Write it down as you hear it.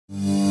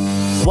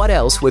What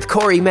Else with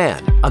Corey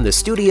Mann on the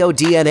Studio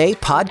DNA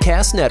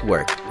Podcast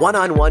Network.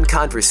 One-on-one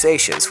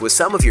conversations with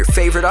some of your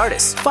favorite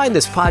artists. Find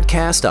this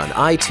podcast on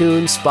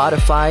iTunes,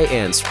 Spotify,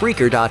 and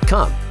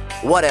Spreaker.com.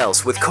 What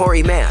Else with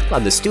Corey Mann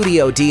on the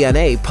Studio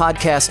DNA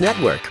Podcast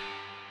Network.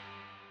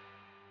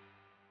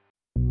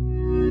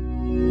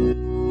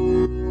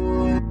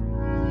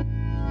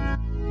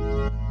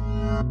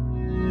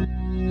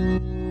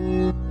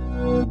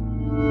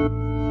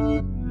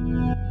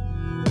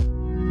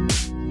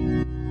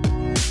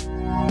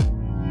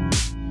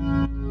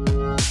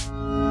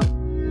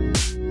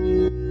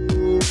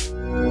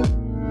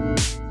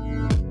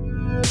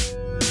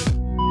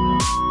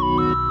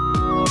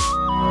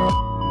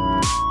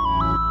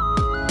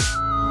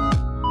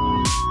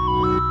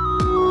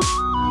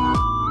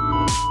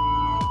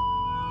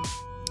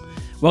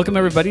 Welcome,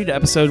 everybody, to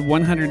episode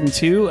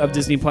 102 of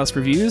Disney Plus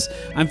Reviews.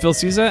 I'm Phil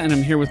Sousa, and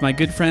I'm here with my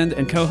good friend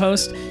and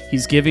co-host.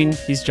 He's giving,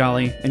 he's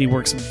jolly, and he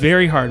works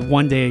very hard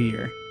one day a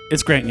year.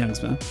 It's Grant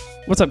Youngsma.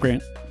 What's up,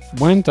 Grant?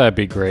 Wouldn't that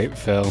be great,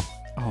 Phil?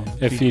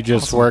 If you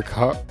just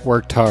awesome.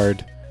 worked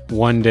hard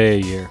one day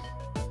a year.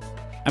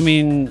 I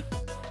mean,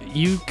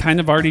 you kind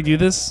of already do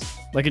this,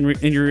 like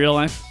in your real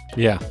life?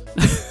 Yeah.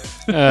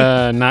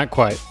 Not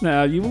quite.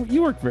 No,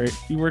 you work very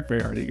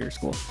hard at your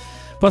school.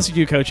 Plus, you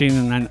do coaching,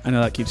 and I know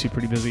that keeps you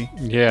pretty busy.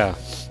 Yeah.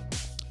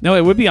 No,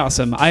 it would be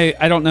awesome.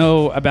 I don't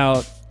know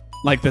about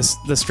like the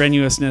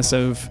strenuousness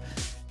of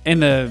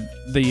and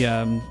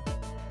the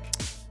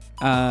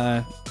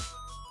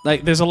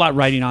like there's a lot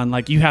riding on,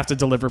 like you have to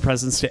deliver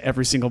presents to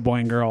every single boy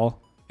and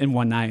girl in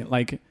one night.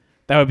 Like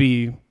that would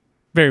be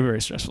very, very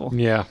stressful.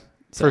 Yeah,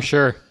 for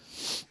sure.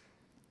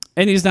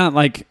 And he's not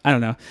like, I don't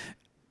know.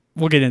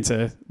 We'll get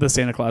into the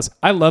Santa Claus.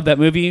 I love that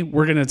movie.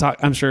 We're going to talk,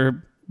 I'm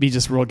sure, be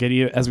just real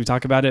giddy as we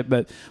talk about it,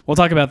 but we'll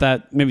talk about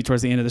that maybe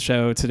towards the end of the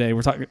show today.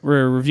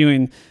 We're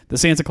reviewing the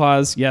Santa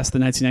Claus, yes, the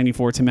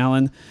 1994 Tim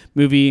Allen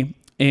movie,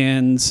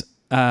 and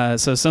so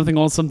something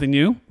old, something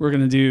new. We're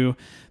going to do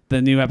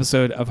the new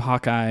episode of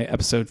Hawkeye,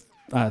 episode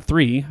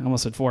 3. I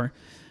almost said 4.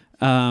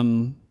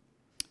 And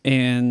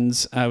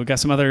we've got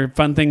some other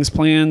fun things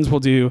planned.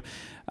 We'll do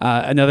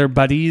another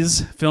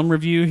Buddies film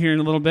review here in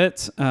a little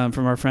bit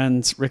from our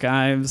friend Rick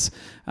Ives.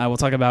 We'll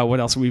talk about what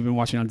else we've been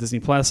watching on Disney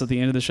Plus at the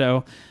end of the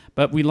show.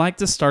 But we like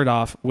to start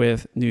off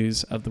with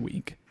news of the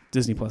week,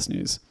 Disney Plus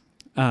news.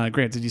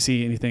 Grant, did you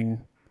see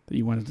anything that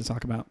you wanted to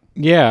talk about?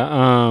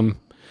 Yeah.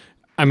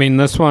 I mean,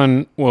 this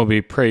one will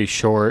be pretty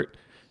short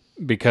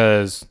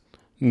because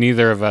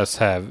neither of us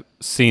have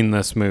seen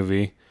this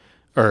movie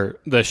or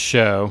this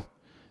show.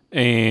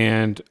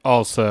 And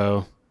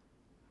also,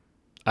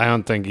 I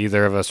don't think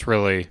either of us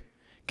really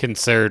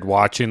considered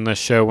watching this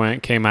show when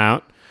it came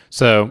out.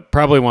 So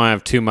probably won't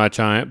have too much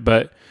on it,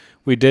 but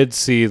we did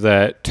see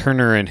that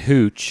Turner and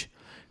Hooch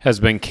has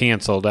been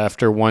canceled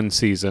after one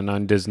season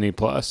on Disney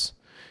Plus.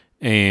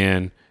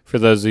 And for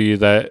those of you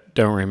that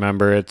don't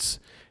remember, it's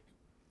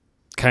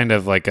kind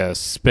of like a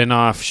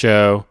spin-off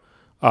show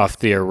off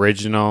the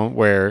original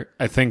where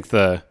I think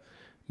the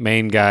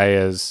main guy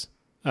is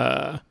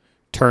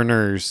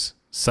Turner's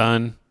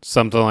son,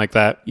 something like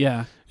that.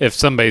 Yeah. If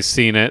somebody's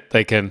seen it,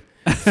 they can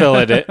fill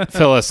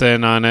us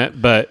in on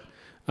it. But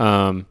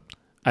I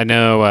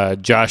know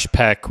Josh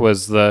Peck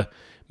was the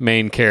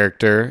main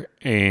character,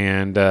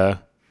 and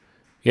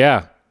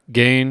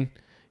getting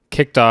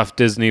kicked off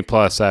Disney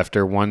Plus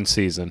after one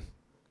season.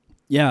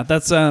 Yeah,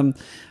 that's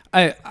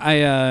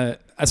I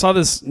saw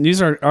this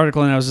news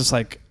article and I was just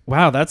like,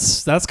 wow,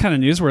 that's kind of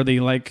newsworthy.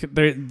 Like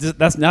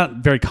that's not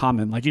very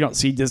common. Like you don't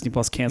see Disney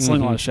Plus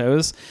canceling a lot of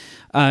shows.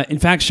 In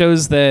fact,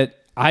 shows that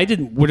I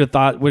would have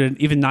thought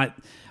even not.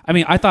 I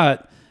mean, I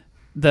thought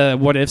the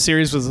What If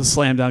series was a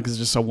slam dunk because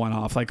it's just a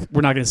one-off. Like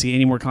we're not going to see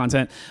any more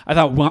content. I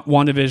thought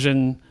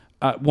WandaVision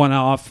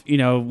one-off.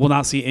 We'll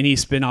not see any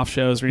spin-off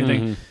shows or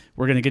anything. Mm-hmm.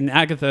 We're going to get an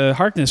Agatha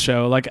Harkness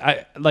show. Like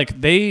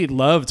they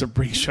love to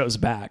bring shows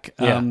back.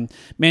 Yeah.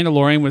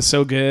 Mandalorian was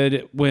so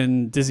good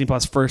when Disney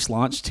Plus first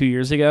launched 2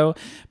 years ago,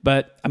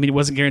 but I mean, it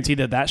wasn't guaranteed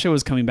that show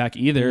was coming back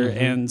either. Mm-hmm.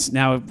 And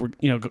now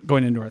we're,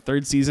 going into our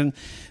third season.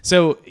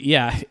 So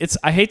yeah,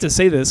 I hate to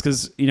say this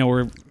cause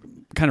we're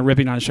kind of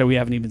ripping on a show we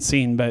haven't even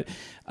seen, but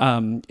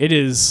it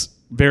is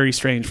very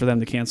strange for them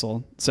to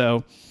cancel.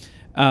 So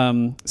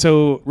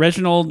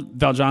Reginald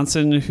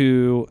VelJohnson,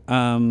 who,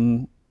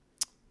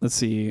 let's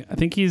see. I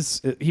think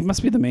he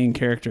must be the main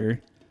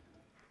character.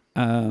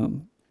 I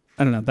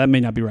don't know. That may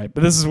not be right,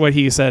 but this is what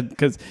he said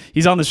because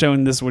he's on the show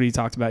and this is what he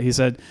talked about. He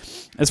said,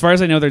 as far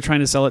as I know, they're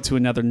trying to sell it to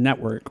another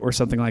network or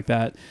something like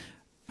that.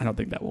 I don't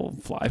think that will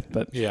fly,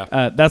 but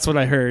yeah, that's what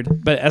I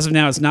heard. But as of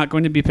now, it's not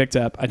going to be picked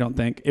up. I don't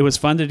think. It was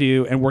fun to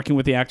do, and working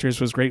with the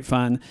actors was great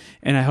fun.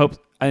 And I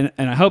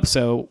hope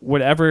so.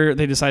 Whatever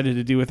they decided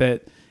to do with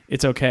it,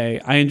 it's okay.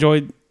 I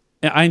enjoyed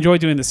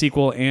doing the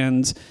sequel,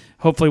 and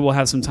hopefully we'll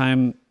have some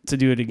time to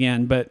do it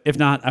again. But if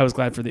not, I was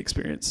glad for the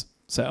experience.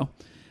 So,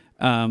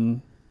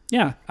 kind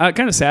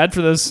of sad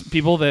for those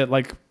people that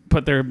like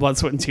put their blood,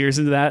 sweat, and tears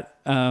into that.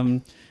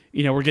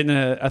 We're getting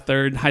a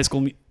third High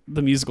School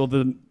the musical,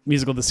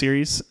 the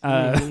series,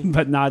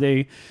 but not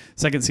a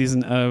second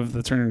season of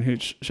the Turner and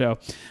Hooch show.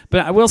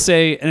 But I will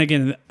say, and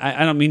again,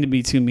 I don't mean to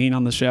be too mean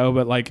on the show,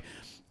 but like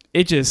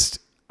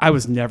I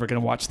was never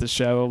going to watch the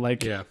show.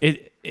 Like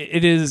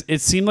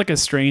it seemed like a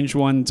strange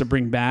one to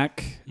bring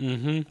back.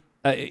 Mm-hmm.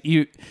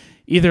 You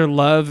either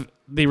love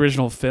the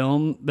original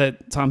film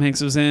that Tom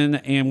Hanks was in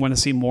and want to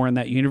see more in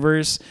that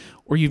universe,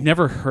 or you've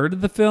never heard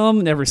of the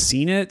film, never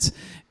seen it.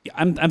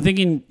 I'm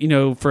thinking,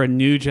 for a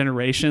new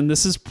generation,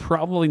 this is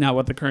probably not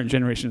what the current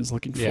generation is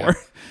looking for.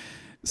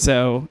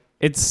 So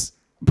it's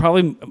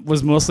probably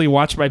was mostly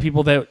watched by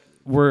people that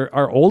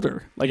are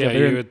older. Like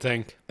you would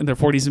think in their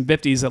 40s and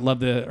 50s that love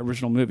the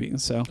original movie.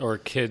 So or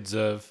kids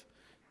of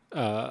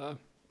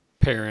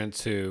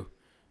parents who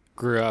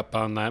grew up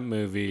on that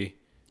movie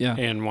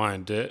and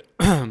wanted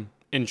to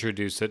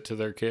introduce it to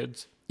their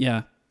kids.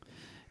 Yeah.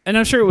 And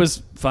I'm sure it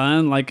was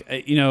fun. Like,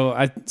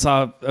 I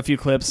saw a few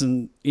clips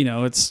and,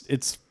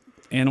 it's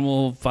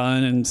animal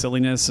fun and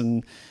silliness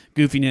and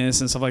goofiness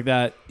and stuff like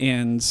that.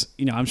 And,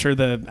 I'm sure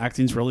the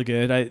acting's really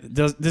good.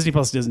 Disney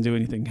Plus doesn't do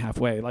anything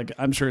halfway. Like,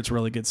 I'm sure it's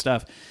really good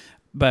stuff.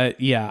 But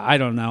yeah, I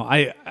don't know.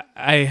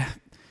 I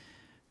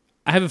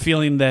have a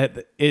feeling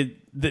that it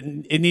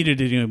needed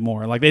to do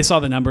more. Like, they saw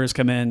the numbers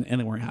come in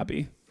and they weren't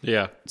happy.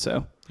 Yeah.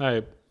 So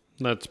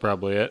that's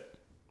probably it.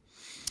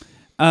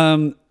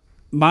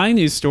 My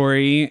news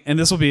story, and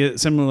this will be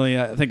similarly,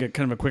 I think,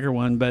 kind of a quicker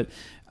one, but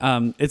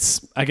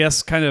it's, I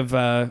guess, kind of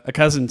a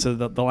cousin to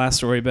the last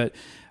story. But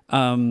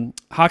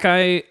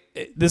Hawkeye,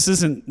 this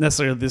isn't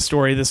necessarily the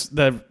story.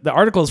 The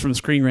article is from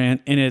Screen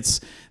Rant, and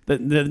it's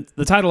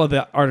the title of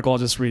the article. I'll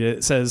just read it.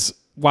 It says,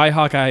 "Why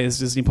Hawkeye is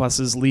Disney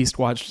Plus's least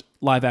watched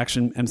live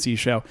action MCU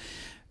show."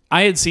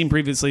 I had seen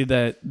previously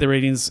that the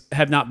ratings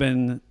have not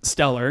been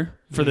stellar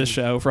for this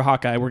show for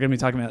Hawkeye. We're going to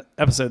be talking about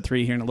episode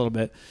 3 here in a little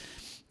bit.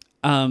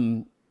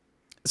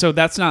 So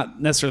that's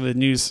not necessarily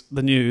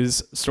the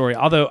news story.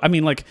 Although, I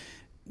mean, like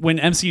when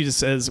MCU just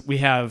says we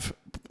have,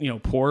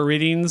 poor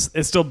ratings,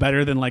 it's still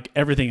better than like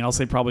everything else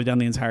they've probably done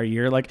the entire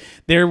year. Like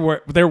their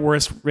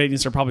worst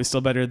ratings are probably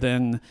still better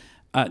than,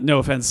 no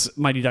offense,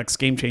 Mighty Ducks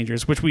Game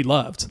Changers, which we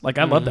loved. Like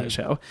I love that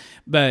show,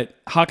 but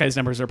Hawkeye's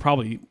numbers are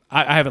probably,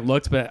 I haven't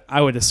looked, but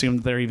I would assume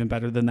they're even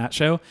better than that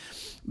show.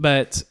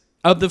 But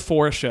of the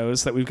 4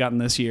 shows that we've gotten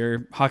this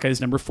year, Hawkeye's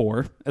number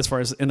 4 as far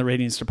as in the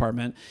ratings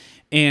department.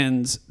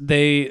 And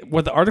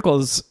what the article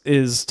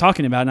is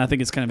talking about, and I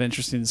think it's kind of an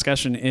interesting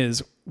discussion,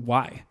 is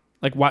why?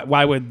 Like,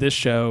 why would this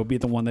show be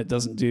the one that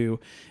doesn't do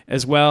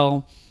as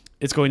well?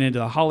 It's going into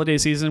the holiday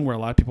season where a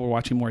lot of people are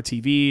watching more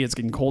TV. It's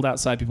getting cold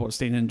outside. People are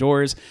staying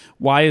indoors.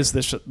 Why is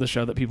this the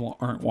show that people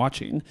aren't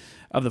watching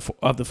of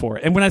the 4?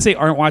 And when I say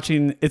aren't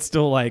watching, it's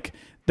still like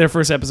their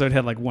first episode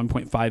had like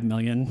 1.5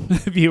 million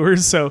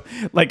viewers. So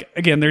like,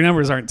 again, their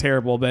numbers aren't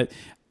terrible, but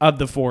of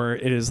the 4,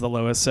 it is the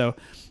lowest. So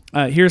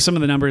here's some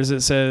of the numbers.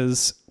 It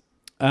says,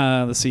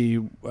 let's see.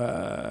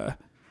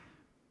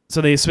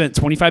 So they spent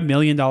 $25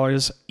 million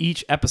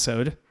each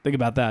episode. Think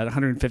about that.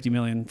 $150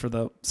 million for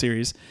the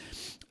series.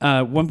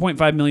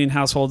 1.5 million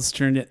households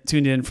tuned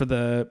in for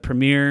the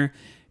premiere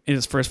in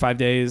its first 5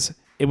 days.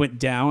 It went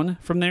down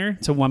from there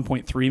to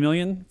 1.3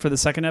 million for the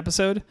second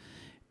episode.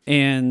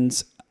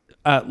 And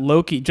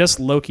Loki,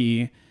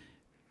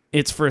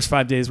 its first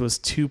 5 days was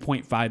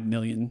 2.5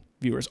 million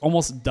viewers,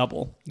 almost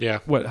double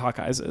what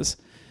Hawkeye's is.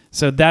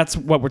 So that's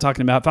what we're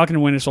talking about. Falcon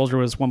and Winter Soldier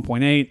was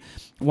 1.8.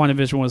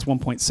 WandaVision was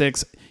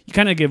 1.6. You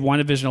kind of give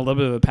WandaVision a little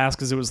bit of a pass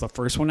because it was the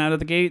first one out of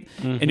the gate,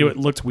 and it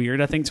looked weird,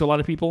 I think, to a lot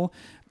of people.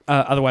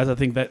 Otherwise, I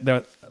think that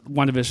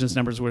WandaVision's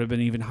numbers would have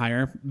been even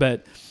higher.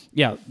 But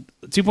yeah,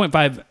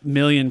 2.5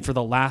 million for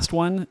the last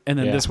one, and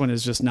then this one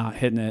is just not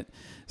hitting it.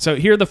 So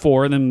here are the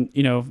 4. And then,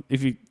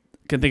 if you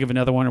can think of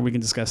another one, or we can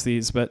discuss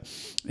these. But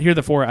here are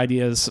the 4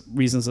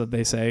 reasons that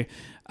they say.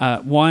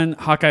 1,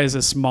 Hawkeye is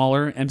a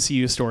smaller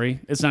MCU story.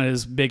 It's not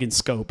as big in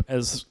scope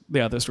as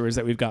the other stories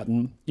that we've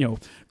gotten,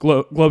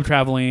 globe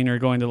traveling or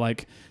going to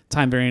like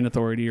Time Variant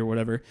Authority or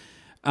whatever.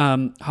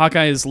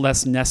 Hawkeye is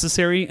less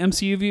necessary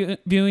MCU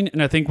viewing.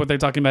 And I think what they're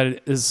talking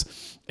about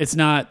is it's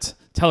not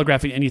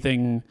telegraphing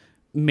anything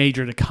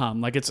major to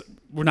come. Like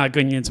we're not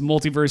going into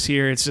multiverse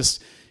here. It's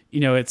just,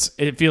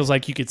 it feels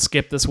like you could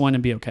skip this one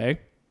and be okay.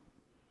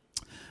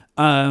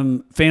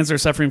 Fans are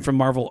suffering from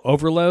Marvel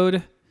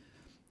overload.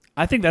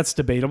 I think that's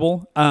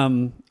debatable.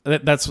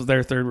 That's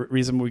their third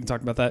reason. We can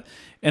talk about that.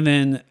 And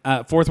then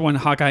 4th one,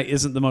 Hawkeye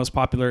isn't the most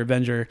popular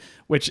Avenger,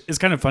 which is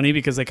kind of funny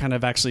because they kind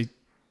of actually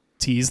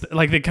tease,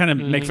 like they kind of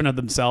make fun of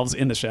themselves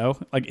in the show.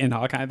 Like in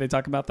Hawkeye, they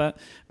talk about that,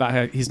 about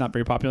how he's not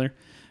very popular.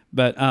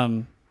 But I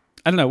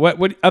don't know.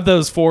 What of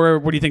those 4,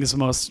 what do you think is the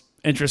most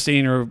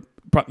interesting or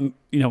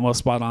most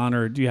spot on?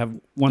 Or do you have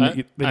one that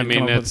you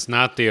it's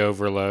not the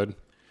overload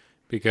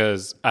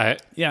because I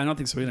don't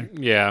think so either.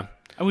 Yeah.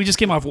 We just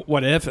came off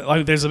What If.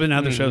 Like, there's been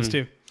other shows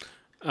too.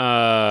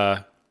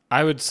 I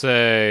would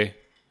say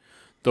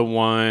the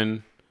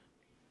one,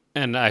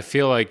 and I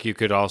feel like you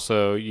could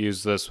also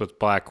use this with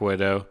Black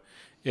Widow,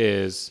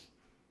 is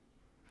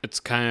it's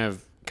kind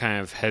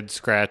of head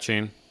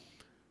scratching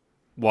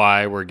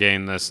why we're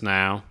getting this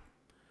now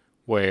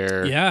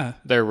where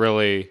they're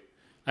really,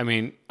 I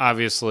mean,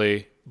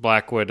 obviously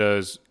Black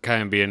Widow's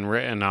kind of being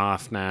written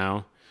off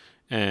now,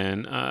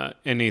 and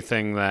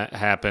anything that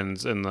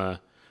happens in the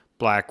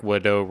Black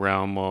Widow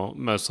realm will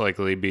most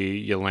likely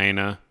be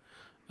Yelena.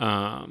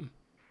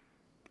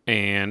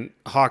 And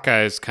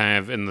Hawkeye's kind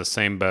of in the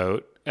same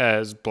boat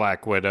as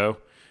Black Widow,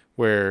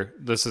 where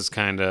this is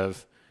kind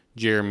of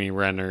Jeremy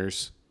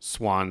Renner's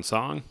swan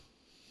song.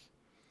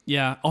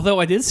 Yeah, although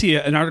I did see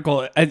an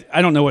article,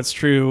 I don't know what's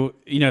true.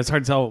 You know, it's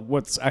hard to tell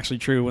what's actually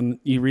true when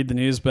you read the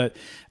news, but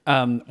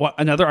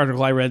another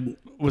article I read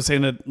was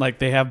saying that like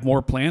they have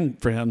more planned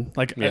for him.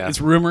 Like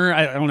it's rumor.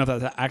 I don't know if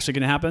that's actually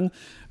going to happen,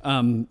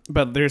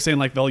 but they're saying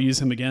like they'll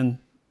use him again.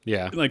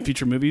 Yeah, like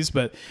future movies.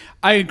 But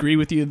I agree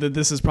with you that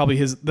this is probably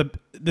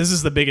this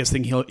is the biggest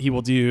thing he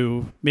will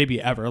do maybe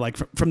ever. Like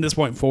from this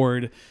point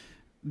forward,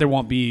 there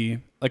won't be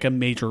like a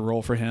major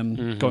role for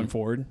him going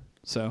forward.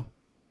 So.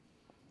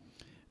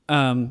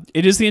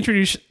 It is the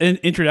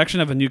introduction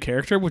of a new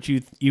character, which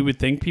you would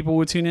think people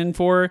would tune in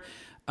for,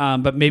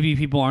 but maybe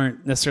people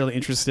aren't necessarily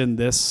interested in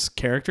this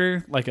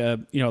character, like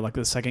like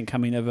the second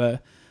coming of of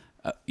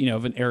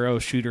an arrow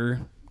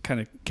shooter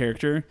kind of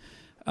character.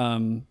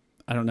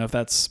 I don't know if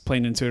that's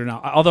playing into it or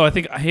not. Although I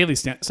think Haley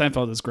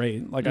Steinfeld is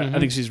great. Like I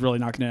think she's really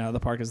knocking it out of the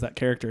park as that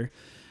character.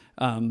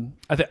 I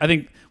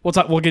think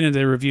we'll get into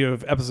the review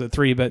of episode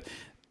 3, but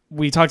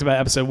we talked about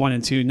episode 1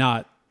 and 2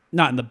 not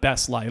in the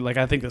best light. Like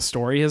I think the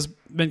story has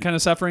been kind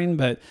of suffering,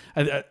 but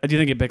I do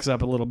think it picks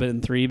up a little bit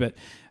in 3.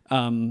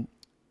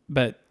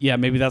 But yeah,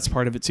 maybe that's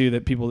part of it too,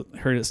 that people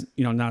heard it's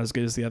not as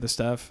good as the other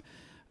stuff.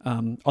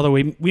 Although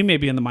we may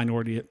be in the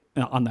minority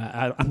on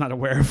that. I'm not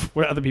aware of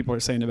what other people are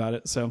saying about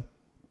it. So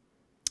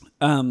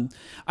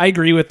I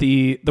agree with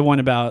the one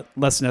about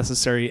less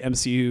necessary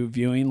MCU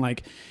viewing.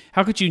 Like,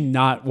 how could you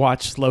not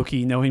watch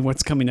Loki knowing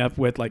what's coming up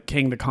with like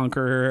Kang the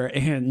Conqueror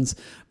and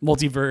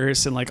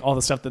multiverse and like all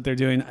the stuff that they're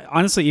doing?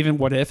 Honestly, even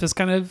What If is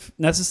kind of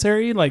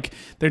necessary. Like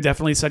they're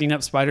definitely setting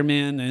up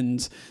Spider-Man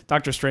and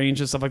Doctor Strange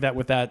and stuff like that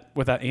with that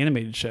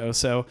animated show.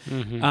 So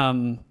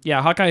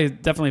Hawkeye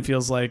definitely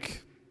feels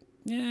like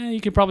you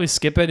could probably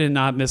skip it and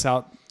not miss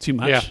out too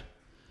much.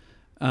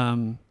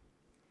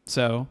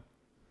 So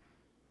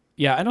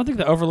yeah, I don't think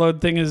the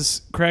overload thing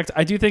is correct.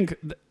 I do think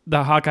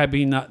the Hawkeye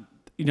being not,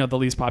 the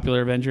least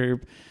popular Avenger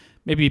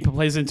maybe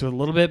plays into it a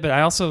little bit, but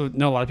I also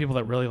know a lot of people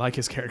that really like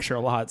his character a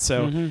lot.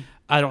 So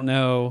I don't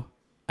know.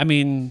 I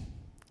mean,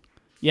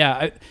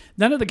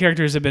 none of the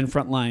characters have been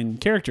frontline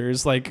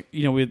characters. Like,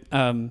 with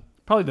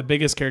probably the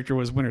biggest character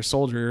was Winter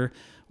Soldier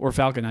or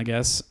Falcon, I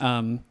guess.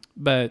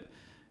 But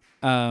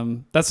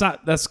that's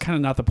kind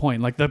of not the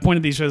point. Like the point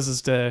of these shows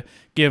is to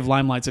give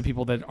limelight to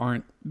people that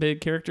aren't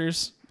big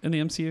characters in the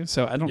MCU.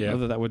 So I don't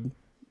know that would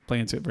play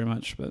into it very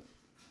much, but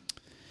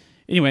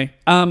anyway,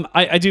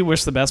 I do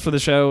wish the best for the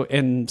show,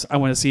 and I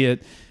want to see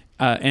it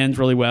end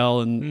really well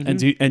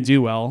and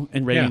do well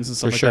in ratings and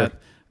stuff like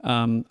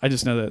that. I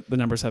just know that the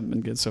numbers haven't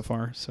been good so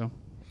far. So, all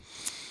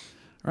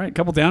right, a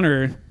couple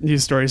downer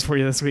news stories for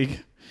you this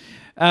week.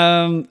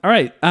 All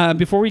right,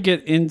 before we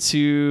get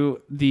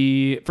into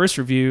the first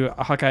review,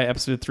 Hawkeye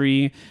episode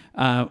 3,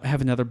 I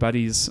have another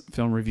Buddies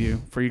film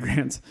review for you,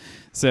 Grant.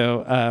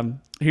 So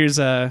here's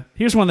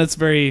one that's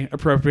very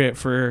appropriate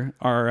for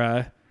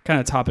our kind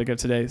of topic of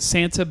today: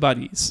 Santa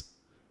Buddies,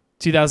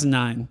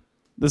 2009.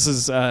 This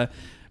is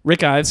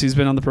Rick Ives, who's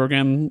been on the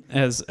program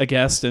as a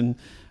guest and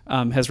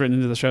has written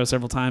into the show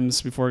several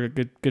times before. A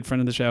good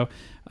friend of the show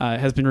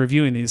has been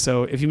reviewing these.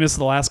 So if you missed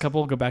the last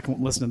couple, go back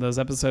and listen to those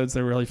episodes.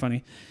 They're really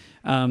funny.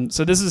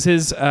 So this is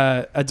his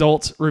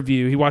adult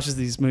review. He watches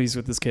these movies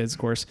with his kids, of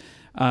course,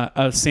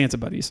 of Santa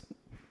Buddies.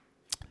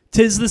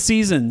 'Tis the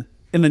season.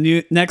 In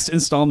the next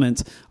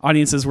installment,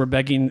 audiences were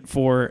begging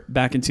for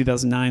back in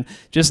 2009,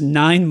 just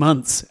 9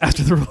 months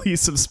after the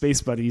release of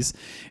Space Buddies.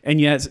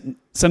 And yet,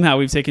 somehow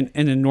we've taken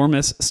an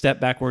enormous step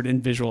backward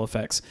in visual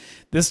effects.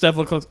 This stuff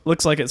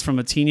looks like it's from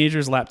a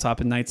teenager's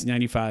laptop in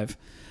 1995.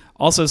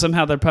 Also,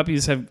 somehow their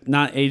puppies have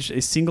not aged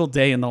a single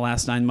day in the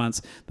last 9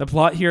 months. The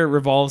plot here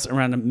revolves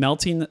around a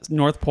melting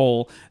North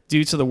Pole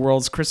due to the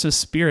world's Christmas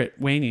spirit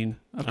waning.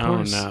 Of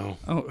course. Oh,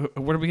 no.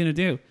 Oh, what are we going to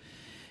do?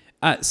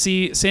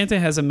 See, Santa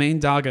has a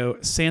main doggo,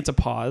 Santa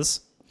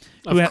Paws.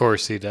 Of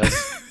course he does.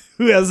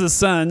 Who has a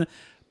son,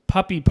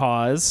 Puppy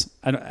Paws.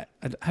 I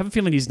have a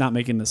feeling he's not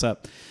making this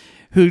up.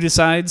 Who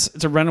decides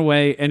to run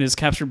away and is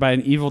captured by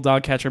an evil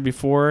dog catcher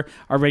before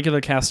our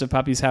regular cast of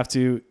puppies have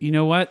to, you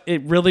know what?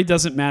 It really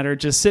doesn't matter.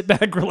 Just sit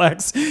back,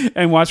 relax,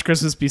 and watch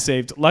Christmas be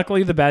saved.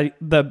 Luckily,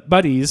 the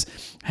buddies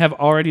have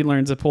already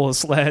learned to pull a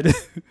sled.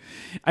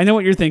 I know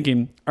what you're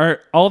thinking.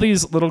 Are all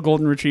these little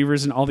golden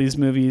retrievers in all these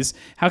movies?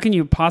 How can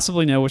you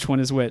possibly know which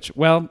one is which?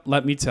 Well,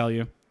 let me tell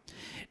you.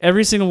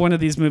 Every single one of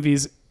these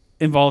movies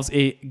involves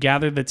a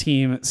gather the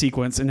team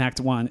sequence in Act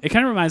 1. It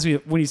kind of reminds me,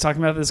 when he's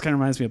talking about this, kind of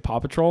reminds me of Paw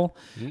Patrol,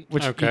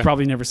 which you've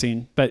probably never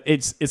seen, but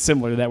it's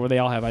similar to that, where they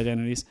all have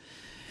identities.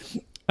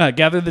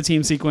 Gather the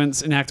team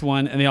sequence in Act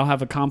 1, and they all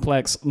have a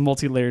complex,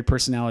 multi-layered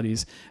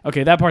personalities.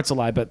 Okay, that part's a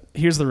lie, but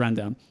here's the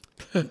rundown.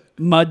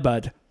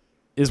 Mudbud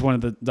is one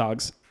of the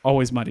dogs,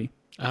 always muddy.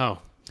 Oh.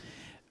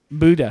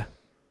 Buddha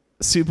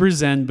Super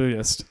Zen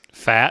Buddhist.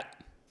 Fat?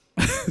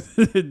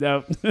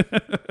 No.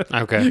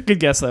 Okay. Good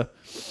guess, though.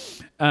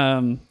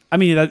 I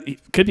mean, that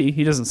could be.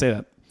 He doesn't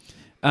say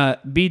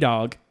that.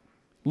 B-Dog.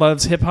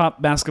 Loves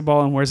hip-hop,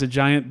 basketball, and wears a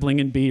giant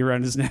blinging bee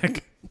around his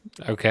neck.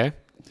 Okay.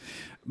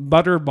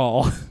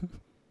 Butterball.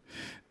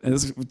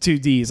 It's 2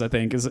 D's, I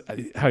think, is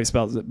how he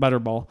spells it.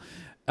 Butterball.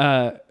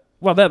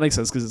 Well, that makes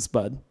sense because it's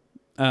Bud.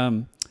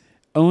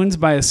 Owned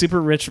by a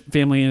super rich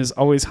family and is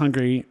always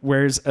hungry.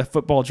 Wears a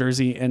football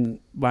jersey and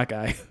black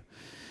eye.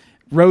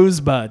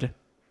 Rosebud.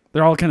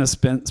 They're all kind of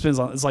spins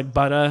on. It's like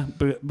Buddha,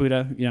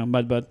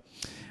 Mudbud.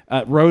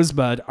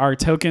 Rosebud, our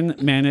token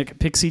manic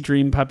pixie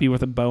dream puppy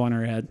with a bow on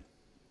her head.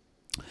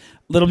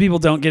 Little people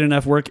don't get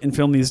enough work in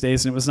film these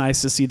days, and it was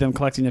nice to see them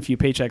collecting a few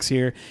paychecks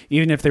here,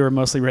 even if they were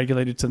mostly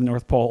regulated to the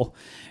North Pole.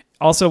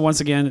 Also, once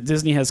again,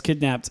 Disney has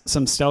kidnapped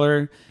some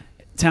stellar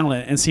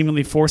talent and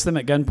seemingly forced them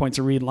at gunpoint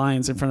to read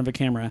lines in front of a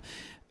camera.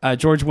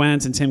 George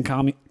Wendt and Tim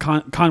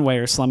Conway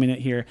are slumming it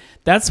here.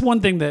 That's one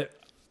thing that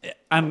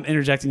I'm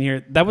interjecting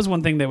here. That was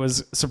one thing that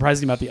was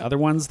surprising about the other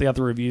ones, the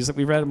other reviews that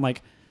we read. I'm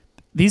like,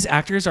 these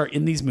actors are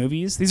in these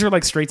movies. These are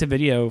like straight to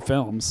video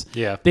films.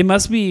 Yeah. It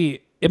must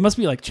be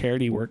like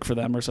charity work for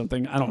them or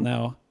something. I don't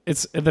know.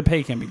 The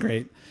pay can't be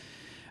great.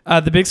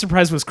 The big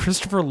surprise was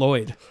Christopher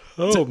Lloyd.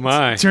 Oh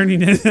my.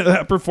 Turning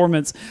into a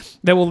performance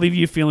that will leave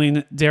you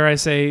feeling, dare I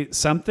say,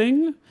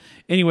 something.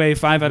 Anyway,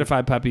 5 out of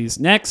 5 puppies.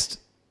 Next.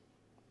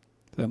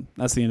 So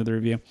that's the end of the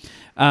review.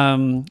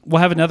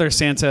 We'll have another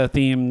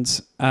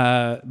Santa-themed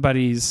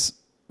Buddies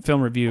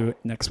film review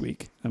next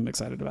week. I'm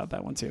excited about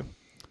that one too.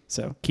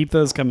 So keep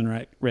those coming,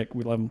 right, Rick?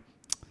 We love them.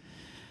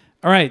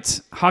 All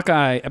right,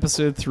 Hawkeye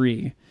episode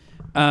 3.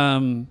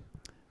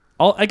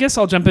 I guess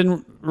I'll jump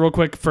in real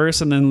quick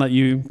first, and then let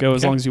you go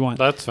as long as you want.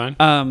 That's fine.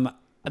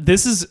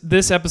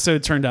 This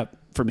episode turned up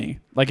for me.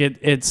 Like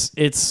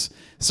it's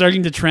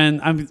starting to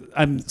trend.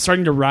 I'm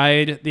starting to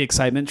ride the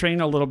excitement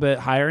train a little bit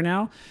higher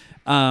now.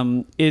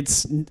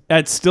 It's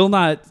still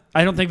not.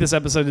 I don't think this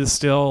episode is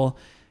still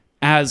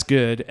as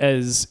good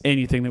as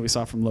anything that we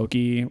saw from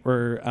Loki,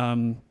 or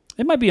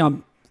it might be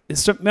on.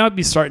 It might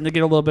be starting to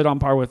get a little bit on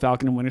par with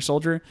Falcon and Winter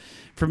Soldier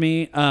for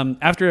me.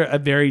 After a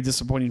very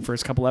disappointing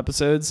first couple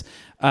episodes,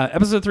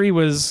 episode 3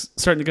 was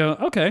starting to go,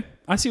 okay,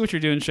 I see what you're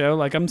doing, show.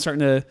 Like, I'm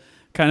starting to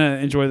kind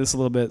of enjoy this a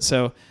little bit.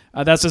 So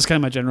that's just kind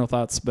of my general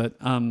thoughts. But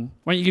why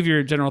don't you give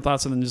your general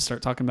thoughts and then just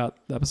start talking about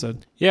the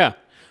episode? Yeah.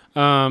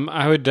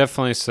 I would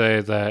definitely say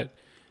that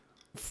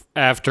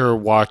after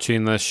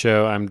watching this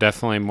show, I'm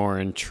definitely more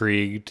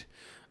intrigued.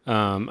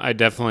 I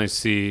definitely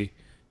see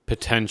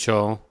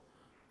potential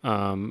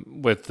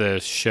with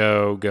this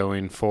show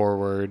going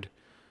forward.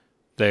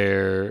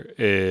 There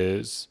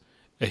is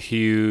a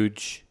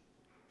huge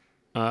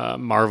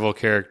Marvel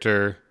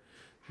character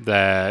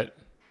that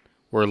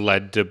we're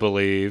led to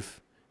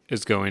believe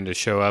is going to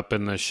show up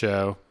in this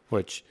show,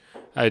 which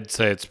I'd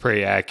say it's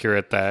pretty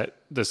accurate that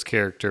this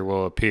character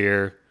will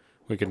appear.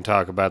 We can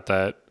talk about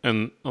that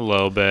in a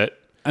little bit.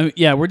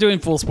 Yeah, we're doing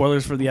full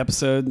spoilers for the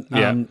episode.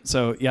 Yeah.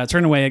 So yeah,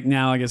 turn away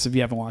now, I guess, if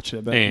you haven't watched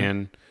it. But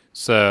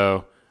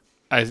So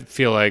I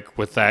feel like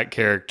with that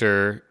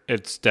character,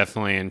 it's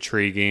definitely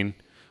intriguing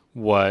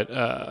what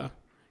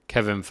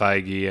Kevin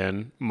Feige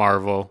and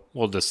Marvel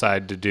will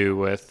decide to do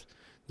with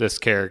this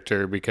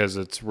character, because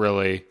it's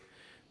really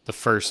the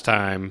first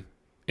time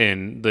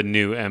in the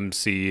new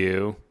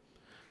MCU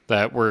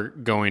that we're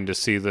going to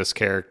see this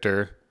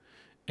character.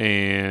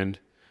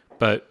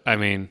 But I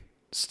mean,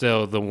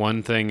 still, the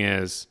one thing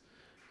is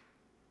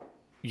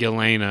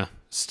Yelena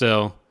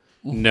still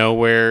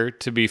nowhere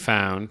to be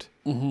found.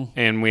 Mm-hmm.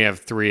 And we have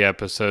 3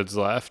 episodes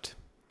left.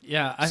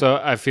 Yeah.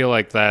 So I feel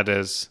like that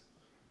is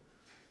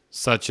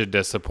such a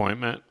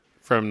disappointment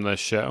from this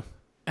show.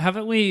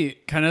 Haven't we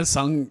kind of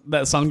sung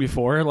that song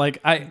before?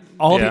 Like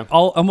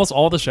almost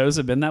all the shows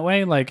have been that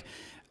way. Like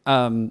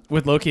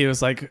with Loki, it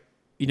was like,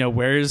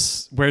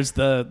 where's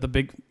the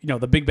big,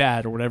 the big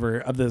bad or whatever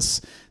of this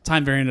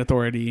Time Variant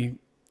Authority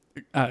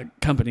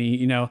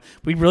company?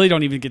 We really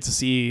don't even get to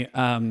see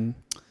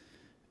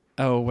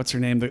what's her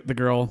name? The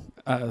girl.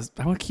 I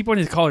keep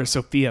wanting to call her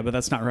Sophia, but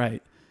that's not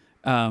right.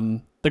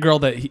 The girl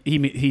that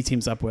he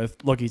teams up with,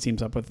 Loki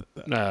teams up with.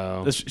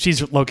 No,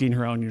 she's Loki in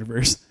her own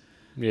universe.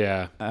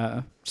 Yeah.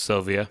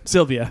 Sylvia.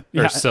 Yeah.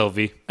 Or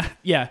Sylvie.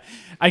 Yeah.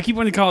 I keep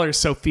wanting to call her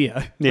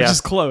Sophia, which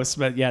is close,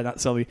 but yeah,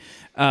 not Sylvie.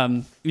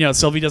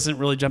 Sylvie doesn't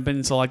really jump in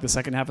until like the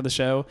second half of the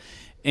show.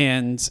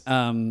 And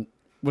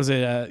was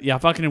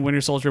it Falcon and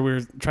Winter Soldier? We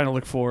were trying to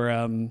look for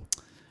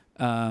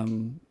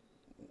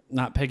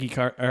not Peggy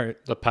Carter.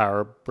 The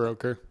Power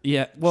Broker.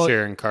 Yeah. Well,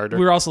 Sharon Carter.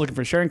 We were also looking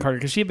for Sharon Carter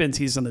because she had been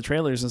teased on the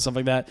trailers and stuff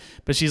like that,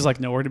 but she's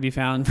like nowhere to be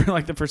found for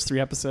like the first 3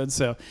 episodes.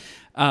 So,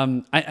 I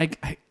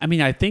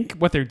mean, I think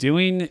what they're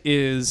doing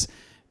is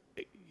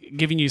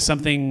giving you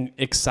something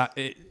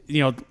exciting.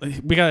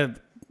 We gotta,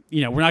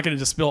 we're not going to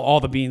just spill all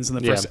the beans in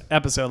the first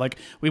episode. Like,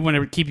 we want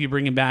to keep you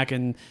bringing back,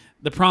 and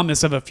the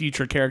promise of a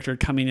future character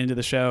coming into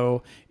the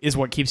show is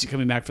what keeps you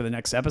coming back for the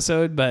next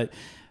episode. But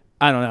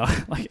I don't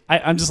know. Like,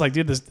 I'm just like,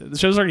 dude, the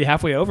show's already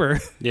halfway over.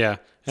 Yeah.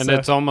 And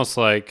it's almost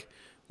like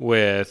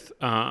with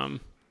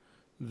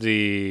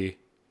the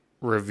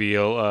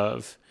reveal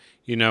of,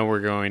 we're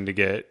going to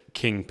get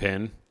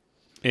Kingpin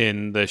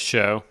in this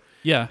show.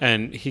 Yeah.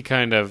 And he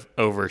kind of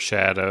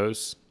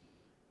overshadows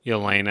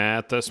Yelena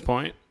at this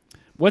point.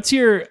 What's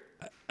your...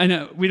 I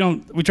know we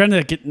try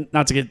not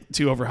to get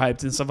too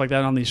overhyped and stuff like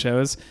that on these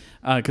shows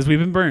because we've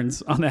been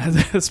burned on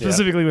that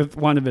specifically with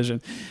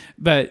WandaVision.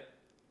 But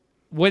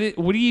what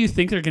do you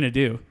think they're going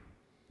to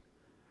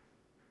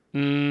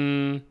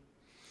do?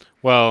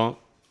 Well,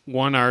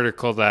 one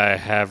article that I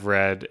have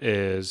read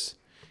is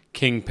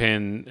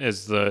Kingpin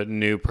is the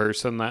new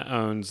person that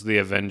owns the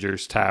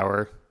Avengers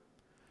Tower.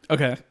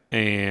 Okay.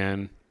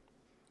 And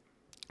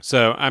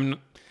so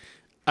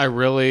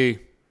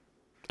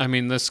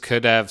this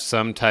could have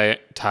some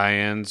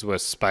tie-ins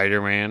with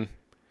Spider-Man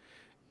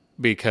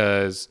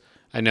because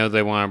I know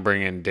they want to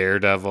bring in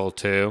Daredevil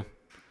too.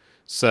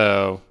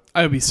 So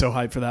I would be so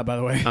hyped for that, by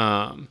the way.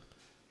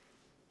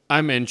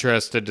 I'm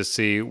interested to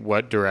see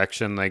what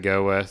direction they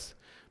go with,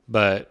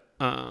 but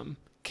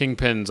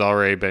Kingpin's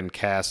already been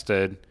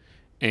casted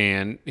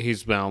and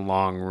he's been a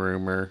long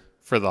rumor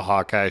for the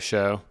Hawkeye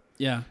show.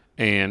 Yeah.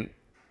 And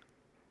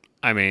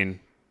I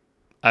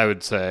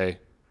would say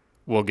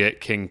we'll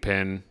get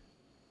Kingpin.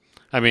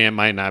 It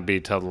might not be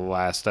till the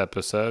last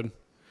episode,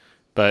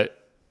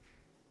 but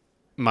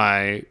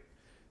my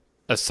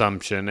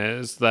assumption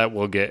is that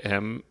we'll get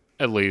him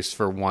at least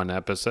for one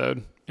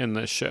episode in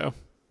this show.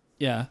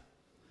 Yeah.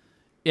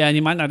 Yeah, and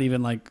he might not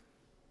even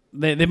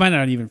they might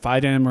not even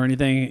fight him or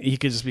anything. He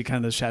could just be kind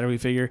of the shadowy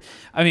figure.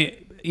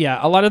 Yeah,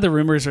 a lot of the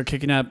rumors are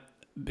kicking up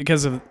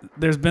because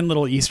there's been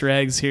little Easter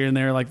eggs here and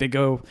there. Like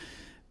one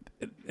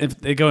of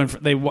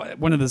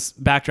the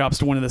backdrops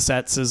to one of the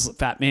sets is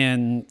Fat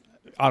Man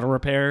auto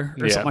repair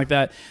or something like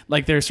that.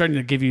 Like they're starting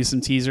to give you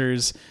some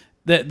teasers.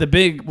 The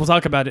big, we'll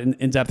talk about it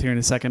in depth here in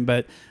a second,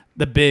 but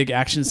the big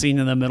action scene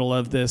in the middle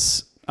of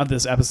this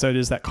episode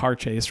is that car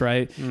chase,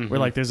 right? Mm-hmm.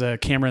 Where there's a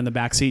camera in the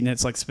back seat and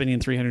it's spinning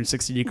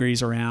 360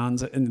 degrees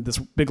around and this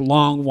big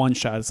long one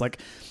shot. It's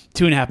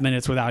 2.5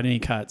 minutes without any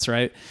cuts,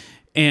 right?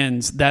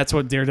 And that's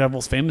what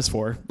Daredevil's famous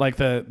for.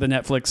 The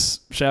Netflix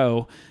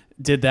show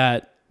did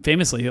that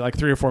famously,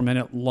 3 or 4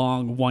 minute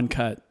long one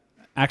cut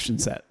action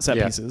set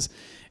pieces.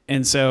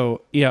 And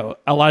so,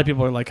 a lot of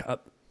people are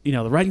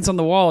the writing's on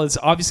the wall. It's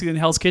obviously in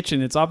Hell's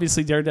Kitchen. It's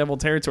obviously Daredevil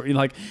territory.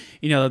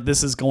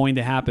 This is going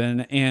to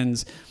happen.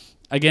 And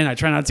again, I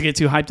try not to get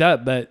too hyped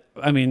up, but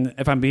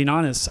if I'm being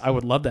honest, I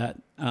would love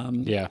that.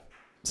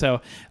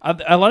 So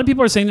a lot of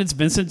people are saying it's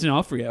Vincent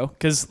D'Onofrio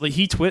because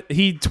he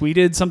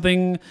tweeted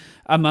something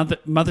a month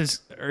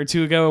or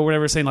two ago or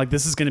whatever saying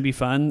this is going to be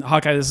fun.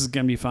 Hawkeye, this is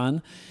going to be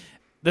fun.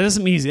 That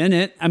doesn't mean he's in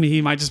it.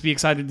 He might just be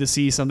excited to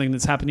see something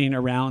that's happening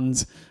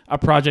around a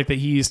project that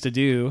he used to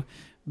do.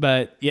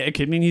 But yeah, it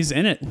could mean he's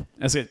in it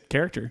as a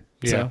character.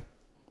 Yeah. So,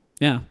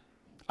 yeah.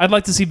 I'd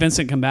like to see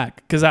Vincent come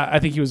back because I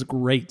think he was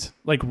great,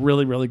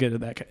 really, really good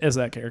at that as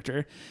that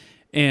character.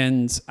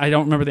 And I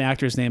don't remember the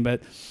actor's name,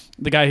 but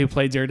the guy who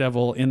played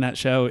Daredevil in that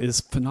show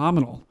is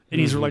phenomenal. And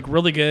he's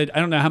really good. I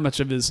don't know how much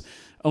of his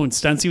own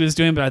stunts he was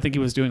doing, but I think he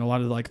was doing a lot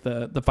of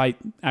the fight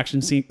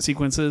action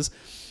sequences.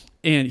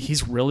 And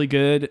he's really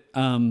good.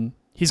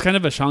 He's kind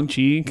of a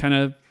Shang-Chi kind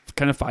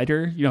of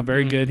fighter,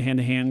 very good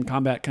hand-to-hand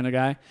combat kind of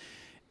guy.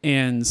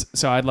 And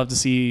so I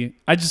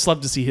just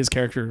love to see his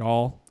character at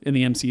all in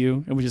the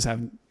MCU, and we just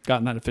haven't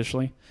gotten that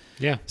officially.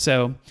 Yeah.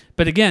 So,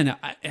 but again,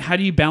 how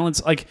do you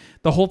balance,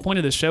 the whole point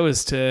of the show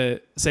is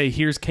to say,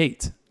 here's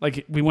Kate.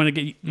 We want to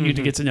get you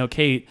to get to know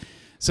Kate.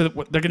 So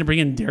they're going to bring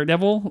in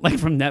Daredevil,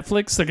 from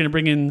Netflix. They're going to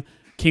bring in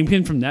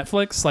Kingpin from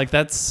Netflix.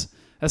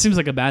 That seems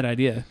like a bad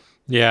idea.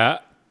 Yeah.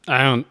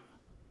 I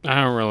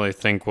don't really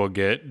think we'll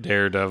get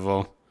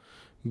Daredevil,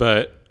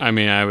 but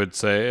I would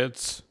say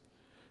it's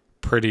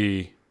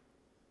pretty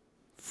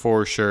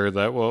for sure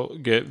that we'll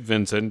get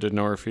Vincent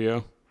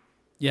D'Onofrio.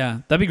 Yeah,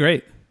 that'd be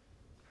great.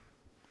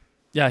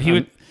 Yeah, he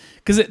would,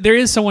 because there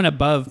is someone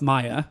above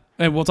Maya,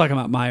 and we'll talk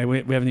about Maya. We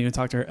haven't even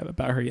talked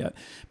about her yet,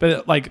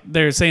 but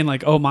they're saying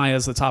oh,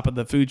 Maya's the top of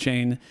the food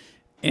chain,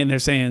 and they're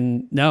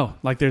saying no,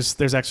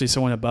 there's actually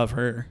someone above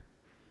her.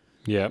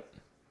 Yep.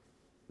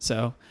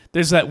 So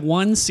there's that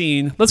one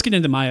scene. Let's get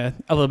into Maya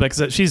a little bit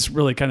because she's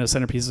really kind of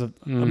centerpiece of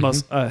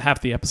most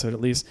half the episode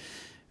at least.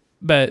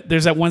 But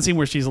there's that one scene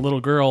where she's a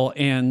little girl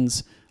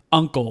and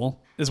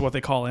Uncle is what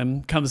they call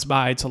him comes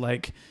by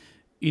to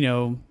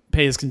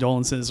pay his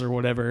condolences or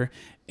whatever,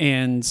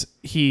 and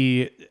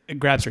he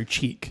grabs her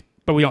cheek,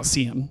 but we don't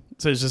see him,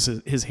 so it's just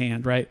his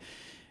hand, right?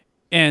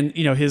 And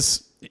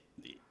his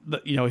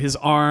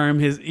arm,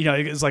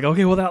 it's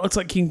okay, well that looks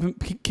like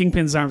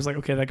Kingpin's arm. It's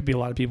okay, that could be a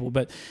lot of people,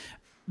 but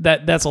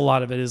that's a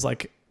lot of it is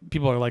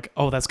people are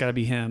oh, that's got to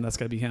be him. That's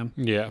got to be him.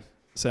 Yeah.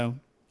 So,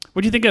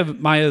 what do you think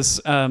of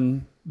Maya's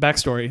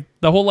backstory?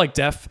 The whole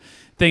deaf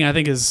thing, I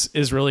think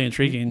is really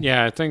intriguing.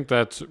 Yeah, I think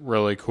that's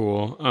really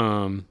cool.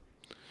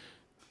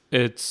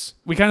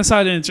 We kind of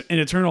saw it in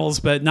Eternals,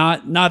 but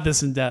not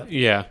this in depth.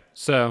 Yeah.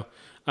 So,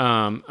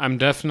 I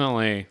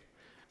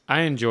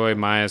enjoy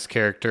Maya's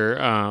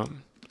character,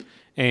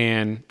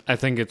 and I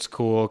think it's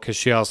cool because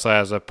she also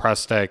has a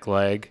prosthetic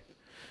leg.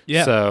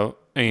 Yeah. So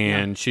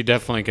and she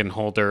definitely can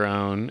hold her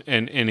own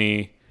in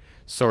any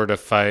sort of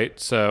fight.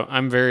 So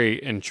I'm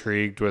very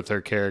intrigued with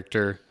her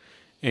character,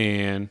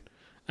 and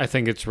I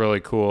think it's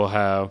really cool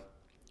how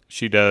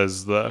she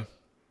does the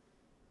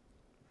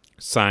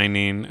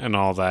signing and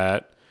all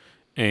that.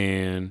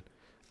 And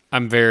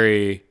I'm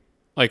very,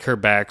 like, her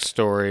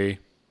backstory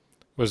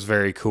was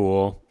very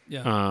cool.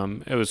 Yeah.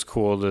 It was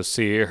cool to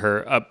see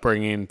her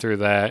upbringing through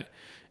that.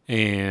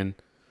 And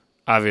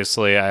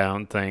obviously, I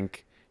don't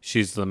think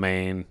she's the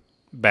main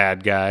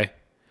bad guy,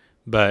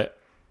 but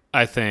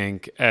I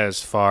think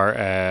as far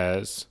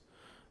as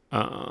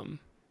kind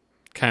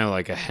of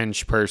like a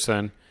hench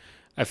person,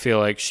 I feel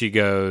like she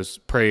goes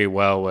pretty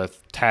well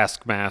with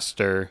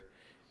Taskmaster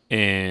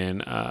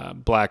in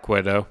Black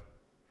Widow,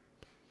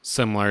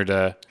 similar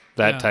to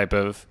that type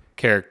of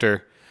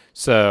character.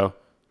 So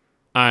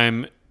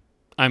I'm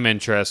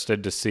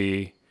interested to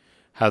see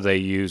how they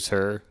use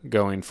her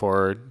going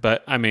forward.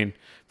 But I mean,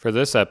 for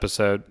this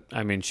episode,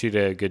 I mean, she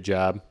did a good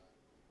job.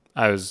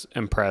 I was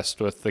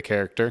impressed with the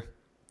character.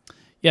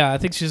 Yeah, I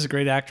think she's a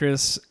great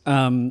actress.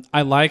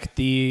 I like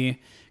the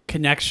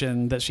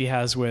connection that she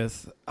has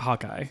with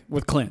Hawkeye,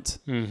 with Clint.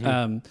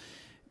 Mm-hmm.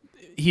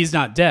 He's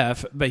not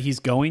deaf, but he's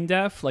going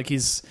deaf. Like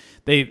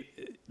they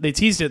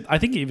teased it. I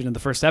think even in the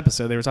first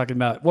episode they were talking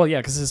about, well, yeah,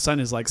 because his son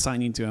is like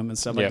signing to him and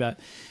stuff like that.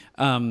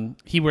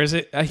 He wears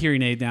a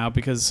hearing aid now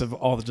because of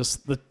all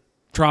the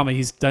trauma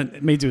he's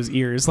made to his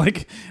ears.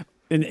 Like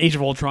in Age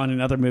of Ultron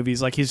and other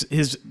movies, like his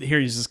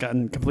hearing's just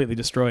gotten completely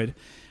destroyed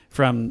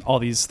from all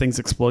these things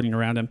exploding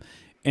around him.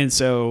 And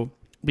so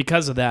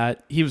because of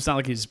that, he was not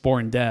like he's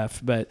born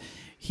deaf, but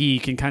he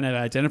can kind of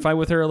identify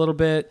with her a little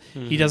bit.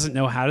 Mm-hmm. He doesn't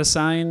know how to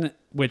sign,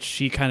 which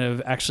she kind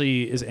of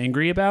actually is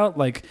angry about.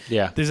 Like,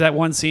 there's that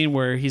one scene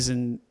where he's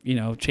in,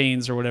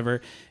 chains or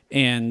whatever,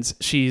 and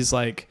she's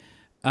like,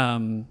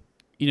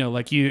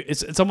 like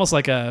it's almost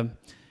like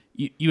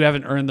you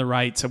haven't earned the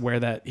right to wear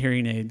that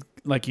hearing aid.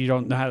 Like, you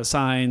don't know how to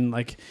sign.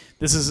 Like,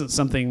 this isn't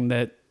something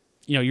that,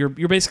 you're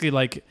basically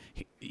like,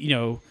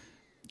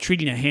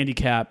 treating a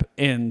handicap,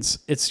 and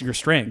it's your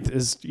strength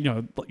is,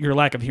 your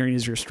lack of hearing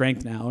is your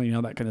strength now,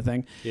 that kind of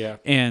thing. Yeah.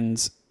 And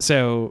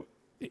so,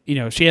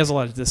 she has a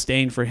lot of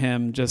disdain for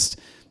him, just,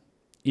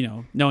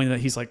 knowing that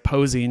he's like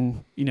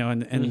posing, and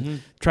mm-hmm.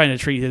 trying to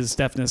treat his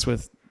deafness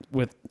with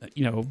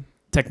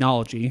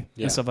technology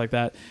and stuff like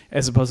that,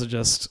 as opposed to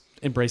just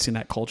embracing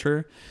that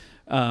culture.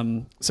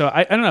 So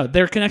I don't know.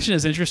 Their connection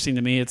is interesting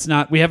to me.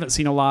 We haven't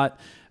seen a lot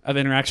of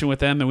interaction with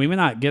them, and we may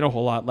not get a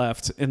whole lot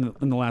left in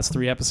the last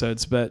 3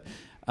 episodes, but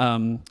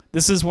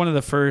this is one of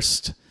the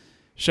first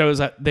shows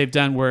that they've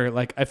done where,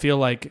 like, I feel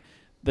like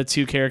the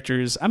two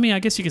characters, I mean, I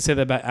guess you could say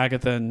that about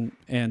Agatha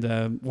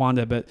and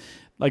Wanda, but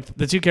like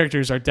the two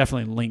characters are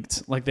definitely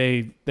linked. Like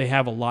they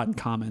have a lot in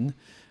common.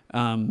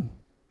 I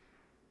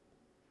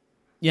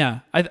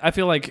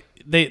feel like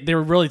they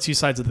were really two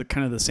sides of the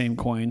kind of the same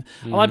coin.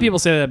 Mm-hmm. A lot of people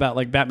say that about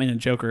like Batman and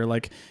Joker,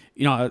 like,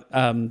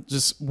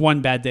 just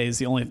one bad day is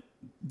the only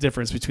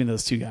difference between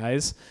those two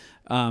guys.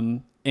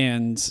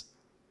 And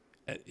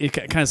it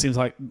kind of seems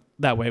like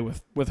that way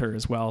with her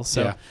as well.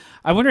 So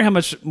I wonder how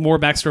much more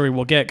backstory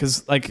we'll get,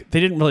 because like they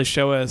didn't really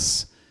show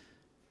us.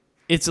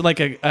 It's like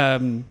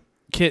a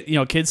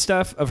kid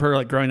stuff of her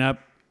like growing up,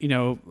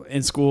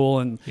 in school,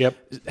 and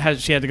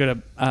she had to go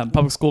to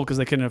public school because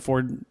they couldn't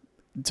afford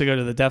to go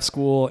to the deaf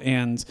school.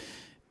 And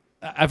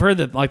I've heard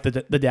that like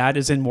the dad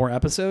is in more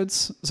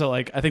episodes, so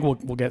like I think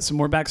we'll get some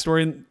more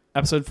backstory in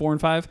episode 4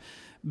 and 5.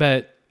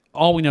 But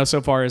all we know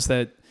so far is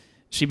that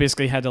she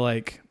basically had to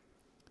like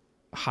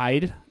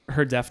hide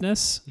her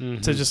deafness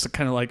mm-hmm. to just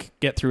kind of like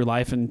get through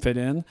life and fit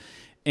in.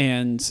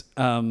 And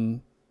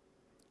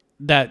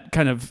that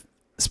kind of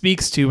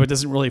speaks to, but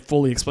doesn't really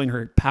fully explain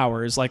her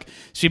powers. Like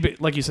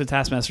like you said,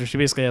 Taskmaster, she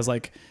basically has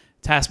like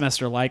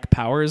Taskmaster-like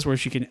powers where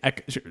she can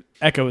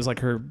Echo is like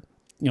her,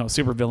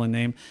 super villain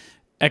name.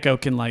 Echo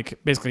can like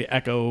basically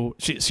echo.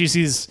 She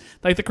sees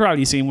like the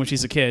karate scene when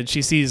she's a kid.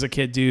 She sees a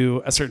kid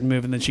do a certain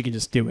move and then she can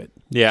just do it.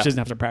 Yeah, she doesn't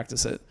have to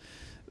practice it.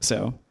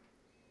 So,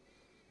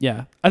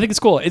 yeah, I think it's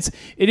cool. It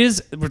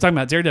is. We're talking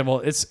about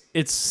Daredevil.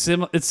 It's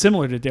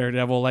similar to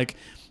Daredevil. Like,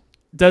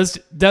 does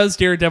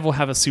Daredevil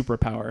have a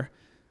superpower?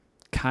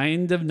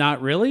 Kind of,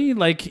 not really.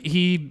 Like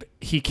he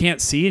can't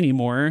see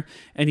anymore,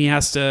 and he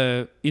has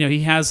to.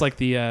 He has like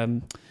the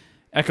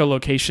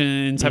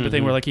echolocation type mm-hmm. of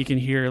thing where like he can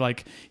hear,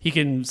 like he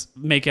can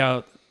make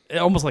out,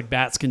 almost like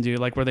bats can do,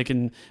 like where they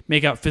can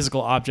make out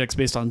physical objects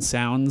based on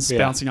sounds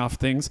bouncing off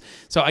things.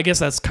 So I guess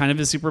that's kind of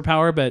his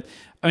superpower. But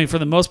I mean, for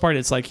the most part,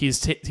 it's like he's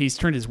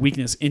turned his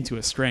weakness into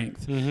a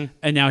strength, mm-hmm.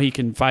 and now he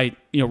can fight,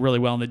 really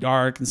well in the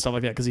dark and stuff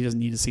like that because he doesn't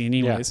need to see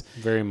anyways.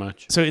 Yeah, very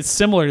much. So it's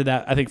similar to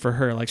that, I think, for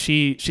her. Like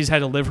she's had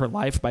to live her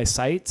life by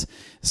sight.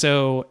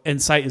 So,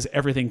 and sight is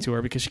everything to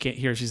her because she can't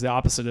hear. She's the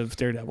opposite of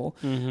Daredevil,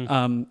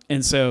 mm-hmm.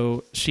 And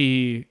so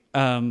she,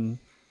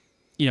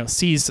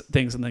 sees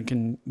things and then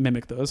can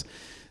mimic those.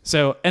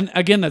 So, and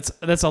again,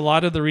 that's a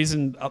lot of the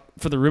reason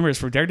for the rumors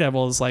for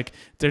Daredevil is like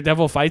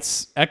Daredevil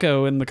fights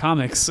Echo in the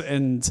comics,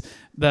 and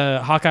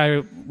the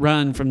Hawkeye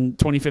run from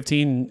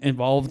 2015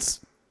 involved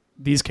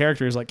these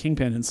characters like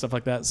Kingpin and stuff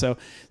like that. So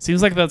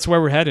seems like that's where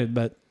we're headed.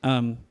 But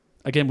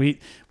again, we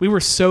were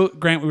so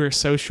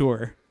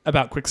sure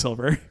about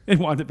Quicksilver in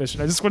WandaVision.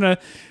 I just want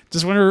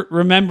to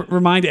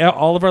remind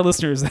all of our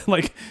listeners that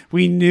like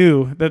we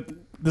knew that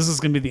this is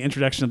going to be the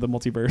introduction of the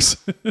multiverse.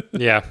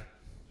 Yeah.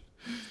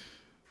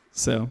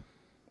 So,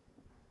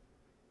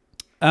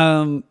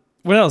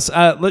 what else?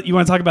 You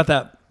want to talk about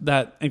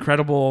that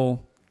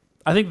incredible?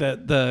 I think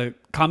that the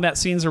combat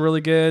scenes are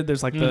really good.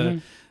 There's like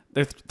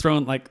they're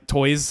throwing like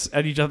toys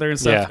at each other and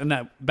stuff in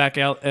that back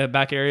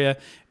area,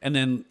 and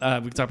then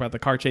we can talk about the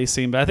car chase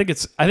scene. But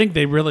I think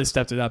they really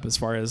stepped it up as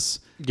far as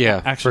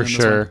action for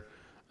sure.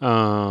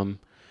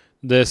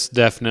 This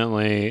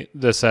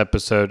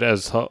episode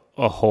as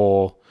a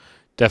whole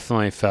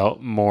definitely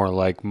felt more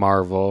like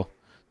Marvel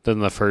than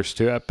the first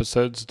 2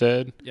 episodes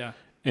did. Yeah,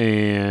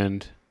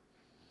 and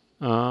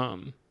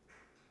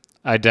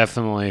I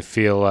definitely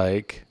feel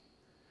like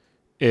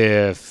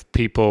if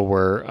people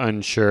were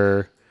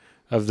unsure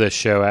of this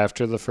show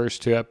after the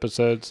first 2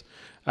 episodes,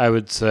 I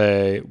would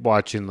say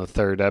watching the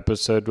 3rd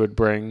episode would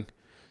bring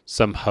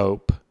some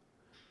hope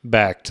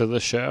back to the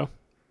show.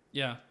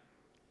 Yeah.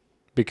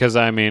 Because,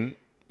 I mean,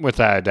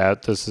 without a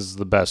doubt, this is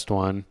the best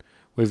one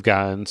we've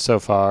gotten so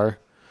far.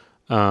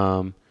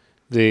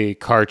 The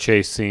car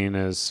chase scene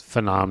is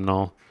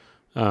phenomenal.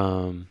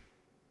 Caitlin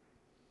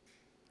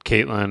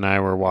and I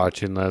were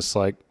watching this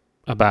like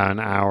about an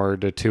hour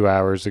to 2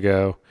 hours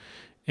ago,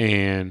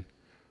 and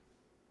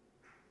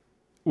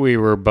we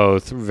were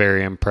both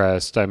very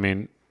impressed. I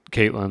mean,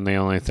 Caitlin, the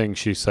only thing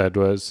she said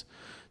was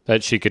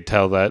that she could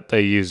tell that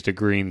they used a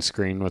green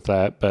screen with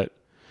that, but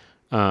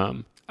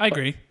I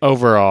agree.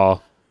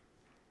 Overall,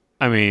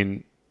 I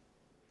mean,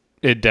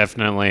 it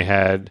definitely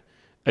had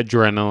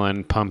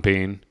adrenaline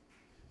pumping,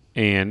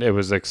 and it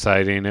was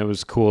exciting. It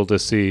was cool to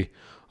see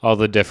all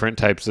the different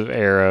types of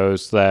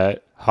arrows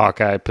that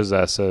Hawkeye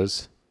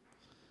possesses.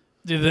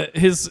 Dude,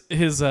 his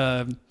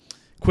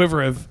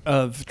quiver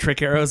of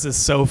trick arrows is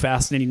so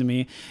fascinating to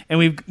me, and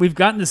we've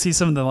gotten to see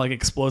some of the like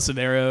explosive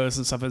arrows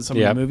and stuff in some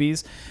of the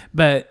movies,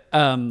 but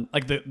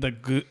like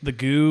the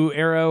goo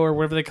arrow or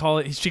whatever they call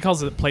it, she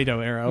calls it the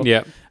Play-Doh arrow.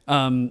 Yeah.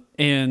 I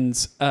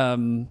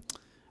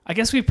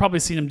guess we've probably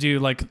seen him do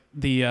like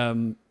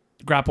the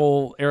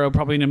grapple arrow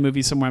probably in a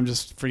movie somewhere. I'm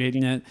just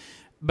forgetting it,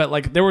 but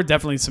like there were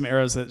definitely some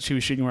arrows that she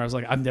was shooting where I was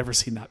like, I've never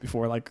seen that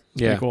before. Like,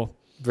 pretty cool.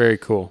 Very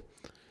cool.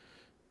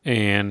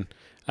 And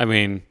I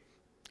mean,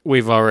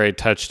 we've already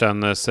touched on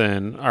this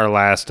in our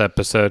last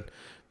episode,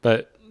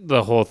 but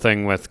the whole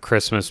thing with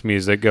Christmas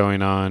music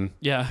going on,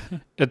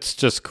 it's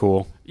just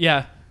cool.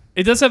 Yeah,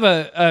 it does have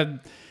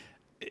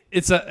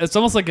it's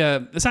almost like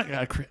it's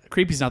not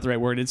creepy is not the right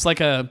word. It's like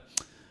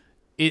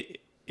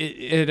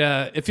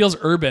it feels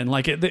urban.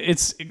 Like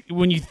it's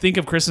when you think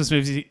of Christmas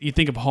movies, you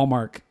think of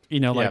Hallmark,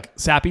 like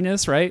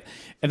sappiness, right?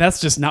 And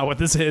that's just not what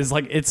this is.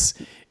 Like it's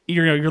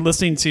you're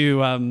listening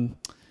to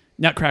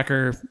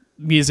Nutcracker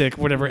music,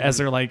 whatever, as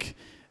they're like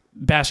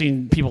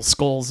bashing people's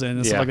skulls in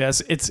and stuff like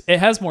that. It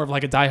has more of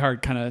like a Die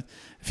Hard kind of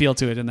feel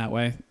to it in that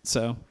way.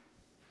 So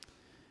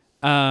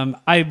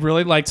I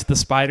really liked the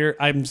spider.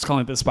 I'm just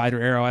calling it the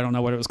spider arrow. I don't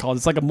know what it was called.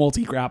 It's like a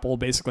multi-grapple,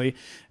 basically.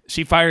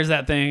 She fires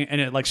that thing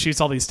and it like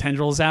shoots all these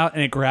tendrils out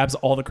and it grabs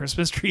all the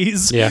Christmas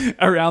trees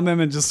around them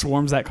and just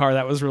swarms that car.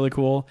 That was really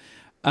cool.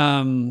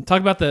 Talk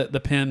about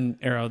the pin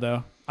arrow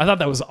though. I thought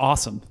that was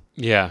awesome.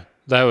 Yeah,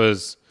 that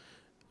was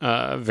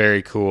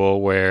very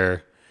cool,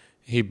 where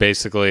he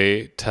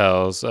basically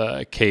tells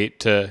Kate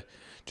to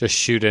just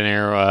shoot an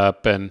arrow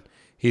up, and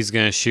he's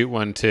going to shoot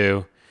one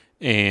too.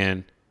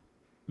 And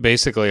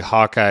basically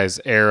Hawkeye's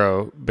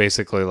arrow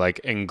basically like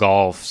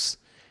engulfs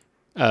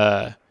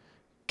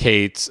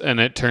Kate's, and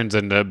it turns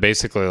into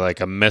basically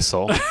like a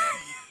missile.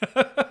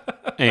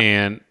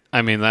 And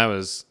I mean, that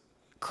was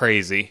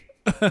crazy.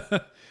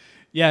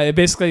 Yeah, it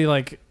basically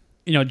like,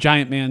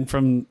 Giant Man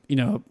from,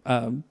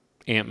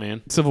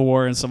 Ant-Man, Civil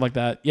War and stuff like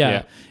that.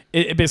 Yeah.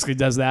 It basically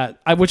does that,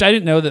 which I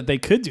didn't know that they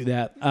could do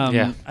that.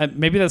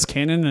 Maybe that's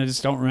canon and I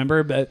just don't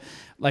remember, but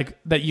like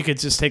that you could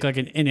just take like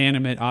an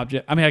inanimate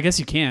object. I mean, I guess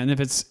you can.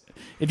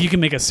 If you can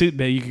make a suit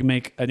big, you can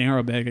make an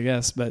arrow big, I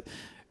guess. But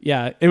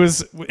yeah, it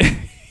was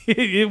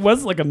it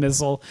was like a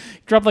missile.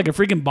 You dropped like a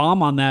freaking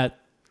bomb on that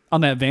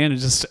van and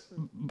just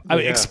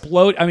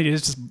explode. I mean, it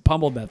just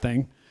pummeled that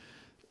thing.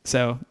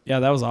 So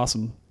yeah, that was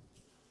awesome.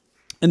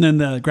 And then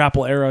the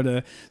grapple arrow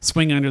to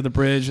swing under the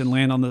bridge and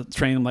land on the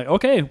train. I'm like,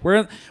 okay,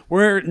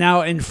 we're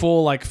now in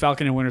full like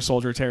Falcon and Winter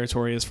Soldier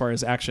territory as far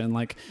as action.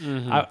 Like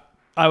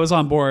I was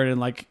on board and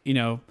like,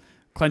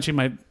 clenching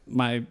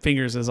my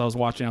fingers as I was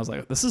watching. I was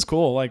like, this is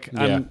cool. Like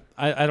I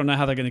don't know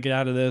how they're going to get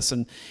out of this.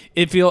 And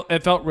it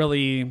felt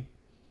really,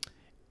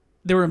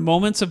 there were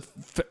moments of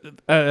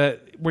where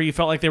you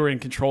felt like they were in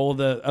control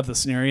of the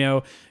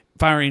scenario,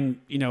 firing,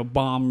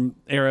 bomb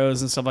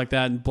arrows and stuff like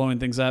that and blowing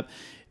things up.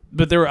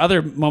 But there were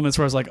other moments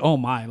where I was like, oh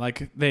my,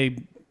 like they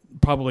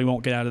probably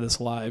won't get out of this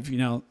alive,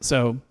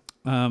 So,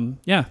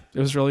 it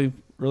was really,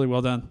 really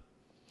well done.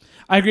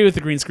 I agree with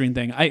the green screen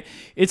thing.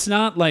 It's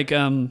not like,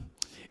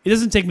 it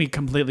doesn't take me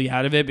completely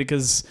out of it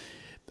because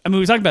I mean,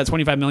 we talked about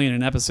 25 million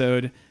an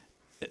episode,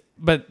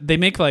 but they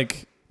make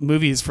like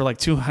movies for like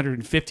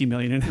 250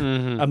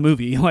 million a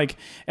movie. Like,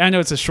 and I know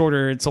it's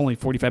it's only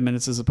 45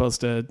 minutes as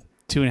opposed to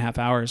 2.5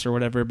 hours or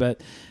whatever,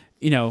 but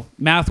you know,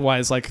 math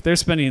wise, like they're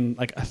spending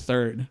like a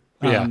third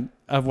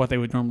of what they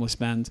would normally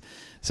spend.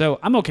 So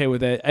I'm okay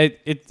with it.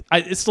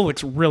 It still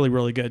looks really,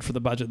 really good for the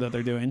budget that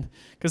they're doing,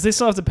 because they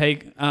still have to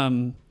pay,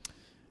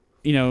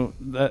 you know,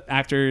 the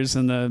actors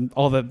and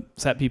all the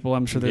set people.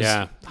 I'm sure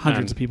there's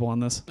hundreds of people on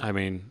this. I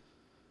mean,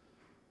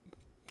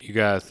 you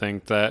got to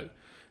think that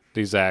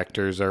these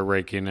actors are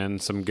raking in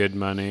some good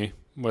money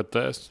with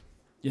this.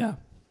 Yeah.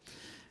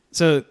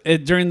 So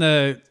during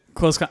the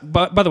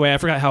by the way, I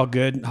forgot how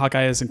good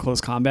Hawkeye is in close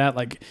combat.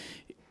 Like,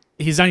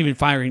 he's not even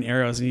firing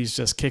arrows, and he's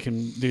just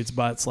kicking dudes'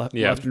 butts left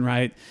and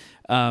right.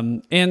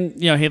 And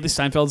you know, Haley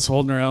Steinfeld's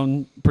holding her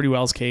own pretty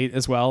well as Kate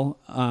as well.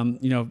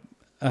 You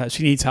know,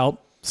 she needs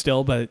help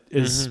still, but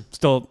is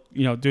still,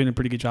 you know, doing a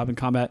pretty good job in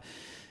combat.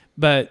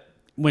 But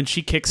when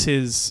she kicks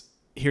his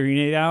hearing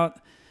aid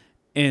out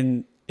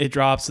and it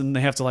drops, and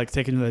they have to like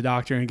take him to the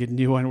doctor and get a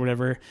new one or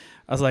whatever,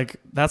 I was like,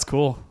 that's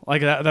cool.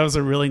 Like that was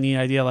a really neat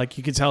idea. Like,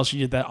 you could tell she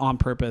did that on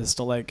purpose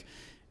to, like,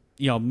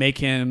 you know, make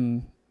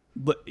him,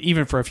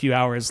 even for a few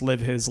hours, live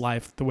his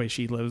life the way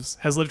she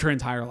has lived her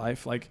entire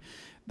life. Like,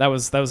 that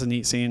was a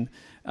neat scene.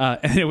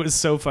 And it was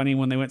so funny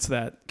when they went to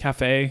that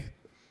cafe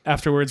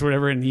afterwards, or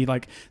whatever, and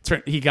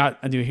he got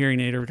a new hearing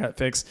aid or got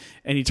fixed,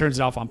 and he turns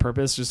it off on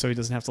purpose just so he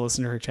doesn't have to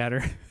listen to her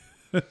chatter.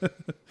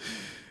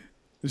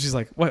 She's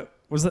like, what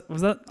was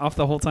that off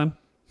the whole time?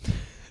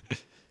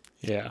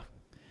 Yeah.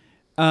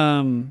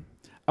 I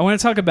want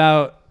to talk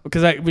about,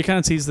 because we kind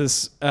of teased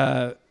this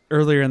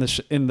earlier in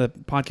the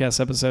podcast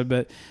episode,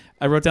 but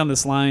I wrote down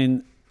this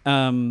line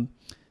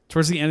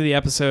towards the end of the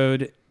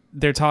episode.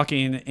 They're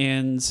talking,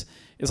 and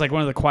it's like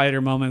one of the quieter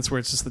moments where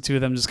it's just the two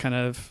of them just kind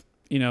of,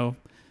 you know,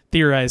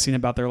 theorizing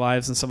about their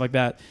lives and stuff like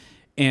that.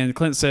 And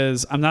Clint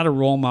says, "I'm not a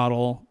role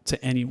model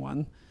to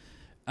anyone."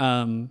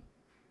 I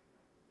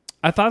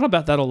thought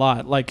about that a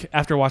lot. Like,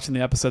 after watching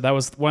the episode, that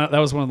was one of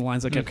the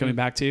lines I kept coming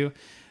back to.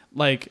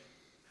 Like,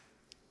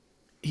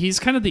 he's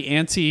kind of the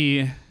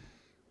anti-Cap,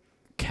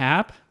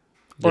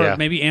 or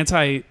maybe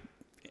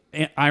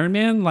anti-Iron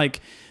Man. Like,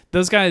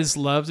 those guys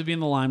love to be in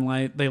the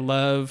limelight. They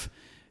love,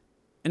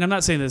 and I'm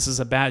not saying this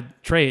is a bad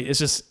trait. It's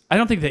just, I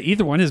don't think that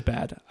either one is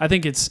bad. I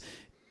think it's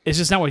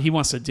just not what he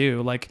wants to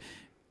do. Like,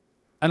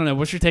 I don't know.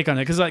 What's your take on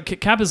it? Because like,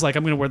 Cap is like,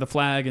 I'm going to wear the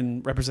flag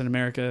and represent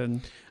America.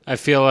 And I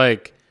feel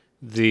like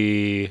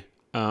the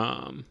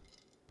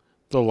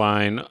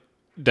line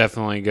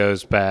definitely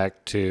goes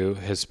back to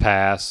his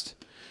past.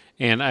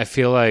 And I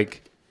feel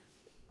like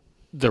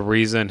the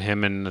reason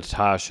him and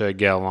Natasha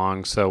get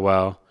along so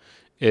well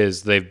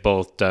is they've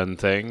both done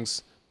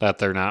things that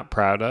they're not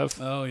proud of.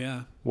 Oh,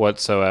 yeah.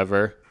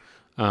 Whatsoever.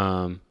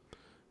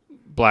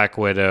 Black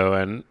Widow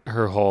and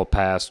her whole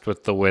past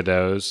with the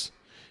widows.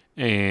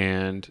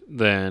 And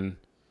then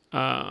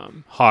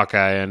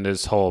Hawkeye and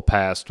his whole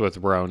past with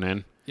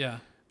Ronin. Yeah.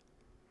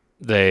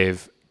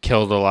 They've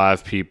killed a lot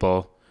of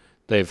people.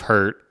 They've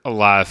hurt a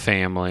lot of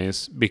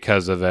families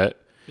because of it.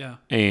 Yeah.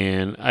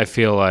 And I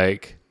feel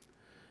like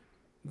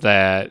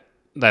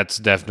that's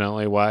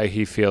definitely why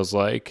he feels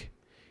like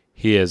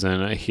he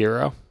isn't a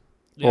hero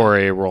or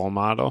a role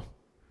model.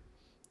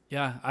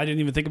 Yeah, I didn't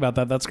even think about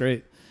that. That's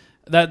great.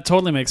 That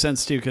totally makes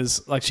sense too,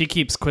 because like, she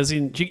keeps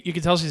quizzing. You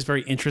can tell she's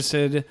very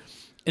interested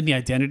in the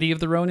identity of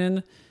the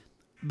Ronin,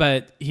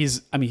 but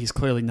he's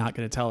clearly not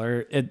going to tell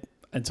her it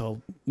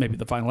until maybe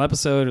the final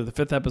episode or the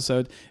 5th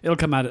episode. It'll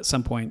come out at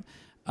some point.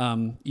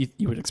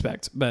 You would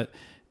expect, but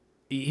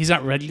he's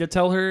not ready to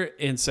tell her,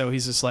 and so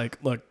he's just like,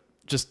 look,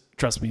 just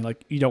trust me,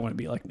 like, you don't want to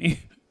be like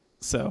me.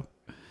 So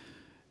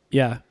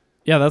yeah,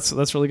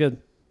 that's really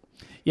good.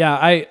 Yeah,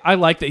 I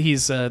like that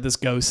he's this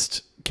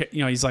ghost.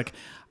 You know, he's like,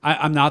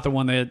 I'm not the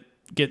one that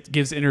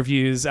gives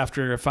interviews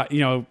after a fight.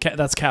 You know,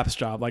 that's Cap's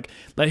job. Like,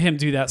 let him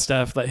do that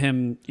stuff. Let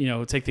him, you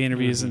know, take the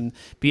interviews and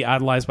be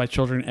idolized by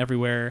children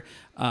everywhere.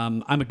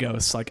 I'm a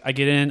ghost. Like, I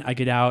get in, I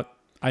get out.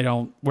 I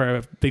don't wear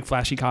a big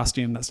flashy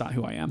costume. That's not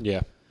who I am.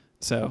 Yeah.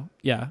 So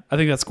yeah, I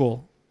think that's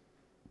cool.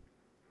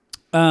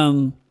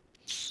 Let's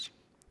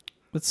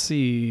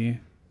see.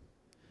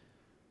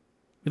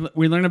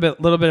 We learned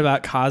little bit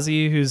about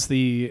Kazi, who's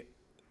the,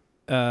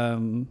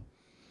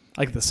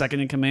 like the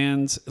second in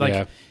command. Like,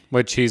 yeah,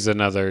 which he's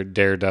another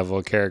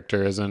Daredevil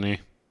character, isn't he?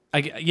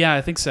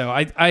 I think so.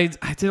 I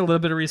did a little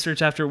bit of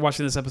research after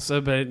watching this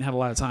episode, but I didn't have a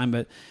lot of time.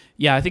 But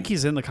yeah, I think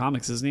he's in the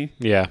comics, isn't he?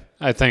 Yeah,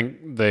 I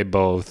think they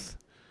both,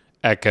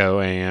 Echo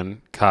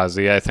and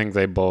Kazi, I think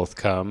they both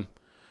come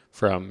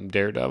from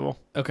Daredevil.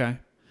 Okay,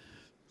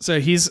 so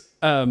he's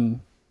obviously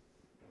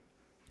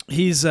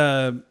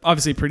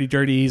pretty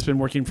dirty. He's been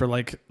working for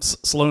like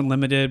Sloan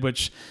Limited,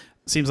 which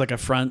seems like a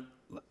front,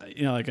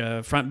 you know, like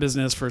a front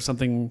business for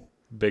something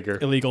bigger,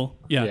 illegal.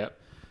 Yeah.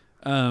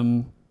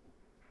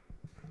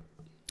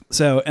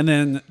 So, and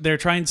then they're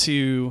trying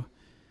to,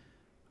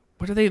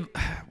 what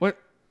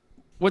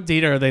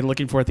data are they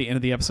looking for at the end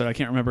of the episode? I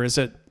can't remember. Is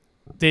it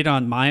data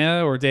on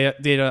Maya or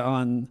data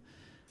on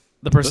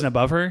The person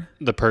above her?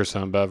 The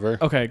person above her.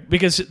 Okay,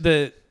 because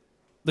there's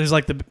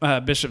like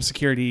the Bishop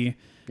Security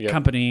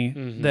company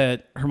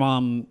that her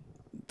mom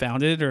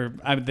founded, or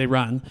they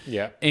run.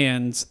 Yeah.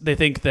 And they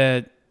think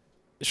that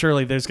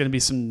surely there's going to be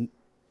some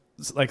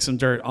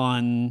dirt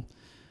on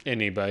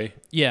anybody.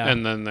 Yeah.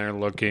 And then they're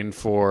looking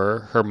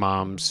for her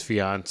mom's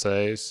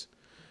fiancés,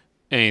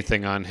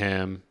 anything on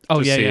him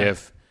to see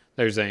if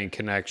there's any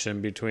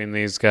connection between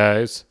these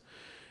guys.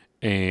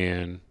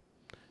 And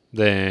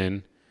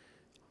then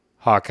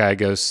Hawkeye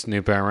goes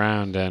snooping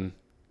around, and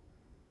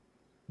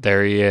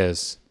there he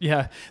is.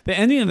 Yeah. The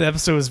ending of the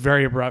episode was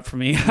very abrupt for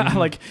me.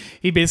 Like,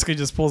 he basically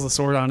just pulls a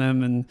sword on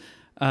him,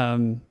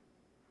 and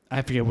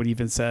I forget what he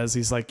even says.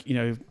 He's like,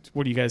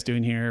 what are you guys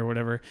doing here or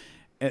whatever.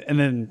 And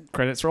then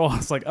credits roll.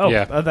 It's like,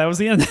 that was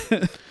the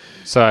end.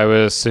 So I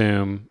would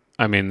assume,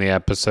 the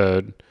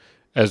episode,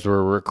 as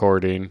we're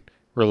recording,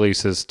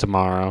 releases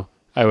tomorrow.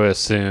 I would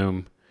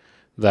assume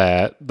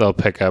that they'll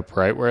pick up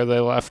right where they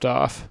left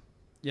off.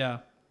 Yeah.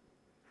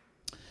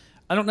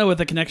 I don't know what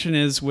the connection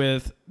is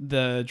with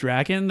the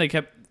dragon. They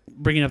kept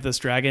bringing up this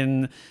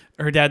dragon.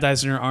 Her dad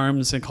dies in her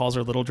arms and calls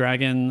her Little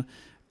Dragon.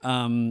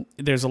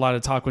 There's a lot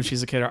of talk when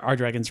she's a kid, our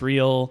dragon's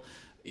real.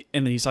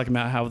 And then he's talking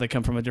about how they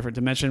come from a different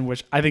dimension,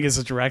 which I think is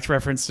a direct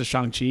reference to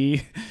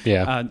Shang-Chi.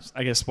 Yeah.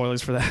 I guess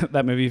spoilers for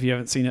that movie if you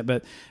haven't seen it.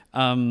 But,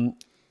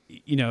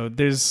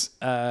 there's,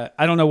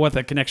 I don't know what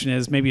the connection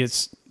is. Maybe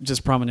it's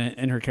just prominent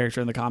in her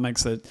character in the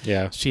comics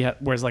that she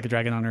wears like a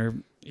dragon on her,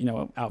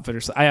 outfit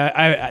or something.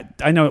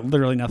 I know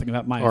literally nothing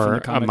about Maya from the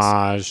comics.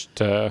 Homage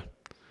to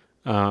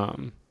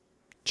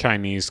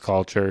Chinese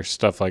culture,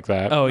 stuff like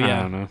that. Oh, yeah.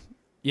 I don't know.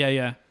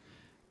 Yeah.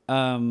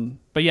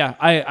 But yeah,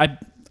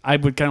 I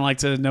would kind of like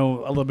to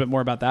know a little bit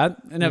more about that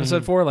in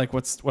episode 4. Like,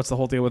 what's the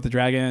whole deal with the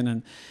dragon?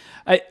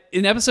 And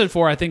in episode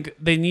 4, I think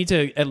they need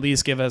to at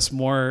least give us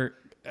more.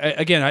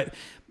 Again,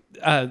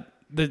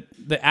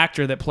 the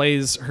actor that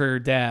plays her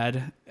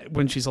dad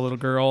when she's a little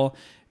girl,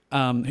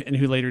 and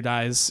who later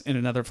dies in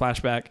another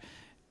flashback,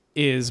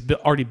 is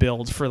already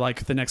billed for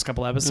like the next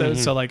couple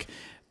episodes. So like,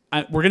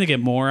 we're gonna get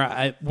more.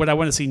 What I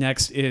want to see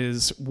next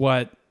is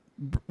what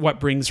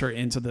brings her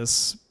into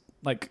this,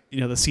 like,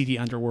 the seedy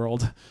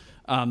underworld.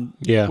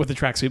 With the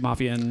Tracksuit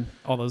Mafia and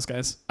all those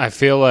guys. I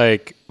feel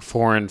like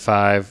 4 and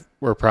 5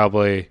 were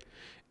probably,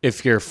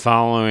 if you're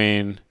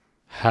following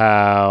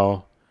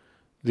how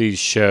these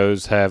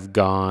shows have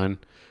gone,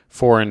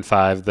 4 and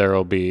 5, there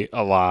will be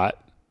a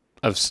lot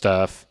of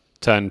stuff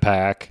to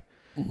unpack.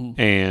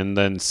 And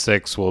then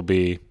 6 will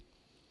be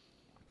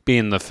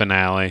being the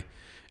finale.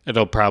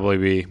 It'll probably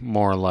be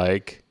more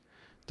like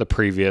the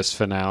previous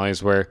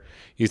finales where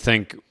you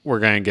think we're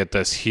going to get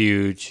this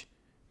huge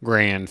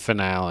grand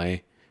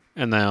finale.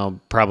 And they'll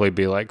probably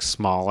be like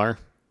smaller.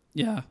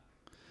 Yeah.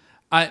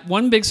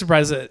 One big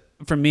surprise that,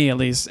 for me at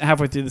least,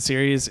 halfway through the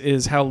series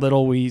is how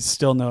little we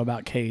still know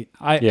about Kate.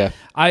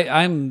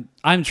 I'm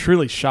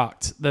truly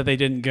shocked that they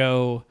didn't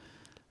go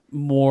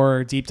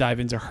more deep dive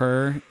into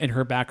her and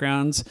her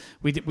backgrounds.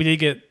 We did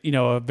get,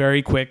 a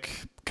very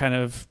quick kind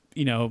of,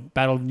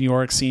 Battle of New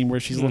York scene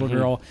where she's a little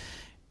girl,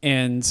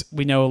 and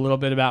we know a little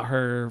bit about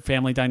her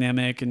family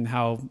dynamic and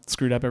how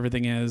screwed up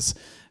everything is.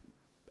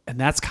 And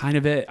that's kind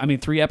of it.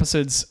 3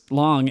 episodes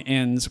long,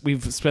 and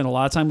we've spent a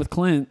lot of time with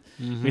Clint.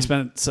 We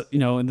spent,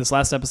 in this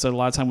last episode, a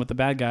lot of time with the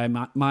bad guy,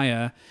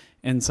 Maya,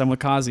 and some with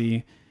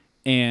Kazi.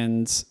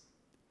 And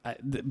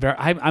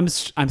I'm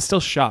still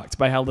shocked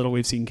by how little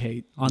we've seen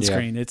Kate on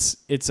screen. It's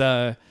just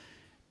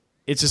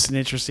an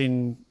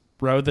interesting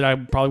road that I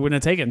probably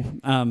wouldn't have taken.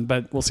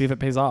 But we'll see if it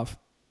pays off.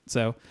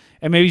 So,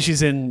 and maybe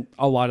she's in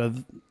a lot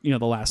of, the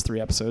last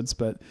 3 episodes,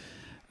 but,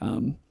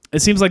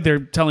 it seems like they're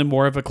telling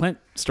more of a Clint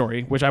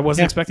story, which I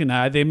wasn't expecting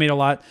that. They made a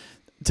lot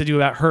to do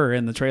about her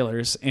in the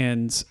trailers,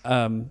 and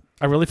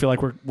I really feel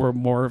like we're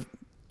more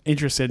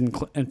interested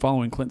in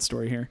following Clint's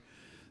story here.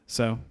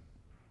 So,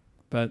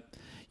 but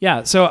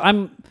yeah, so I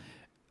don't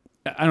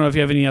know if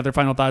you have any other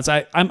final thoughts.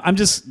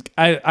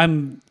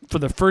 I'm for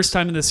the first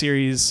time in the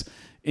series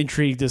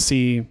intrigued to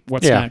see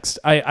what's next.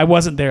 I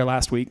wasn't there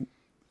last week.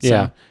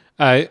 So.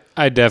 Yeah,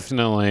 I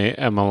definitely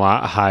am a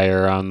lot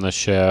higher on the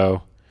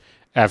show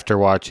after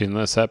watching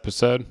this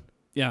episode.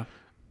 Yeah.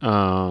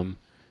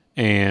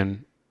 And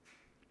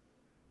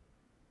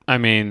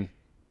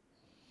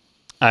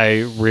I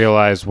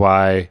realize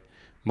why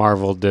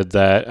Marvel did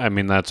that.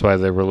 That's why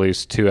they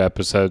released 2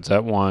 episodes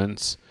at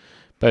once.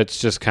 But it's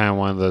just kind of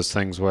one of those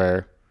things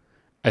where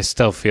I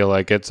still feel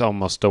like it's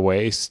almost a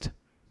waste.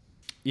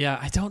 Yeah,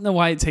 I don't know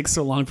why it takes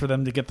so long for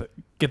them to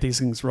get these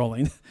things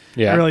rolling.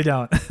 Yeah. I really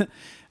don't.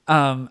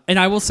 And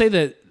I will say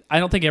that I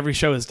don't think every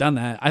show has done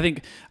that. I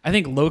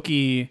think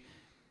Loki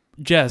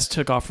just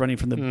took off running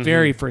from the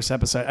very first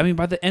episode.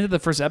 By the end of the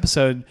first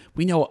episode,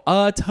 we know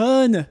a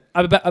ton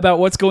about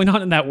what's going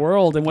on in that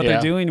world and what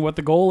they're doing, what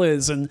the goal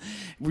is, and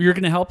you're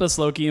going to help us,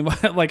 Loki. And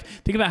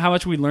think about how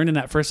much we learned in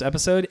that first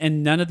episode,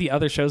 and none of the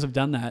other shows have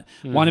done that.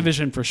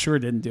 WandaVision for sure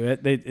didn't do it.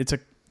 It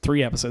took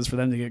 3 episodes for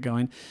them to get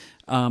going.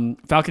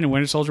 Falcon and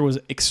Winter Soldier was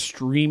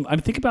extreme. I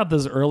mean, think about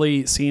those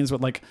early scenes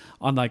with like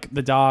on like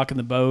the dock and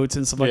the boats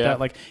and stuff like that.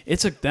 Like it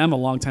took them a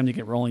long time to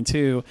get rolling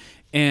too.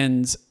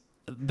 And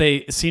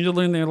they seem to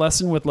learn their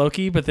lesson with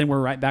Loki, but then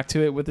we're right back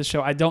to it with the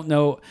show. I don't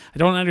know. I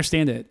don't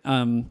understand it.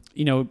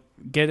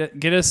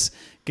 Get us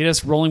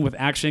rolling with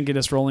action, get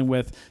us rolling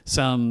with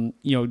some,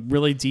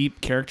 really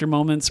deep character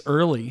moments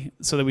early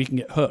so that we can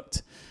get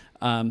hooked.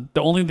 The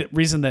only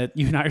reason that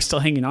you and I are still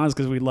hanging on is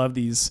because we love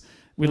these.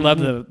 We love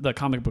the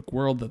comic book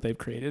world that they've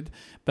created.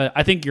 But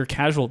I think your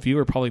casual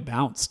viewer probably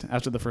bounced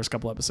after the first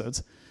couple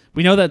episodes.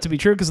 We know that to be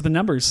true because of the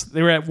numbers.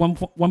 They were at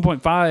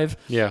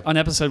 1.5 on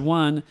episode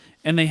 1,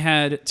 and they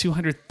had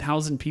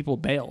 200,000 people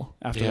bail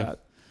after that.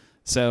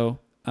 So,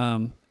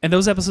 and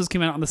those episodes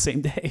came out on the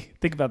same day.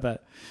 Think about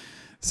that.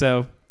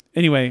 So,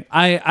 anyway,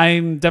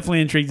 I'm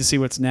definitely intrigued to see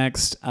what's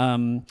next.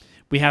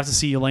 We have to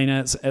see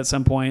Yelena at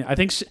some point. I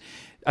think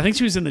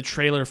she was in the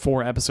trailer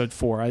for episode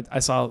 4. I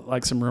saw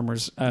like some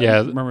rumors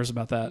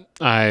about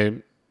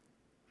that.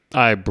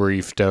 I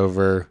briefed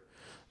over.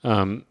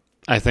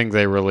 I think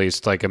they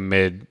released like a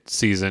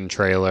mid-season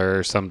trailer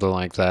or something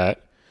like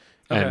that,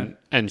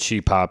 and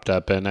she popped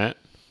up in it.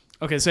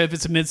 Okay, so if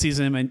it's a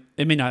mid-season,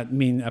 it may not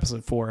mean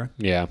episode 4.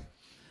 Yeah,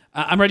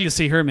 I'm ready to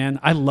see her, man.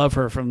 I love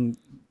her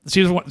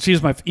she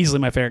was easily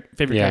my favorite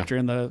character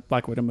in the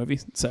Black Widow movie.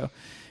 So.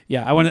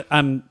 Yeah, I want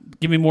to.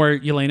 Give me more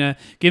Yelena.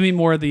 Give me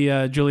more of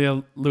the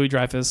Julia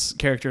Louis-Dreyfus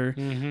character.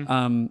 Mm-hmm.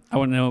 I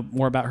want to know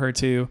more about her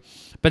too.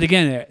 But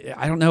again,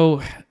 I don't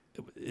know.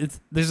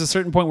 There's a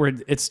certain point where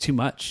it's too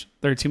much.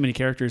 There are too many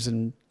characters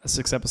in a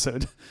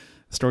 6-episode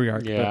story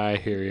arc. Yeah, I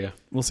hear you.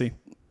 We'll see.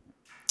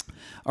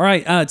 All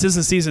right, 'tis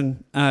the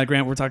season,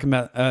 Grant. We're talking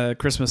about a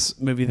Christmas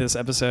movie this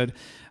episode.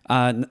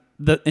 In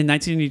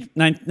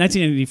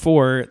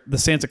 1984, The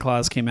Santa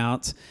Claus came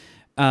out.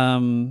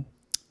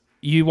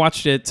 You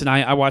watched it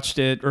tonight. I watched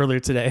it earlier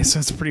today, so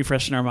it's pretty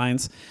fresh in our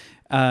minds.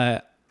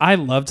 I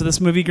loved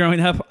this movie growing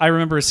up. I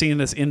remember seeing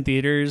this in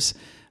theaters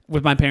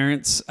with my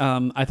parents.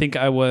 I think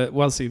I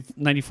was,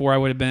 94, I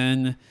would have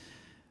been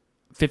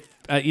sure.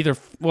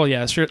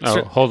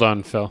 Hold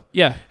on, Phil.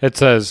 Yeah. It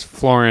says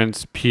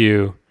Florence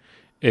Pugh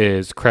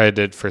is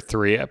credited for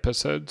 3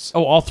 episodes.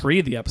 Oh, all 3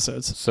 of the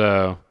episodes.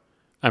 So,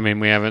 I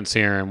mean, we haven't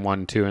seen her in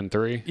 1, 2, and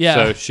 3. Yeah.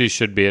 So she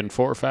should be in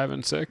 4, 5,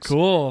 and 6.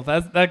 Cool.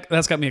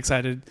 That's got me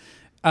excited.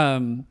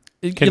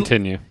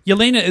 Continue.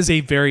 Yelena is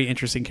a very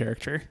interesting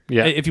character.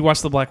 Yeah. If you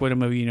watch the Black Widow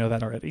movie, you know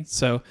that already.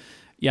 So,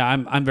 yeah,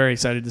 I'm very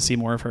excited to see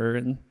more of her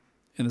in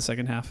the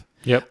second half.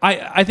 Yep.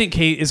 I think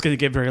Kate is going to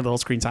get very little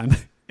screen time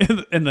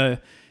in the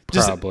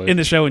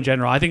show in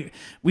general. I think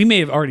we may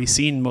have already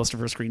seen most of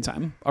her screen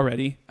time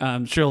already.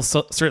 She'll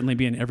certainly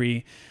be in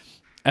every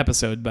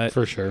episode, but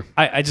for sure,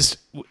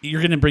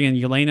 you're going to bring in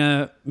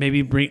Yelena,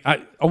 maybe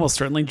almost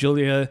certainly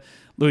Julia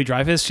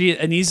Louis-Dreyfus. She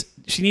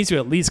needs to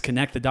at least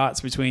connect the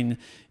dots between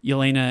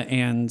Yelena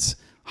and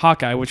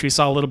Hawkeye, which we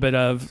saw a little bit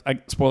of.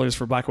 Spoilers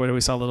for Black Widow,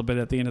 we saw a little bit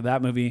at the end of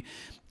that movie,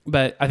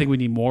 but I think we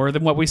need more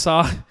than what we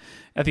saw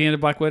at the end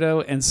of Black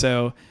Widow. And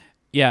so,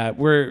 yeah, I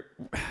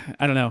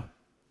don't know.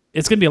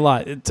 It's going to be a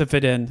lot to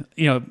fit in.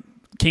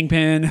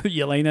 Kingpin,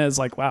 Yelena is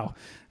like, wow,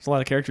 there's a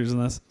lot of characters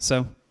in this.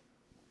 So,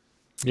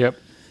 yep.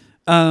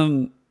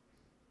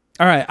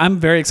 All right, I'm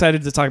very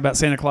excited to talk about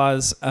Santa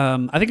Claus.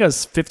 I think I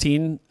was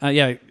 15.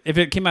 If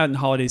it came out in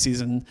holiday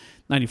season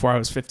 94, I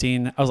was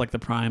 15. I was like the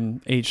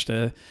prime age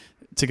to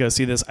go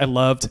see this. I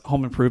loved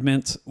Home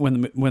Improvement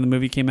when the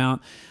movie came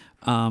out.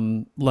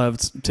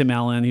 Loved Tim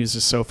Allen. He was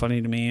just so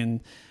funny to me,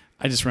 and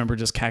I just remember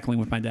just cackling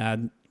with my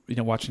dad,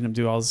 watching him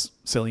do all his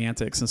silly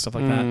antics and stuff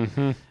like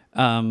that.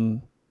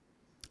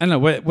 I don't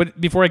know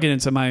what. Before I get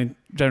into my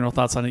general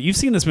thoughts on it, you've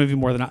seen this movie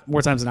more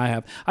times than I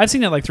have. I've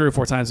seen it like 3 or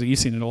 4 times, but you've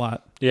seen it a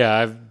lot. Yeah,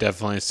 I've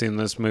definitely seen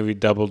this movie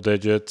double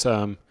digits.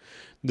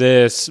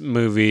 This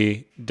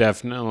movie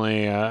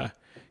definitely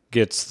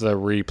gets the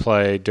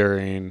replay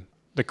during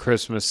the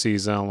Christmas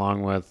season,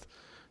 along with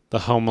the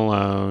Home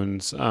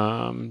Alones,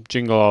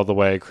 Jingle All the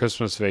Way,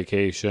 Christmas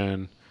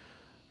Vacation,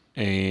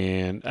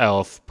 and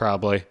Elf.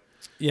 Probably.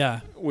 Yeah,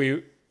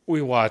 we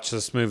watch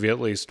this movie at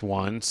least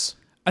once.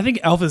 I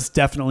think Elf is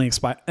definitely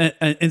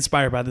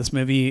inspired by this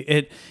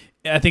movie.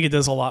 I think it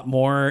does a lot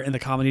more in the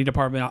comedy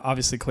department,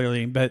 obviously,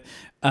 clearly. But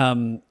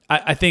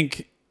I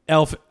think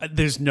Elf,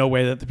 there's no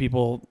way that the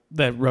people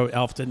that wrote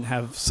Elf didn't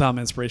have some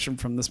inspiration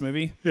from this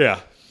movie.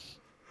 Yeah.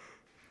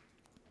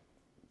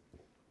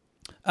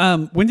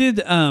 When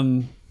did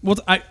I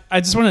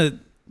just want to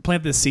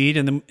plant this seed,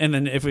 and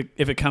then if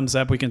it comes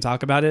up, we can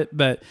talk about it.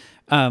 But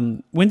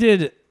when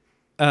did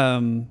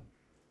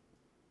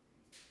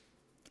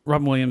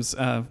Robin Williams,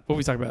 what were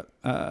we talking about?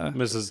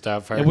 Mrs.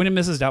 Doubtfire. Yeah, when did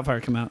Mrs.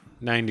 Doubtfire come out?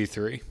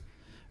 93.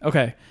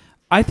 Okay.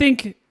 I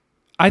think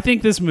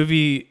this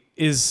movie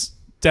is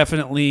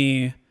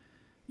definitely,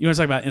 you want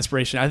to talk about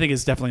inspiration, I think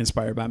it's definitely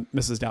inspired by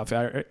Mrs.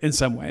 Doubtfire in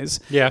some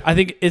ways. Yeah. I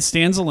think it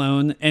stands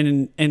alone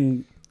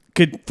and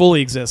could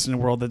fully exist in a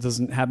world that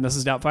doesn't have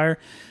Mrs. Doubtfire.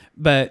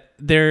 But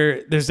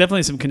there's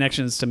definitely some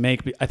connections to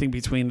make, I think,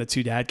 between the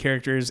 2 dad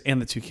characters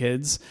and the 2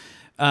 kids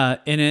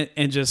in it,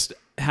 and just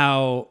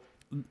how,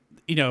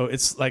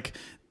 it's like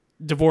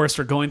divorce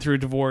or going through a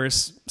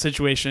divorce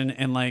situation,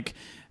 and like,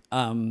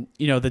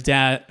 the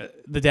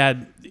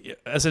dad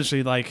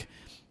essentially like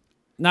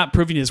not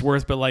proving his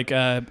worth, but like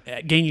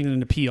gaining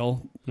an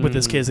appeal with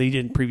his kids that he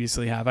didn't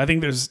previously have. I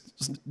think there's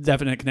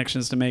definite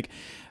connections to make.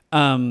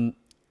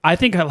 I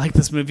think I like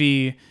this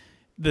movie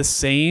the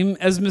same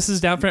as Mrs.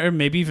 Doubtfire, or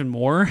maybe even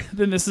more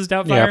than Mrs.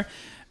 Doubtfire.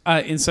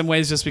 In some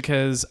ways, just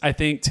because I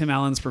think Tim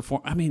Allen's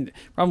Robin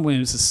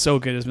Williams is so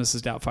good as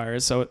Mrs.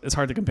 Doubtfire, so it's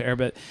hard to compare.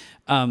 But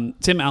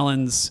Tim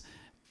Allen's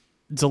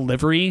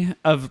delivery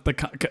of the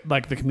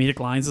comedic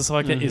lines and stuff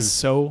like that is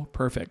so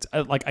perfect.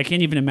 I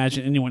can't even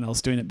imagine anyone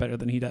else doing it better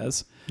than he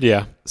does.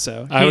 Yeah,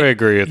 so I would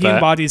agree with that. He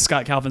embodies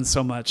Scott Calvin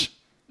so much.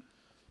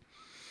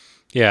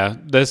 Yeah,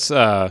 this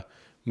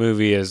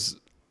movie is.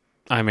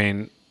 I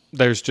mean,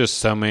 there's just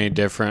so many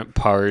different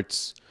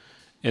parts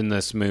in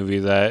this movie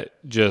that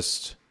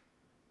just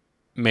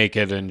make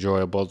it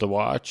enjoyable to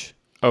watch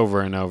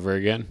over and over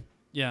again.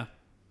 Yeah.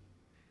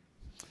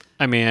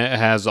 I mean, it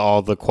has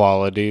all the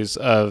qualities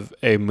of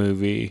a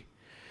movie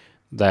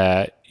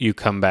that you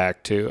come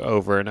back to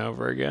over and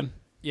over again.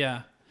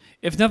 Yeah.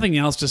 If nothing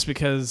else, just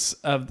because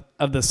of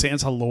the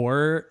Santa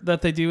lore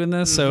that they do in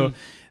this. Mm-hmm.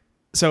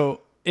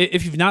 So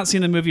if you've not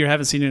seen the movie or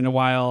haven't seen it in a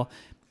while,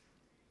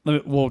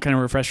 we'll kind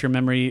of refresh your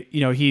memory.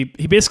 He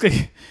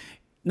basically,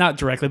 not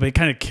directly, but he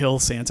kind of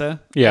kills Santa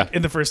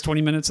in the first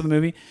 20 minutes of the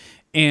movie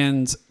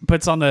and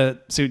puts on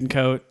the suit and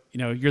coat.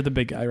 You're the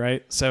big guy,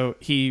 right? So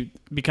he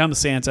becomes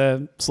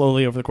Santa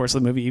slowly over the course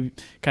of the movie. He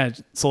kind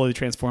of slowly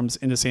transforms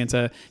into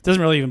Santa.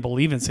 Doesn't really even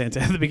believe in Santa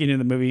at the beginning of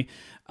the movie.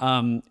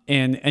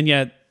 And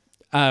yet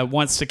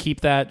wants to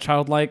keep that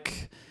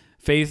childlike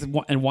faith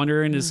and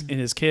wonder in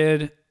his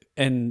kid,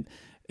 and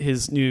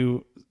his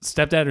new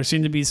stepdad or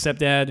soon to be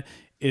stepdad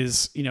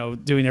is,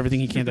 doing everything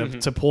he can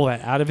to pull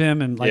that out of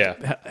him and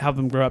help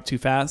him grow up too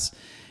fast.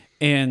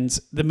 And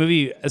the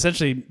movie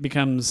essentially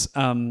becomes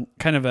kind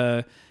of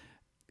a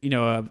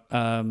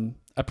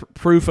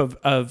proof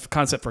of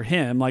concept for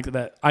him, like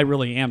that I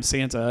really am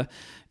Santa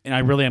and I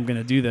really am going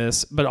to do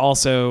this, but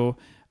also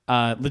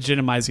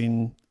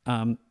legitimizing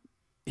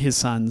his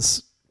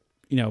son's,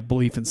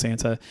 belief in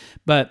Santa.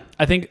 But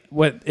I think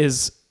what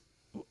is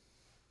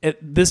at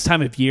this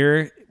time of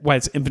year, why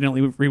it's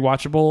infinitely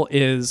rewatchable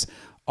is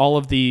all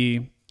of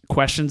the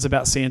questions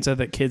about Santa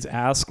that kids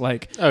ask,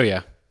 like, oh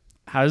yeah,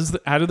 how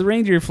do the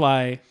reindeer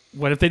fly?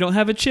 What if they don't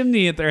have a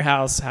chimney at their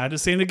house? How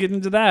does Santa get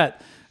into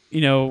that?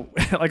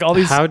 Like all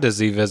these. How does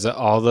he visit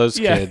all those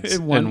kids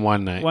in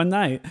one night? One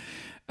night.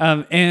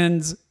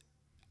 And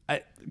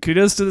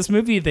kudos to this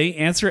movie. They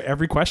answer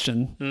every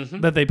question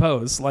that they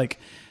pose. Like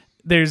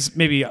there's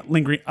maybe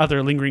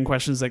other lingering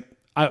questions that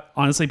I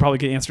honestly probably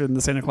get answered in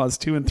the Santa Claus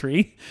 2 and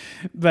 3.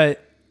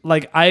 But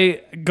like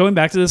going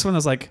back to this one, I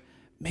was like,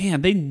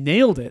 man, they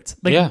nailed it.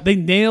 Like they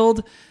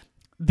nailed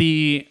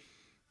the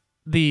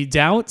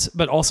doubt,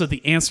 but also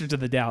the answer to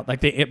the doubt.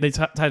 Like they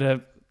tied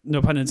a,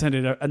 no pun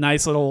intended, a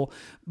nice little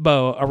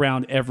bow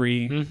around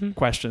every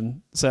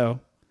question.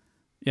 So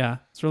yeah,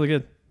 it's really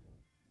good.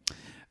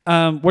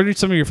 What are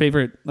some of your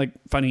favorite like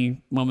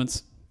funny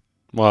moments?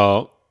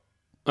 Well,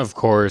 of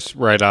course,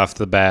 right off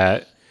the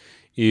bat,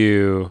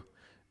 you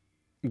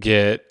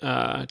get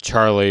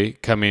Charlie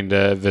coming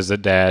to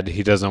visit Dad.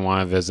 He doesn't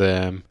want to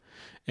visit him.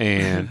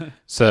 And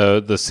so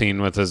the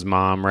scene with his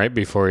mom right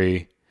before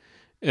he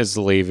is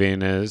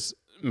leaving is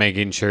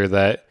making sure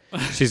that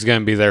she's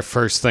going to be there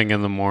first thing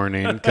in the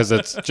morning, because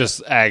it's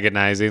just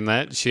agonizing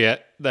that he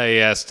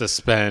has to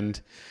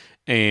spend.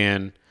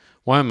 And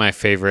one of my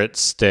favorite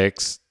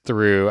sticks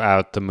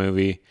throughout the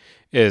movie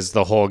is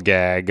the whole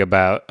gag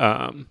about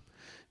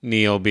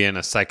Neil being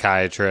a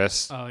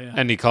psychiatrist. Oh, yeah.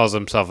 And he calls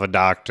himself a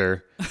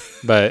doctor,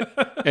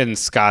 but in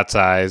Scott's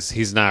eyes,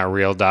 he's not a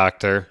real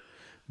doctor.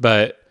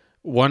 But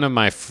one of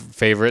my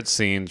favorite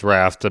scenes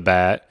right off the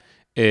bat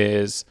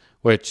is,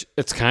 which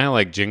it's kind of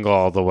like Jingle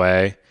All the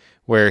Way,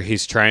 where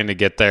he's trying to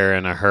get there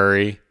in a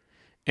hurry.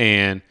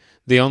 And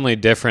the only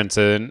difference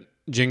in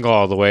Jingle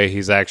All the Way,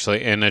 he's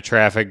actually in a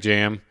traffic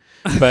jam.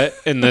 But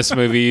in this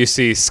movie, you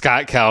see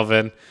Scott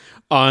Calvin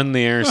on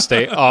the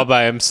interstate all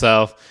by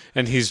himself.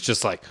 And he's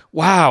just like,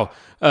 wow,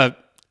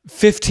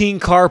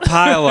 15-car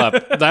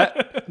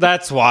pileup.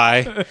 That's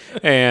why.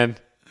 And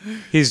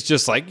he's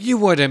just like, you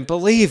wouldn't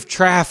believe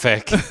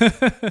traffic.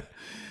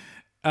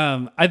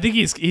 I think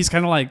he's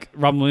kind of like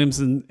Robin Williams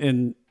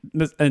in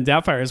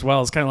Doubtfire as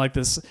well. It's kind of like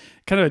this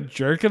kind of a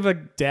jerk of a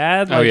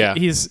dad. Like, oh yeah,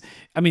 his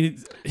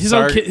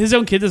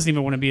own kid doesn't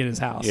even want to be in his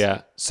house.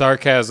 Yeah,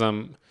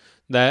 sarcasm.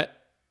 That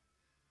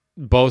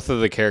both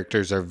of the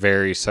characters are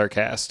very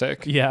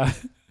sarcastic. Yeah,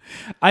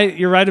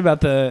 you're right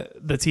about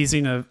the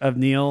teasing of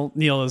Neil.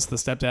 Neil is the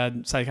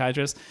stepdad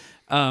psychiatrist.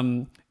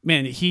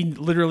 Man, he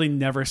literally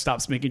never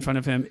stops making fun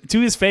of him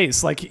to his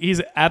face. Like he's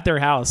at their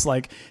house,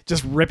 like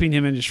just ripping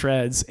him into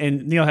shreds.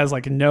 And Neil has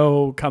like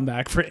no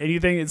comeback for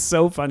anything. It's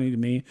so funny to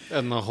me.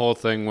 And the whole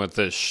thing with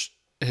his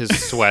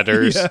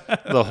sweaters,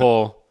 the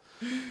whole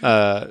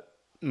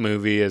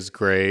movie is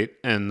great.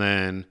 And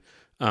then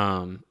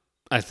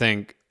I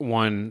think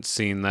one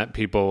scene that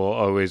people will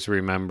always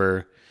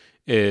remember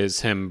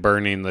is him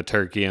burning the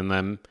turkey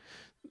and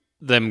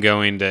them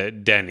going to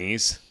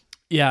Denny's.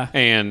 Yeah.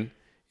 And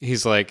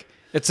he's like,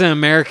 it's an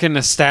American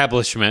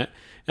establishment.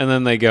 And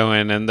then they go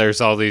in and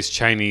there's all these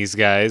Chinese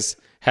guys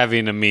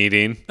having a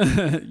meeting.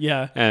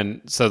 Yeah.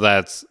 And so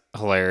that's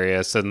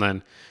hilarious. And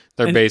then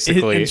they're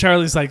basically... And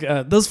Charlie's like,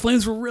 those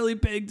flames were really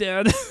big,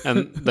 Dad.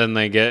 And then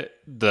they get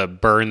the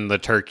burn the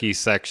turkey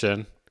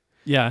section.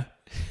 Yeah.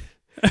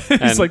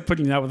 He's like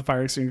putting it out with a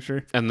fire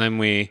extinguisher. And then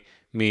we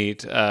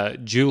meet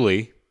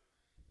Judy.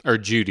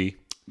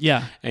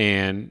 Yeah.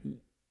 And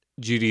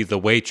Judy the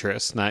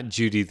waitress, not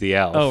Judy the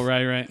elf. Oh,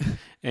 right.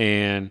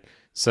 And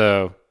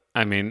so,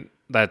 I mean,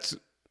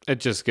 it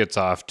just gets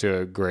off to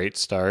a great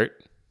start.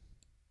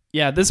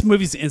 Yeah, this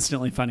movie's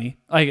instantly funny.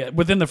 Like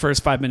within the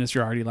first 5 minutes,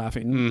 you're already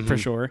laughing for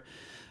sure.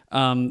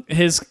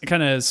 His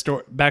kind of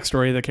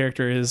backstory of the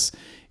character is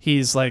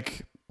he's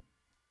like,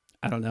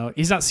 I don't know,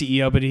 he's not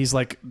CEO, but he's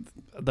like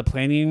the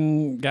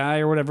planning guy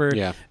or whatever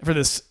for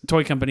this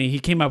toy company. He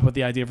came up with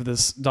the idea for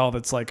this doll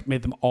that's like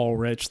made them all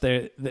rich.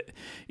 They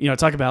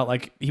talk about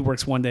like he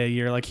works one day a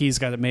year, like he's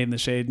got it made in the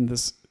shade and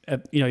this,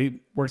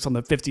 he works on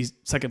the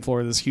 52nd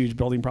floor of this huge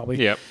building probably.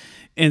 Yep.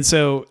 And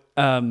so,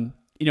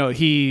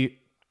 he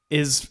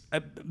is,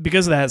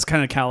 because of that, it's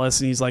kind of callous.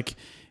 And he's like,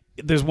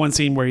 there's one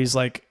scene where he's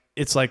like,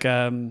 it's like,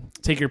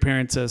 take your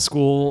parents to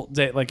school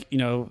day, like,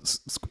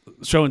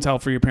 show and tell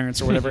for your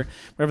parents or whatever,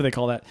 whatever they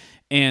call that.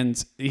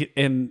 And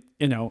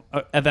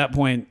at that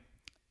point,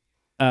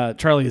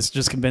 Charlie is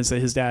just convinced that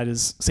his dad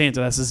is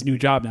Santa. That's his new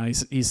job now.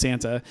 He's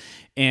Santa.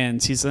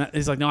 And he's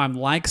like, no, I'm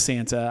like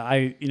Santa.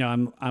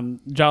 I'm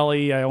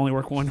jolly. I only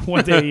work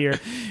one day a year.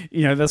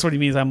 That's what he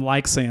means. I'm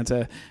like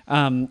Santa.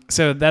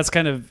 So that's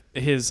kind of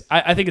his,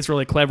 I think it's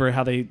really clever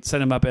how they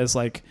set him up as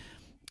like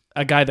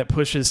a guy that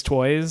pushes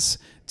toys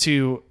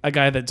to a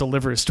guy that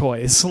delivers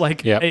toys.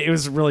 Like it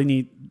was really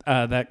neat,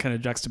 that kind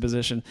of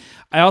juxtaposition.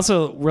 I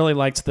also really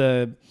liked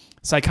the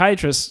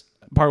psychiatrist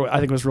part. I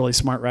think was really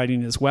smart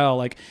writing as well.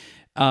 Like,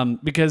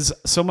 because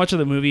so much of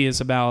the movie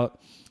is about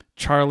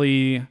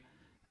Charlie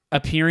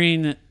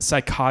appearing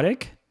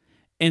psychotic.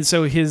 And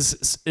so his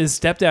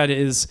stepdad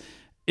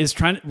is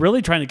trying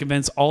to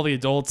convince all the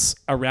adults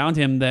around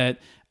him that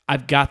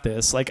I've got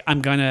this. Like,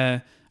 I'm going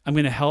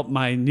to help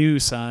my new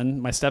son,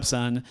 my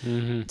stepson,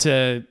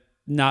 to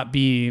not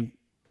be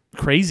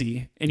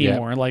crazy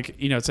anymore. Like,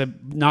 to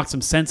knock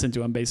some sense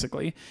into him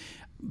basically.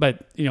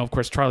 But, of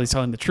course, Charlie's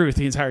telling the truth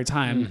the entire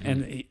time.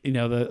 And,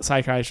 the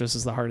psychiatrist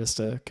is the hardest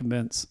to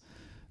convince.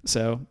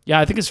 So, yeah,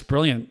 I think it's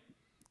brilliant.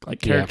 Like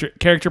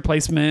character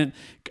placement.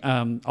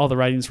 All the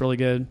writing's really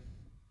good.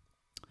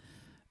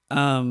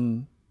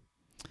 Let's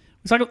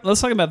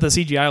talk about the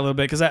CGI a little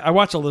bit, because I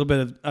watched a little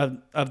bit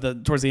of the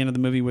towards the end of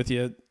the movie with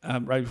you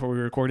right before we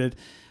recorded.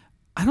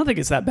 I don't think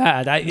it's that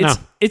bad.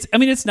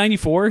 It's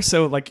 94,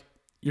 so like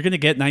you're gonna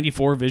get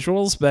 94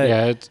 visuals, but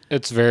yeah,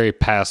 it's very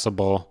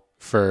passable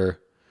for,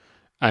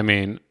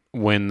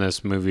 when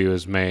this movie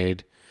was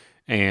made,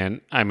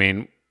 and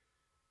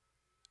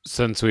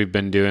since we've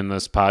been doing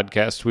this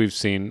podcast, we've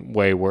seen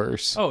way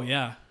worse. Oh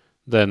yeah,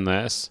 than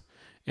this,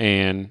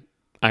 and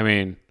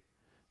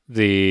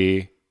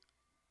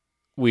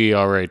we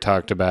already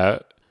talked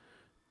about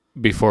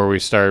before we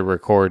started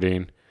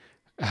recording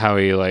how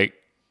he like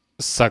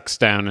sucks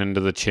down into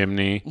the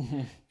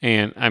chimney.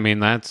 And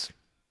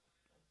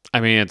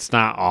it's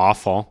not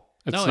awful.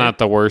 It's not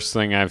the worst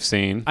thing I've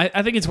seen.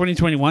 I think in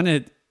 2021,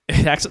 it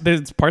actually,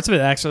 there's parts of it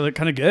actually look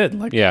kind of good.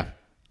 Like, yeah,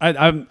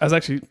 I was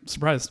actually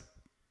surprised.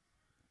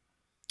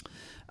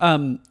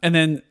 And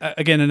then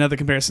again, another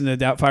comparison to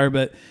Doubtfire,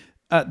 but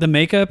the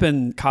makeup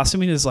and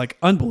costuming is like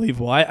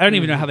unbelievable. I don't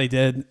even know how they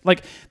did.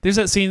 Like, there's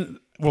that scene.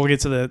 We'll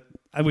get to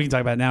we can talk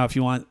about it now if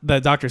you want.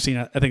 The doctor scene,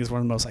 I think, is one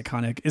of the most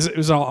iconic. It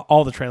was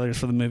all the trailers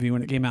for the movie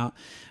when it came out,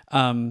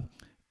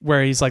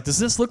 where he's like, "Does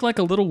this look like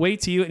a little weight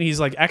to you?" And he's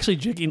like actually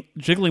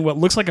jiggling what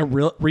looks like a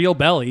real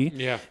belly.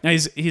 Yeah. Now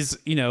he's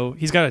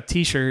got a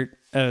t-shirt,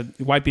 a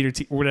white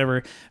beater or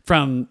whatever,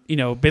 from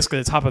basically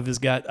the top of his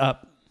gut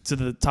up to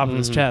the top of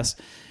his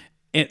chest.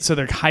 And so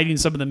they're hiding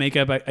some of the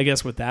makeup, I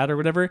guess, with that or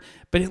whatever.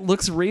 But it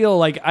looks real.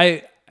 Like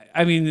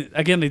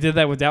again, they did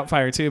that with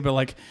Doubtfire too. But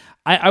like,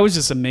 I was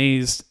just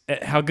amazed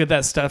at how good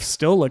that stuff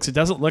still looks. It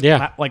doesn't look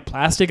like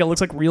plastic. It looks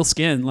like real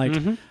skin. Like,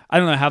 I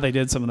don't know how they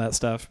did some of that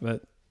stuff,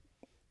 but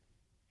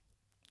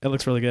it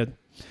looks really good.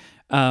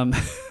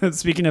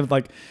 Speaking of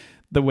like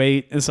the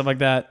weight and stuff like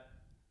that,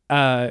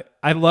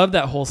 I love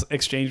that whole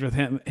exchange with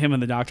him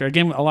and the doctor.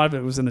 Again, a lot of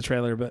it was in the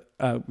trailer,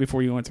 but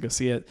before you went to go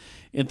see it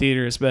in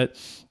theaters. But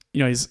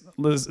is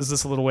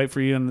this a little weight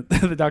for you? And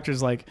the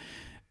doctor's like,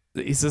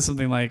 he says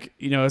something like,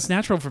 it's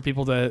natural for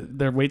people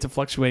their weight to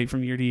fluctuate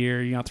from year to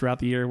year, throughout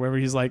the year, wherever.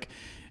 He's like,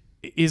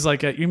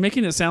 you're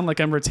making it sound like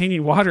I'm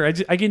retaining water.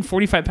 I gained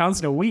 45 pounds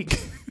in a week.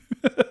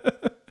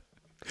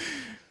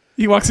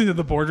 He walks into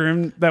the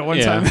boardroom that one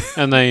time.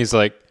 And then he's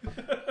like,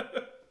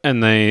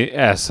 and they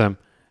ask him,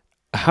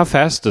 how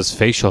fast does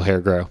facial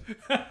hair grow?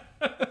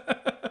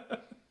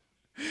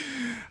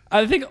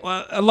 I think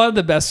a lot of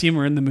the best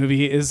humor in the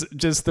movie is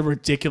just the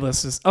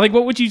ridiculousness. Like,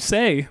 what would you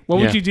say? What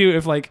would you do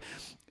if, like,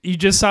 you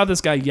just saw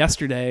this guy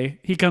yesterday?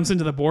 He comes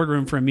into the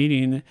boardroom for a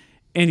meeting,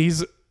 and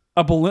he's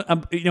a balloon.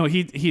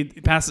 He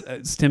passes.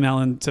 It's Tim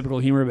Allen, typical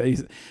humor, but he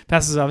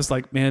passes off as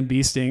like, man,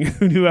 bee sting.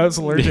 Who knew I was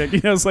allergic?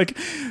 It's like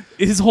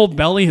his whole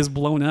belly has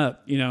blown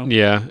up.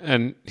 Yeah,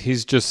 and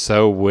he's just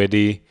so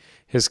witty.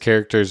 His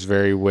character is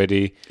very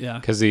witty. Yeah,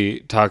 because he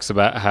talks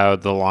about how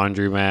the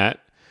laundromat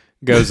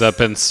goes up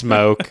in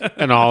smoke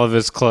and all of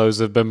his clothes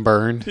have been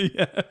burned.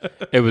 Yeah.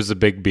 It was a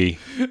big bee.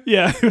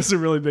 Yeah, it was a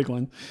really big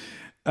one.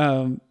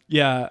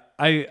 Yeah,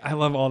 I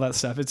love all that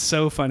stuff. It's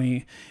so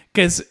funny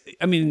because,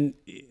 I mean,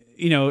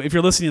 if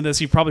you're listening to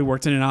this, you probably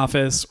worked in an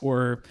office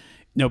or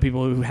know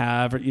people who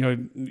have, or,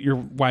 your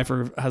wife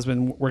or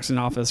husband works in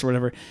an office or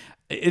whatever.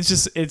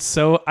 It's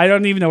so, I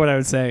don't even know what I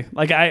would say.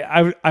 Like,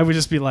 I would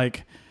just be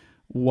like,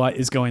 what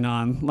is going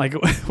on? Like,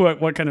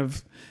 what kind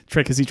of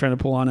trick is he trying to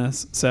pull on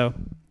us? So...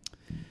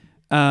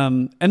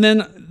 and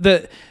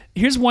then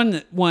here's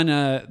one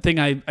thing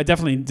I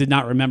definitely did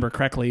not remember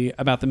correctly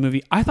about the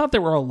movie. I thought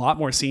there were a lot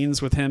more scenes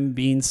with him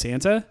being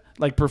Santa,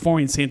 like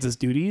performing Santa's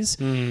duties.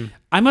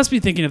 I must be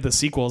thinking of the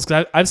sequels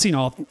because I've seen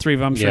all three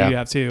of them. I'm sure you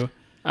have too.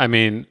 I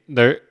mean,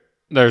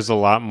 there's a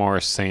lot more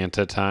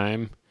Santa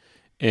time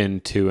in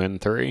 2 and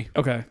 3.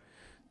 Okay.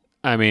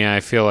 I mean,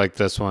 I feel like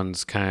this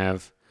one's kind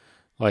of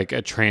like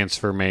a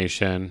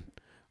transformation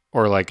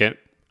or like it.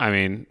 I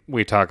mean,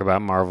 we talk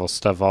about Marvel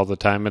stuff all the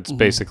time. It's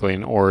basically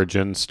an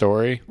origin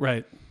story.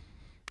 Right.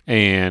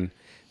 And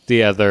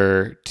the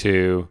other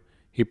two,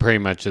 he pretty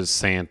much is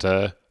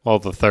Santa. Well,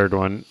 the third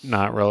one,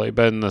 not really.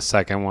 But in the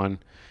second one,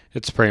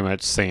 it's pretty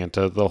much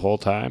Santa the whole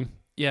time.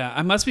 Yeah,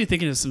 I must be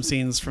thinking of some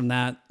scenes from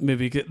that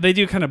movie. They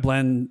do kind of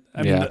blend.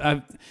 I mean,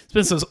 I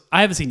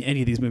haven't seen any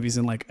of these movies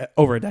in like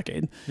over a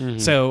decade.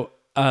 So,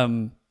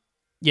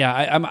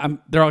 yeah,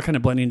 they're all kind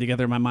of blending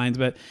together in my mind.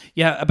 But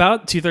yeah,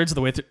 about 2/3 of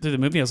the way through the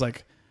movie, I was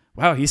like,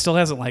 wow, he still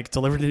hasn't like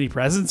delivered any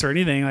presents or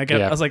anything. Like,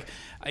 I was like,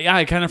 yeah,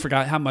 I kind of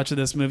forgot how much of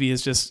this movie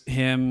is just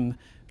him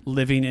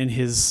living in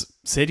his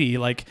city.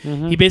 Like,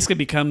 he basically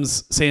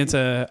becomes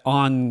Santa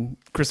on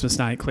Christmas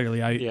night.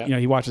 Clearly,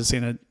 he watches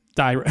Santa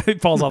die,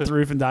 falls off the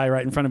roof and die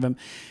right in front of him.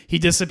 He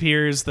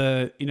disappears.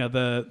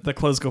 The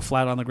clothes go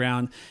flat on the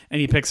ground,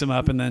 and he picks him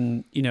up, and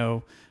then I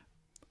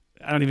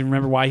don't even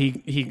remember why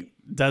he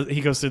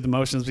goes through the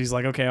motions. But he's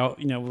like, okay,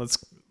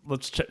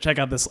 let's check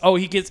out this. Oh,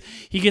 he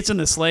gets in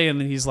the sleigh, and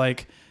then he's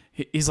like,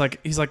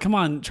 come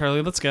on,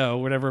 Charlie, let's go,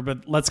 whatever.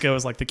 But let's go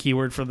is like the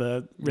keyword for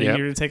the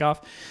reindeer to take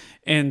off.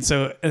 And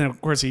so, and of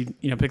course he,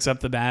 picks up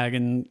the bag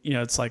and,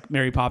 it's like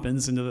Mary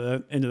Poppins into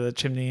the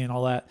chimney and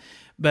all that.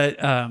 But,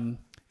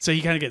 so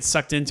he kind of gets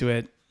sucked into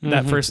it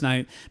that first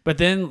night. But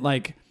then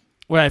like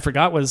what I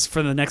forgot was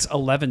for the next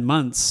 11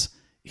 months,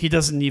 he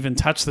doesn't even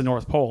touch the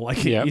North Pole. Like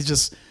he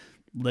just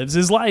lives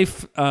his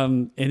life,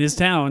 in his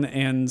town.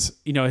 And,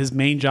 his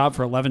main job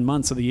for 11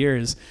 months of the year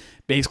is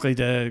basically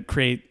to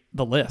create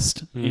the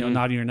list,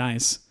 naughty or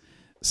nice.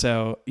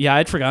 So yeah,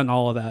 I'd forgotten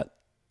all of that,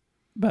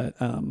 but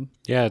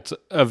yeah, it's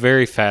a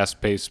very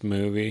fast-paced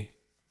movie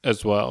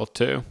as well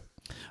too.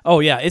 Oh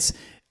yeah,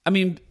 I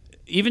mean,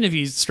 even if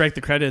you strike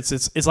the credits,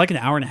 it's like an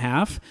hour and a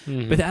half,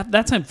 but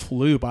that time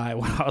flew by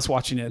when I was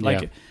watching it.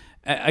 Like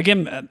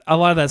again, a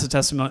lot of that's a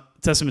testament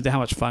to how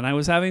much fun I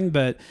was having,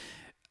 but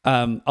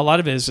a lot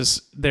of it is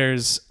just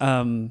there's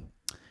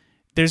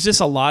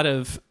just a lot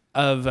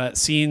of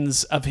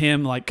scenes of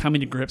him like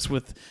coming to grips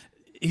with.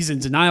 He's in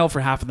denial for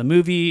half of the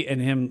movie and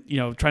him,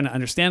 trying to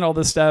understand all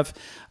this stuff.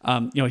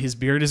 His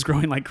beard is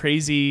growing like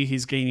crazy.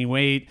 He's gaining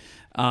weight.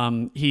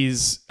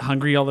 He's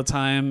hungry all the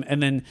time.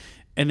 And then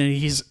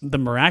the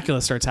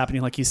miraculous starts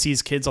happening. Like he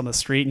sees kids on the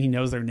street and he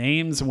knows their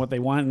names and what they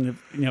want.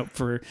 And,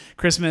 for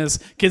Christmas,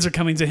 kids are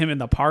coming to him in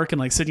the park and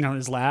like sitting on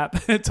his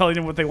lap, telling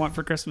him what they want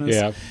for Christmas.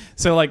 Yeah.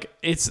 So like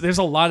there's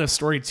a lot of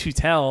story to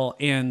tell,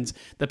 and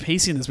the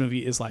pacing in this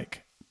movie is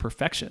like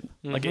perfection.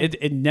 Like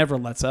it never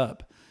lets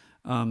up.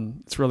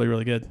 It's really,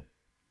 really good.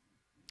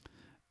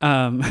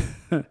 So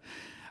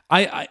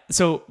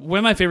one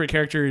of my favorite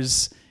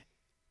characters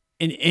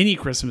in any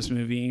Christmas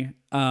movie,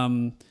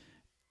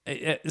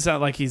 it's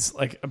not like he's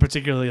like a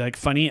particularly like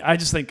funny. I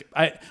just think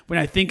when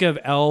I think of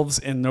elves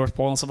and North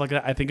Pole and stuff like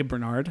that, I think of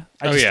Bernard.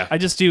 I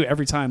just do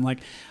every time. Like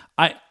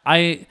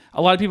a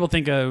lot of people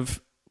think of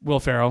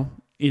Will Ferrell,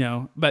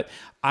 but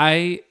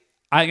I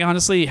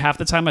honestly, half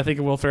the time I think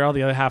of Will Ferrell,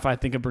 the other half I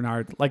think of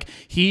Bernard. Like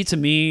he, to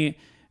me,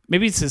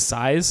 maybe it's his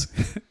size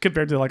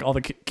compared to like all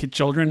the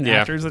children and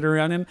actors that are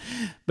around him,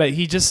 but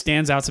he just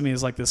stands out to me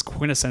as like this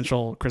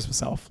quintessential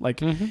Christmas elf. Like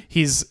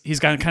he's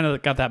got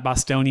that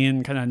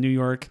Bostonian kind of New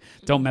York,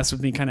 don't mess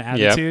with me kind of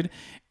attitude.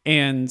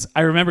 And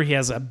I remember he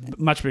has a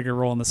much bigger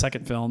role in the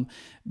second film,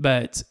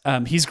 but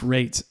he's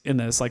great in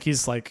this. Like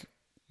he's like,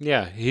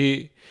 yeah,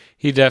 he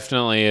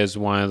definitely is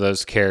one of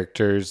those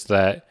characters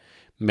that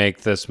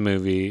make this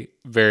movie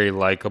very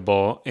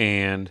likable,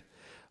 and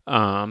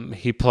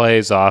he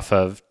plays off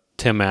of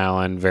Tim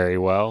Allen very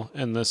well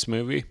in this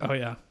movie. Oh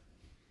yeah.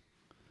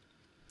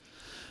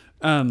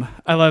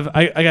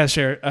 I gotta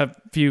share a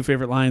few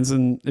favorite lines,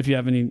 and if you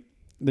have any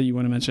that you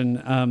want to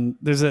mention,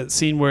 there's a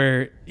scene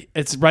where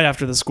it's right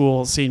after the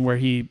school scene where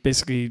he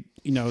basically,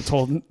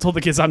 told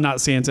the kids I'm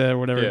not Santa or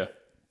whatever. Yeah.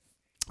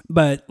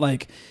 But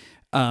like,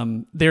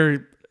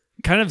 they're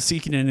kind of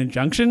seeking an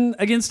injunction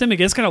against him. It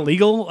gets kind of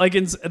legal. Like,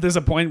 there's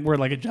a point where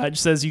like a judge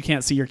says you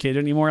can't see your kid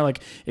anymore.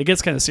 Like, it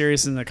gets kind of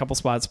serious in a couple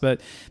spots.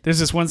 But there's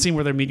this one scene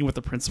where they're meeting with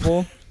the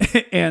principal,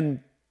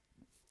 and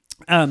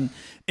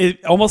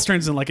it almost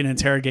turns into like an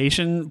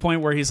interrogation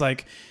point where he's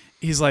like,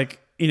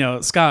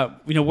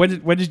 Scott,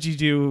 what did you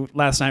do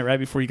last night right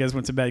before you guys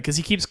went to bed? Because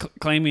he keeps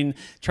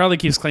Charlie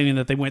keeps claiming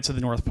that they went to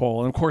the North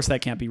Pole, and of course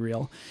that can't be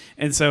real.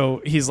 And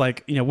so he's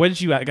like, what did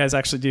you guys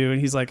actually do?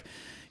 And he's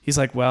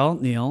like, well,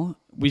 Neil,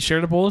 we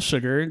shared a bowl of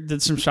sugar,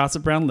 did some shots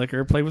of brown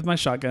liquor, played with my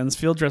shotguns,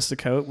 field dressed a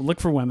coat,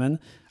 looked for women.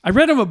 I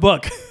read him a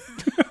book.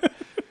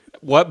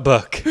 What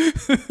book?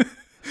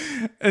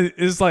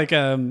 It's like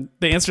the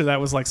answer to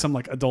that was like some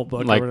like adult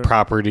book, Like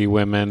Property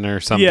Women or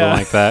something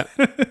like that.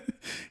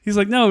 He's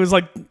like, no, it was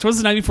like twas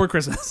the night before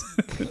Christmas.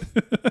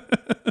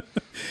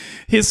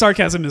 His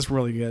sarcasm is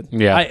really good.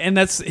 Yeah. And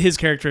that's his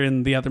character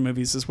in the other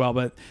movies as well.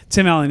 But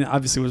Tim Allen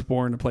obviously was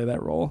born to play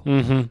that role.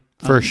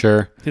 Mm-hmm. For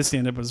sure. His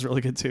stand-up was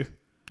really good too.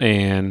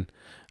 And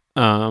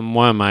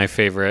one of my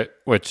favorite,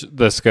 which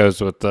this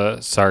goes with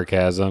the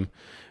sarcasm,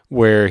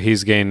 where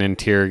he's getting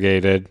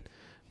interrogated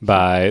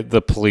by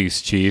the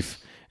police chief.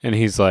 And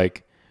he's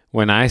like,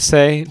 when I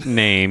say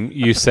name,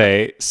 you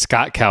say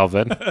Scott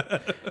Calvin.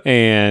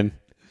 And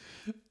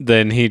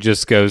then he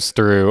just goes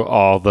through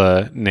all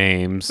the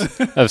names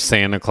of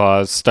Santa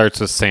Claus, starts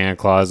with Santa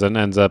Claus and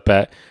ends up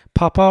at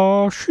Papa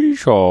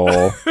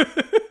Shisho.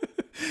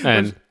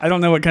 And I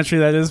don't know what country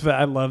that is, but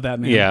I love that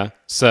man. yeah.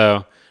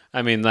 So,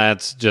 I mean,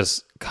 that's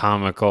just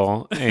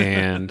comical.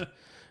 And,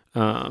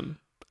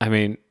 I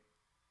mean,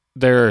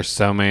 there are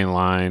so many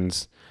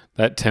lines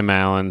that Tim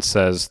Allen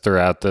says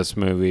throughout this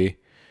movie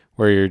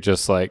where you're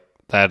just like,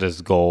 that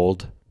is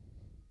gold.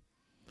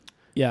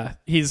 Yeah.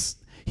 He's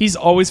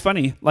always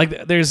funny.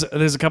 Like there's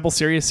a couple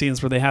serious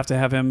scenes where they have to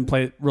have him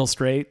play it real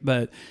straight,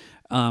 but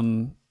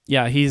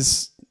yeah,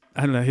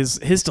 I don't know,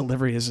 his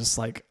delivery is just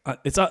like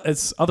it's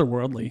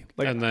otherworldly.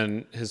 Like, and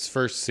then his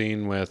first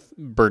scene with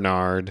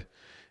Bernard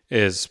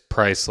is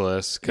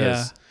priceless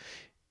because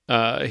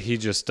he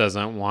just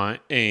doesn't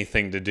want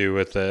anything to do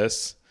with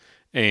this,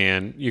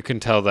 and you can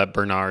tell that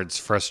Bernard's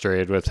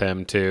frustrated with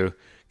him too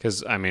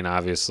because I mean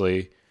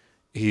obviously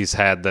he's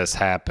had this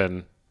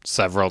happen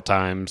several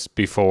times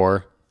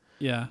before.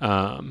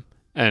 Yeah.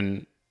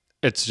 And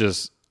it's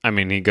just, I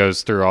mean, he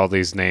goes through all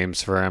these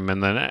names for him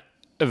and then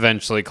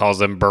eventually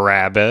calls him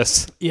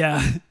Barabbas.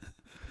 Yeah.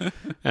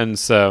 And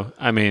so,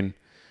 I mean,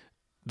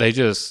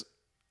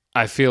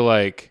 I feel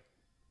like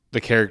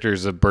the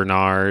characters of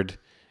Bernard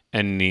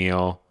and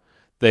Neil,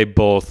 they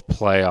both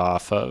play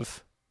off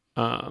of,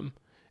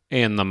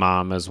 and the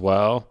mom as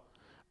well.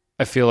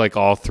 I feel like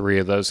all three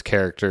of those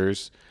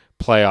characters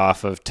play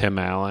off of Tim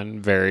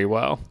Allen very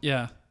well.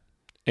 Yeah.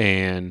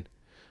 And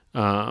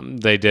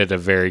they did a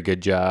very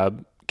good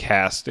job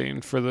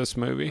casting for this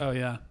movie. Oh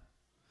yeah.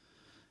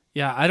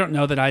 Yeah. I don't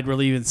know that I'd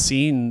really even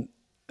seen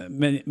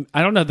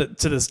I don't know that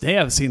to this day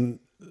I've seen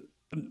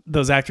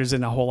those actors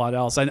in a whole lot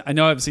else. I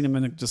know I've seen them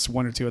in just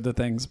one or two other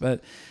things,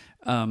 but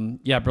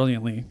yeah,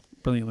 brilliantly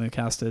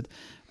casted.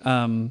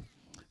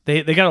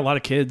 They got a lot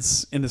of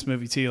kids in this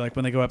movie too. Like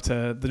when they go up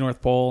to the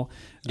North Pole,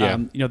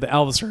 the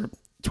Elvis are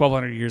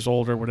 1,200 years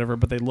old or whatever,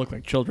 but they look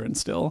like children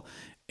still.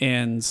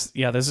 And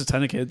yeah, there's a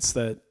ton of kids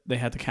that they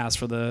had to cast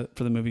for the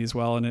movie as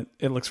well, and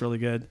it looks really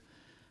good.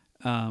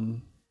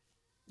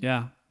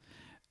 Yeah.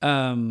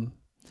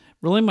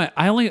 Really,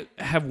 I only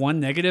have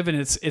one negative, and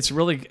it's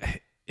really kind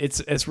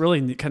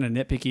of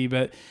nitpicky,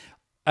 but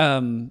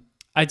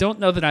I don't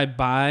know that I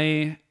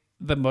buy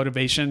the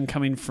motivation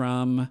coming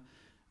from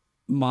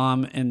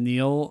Mom and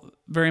Neil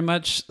very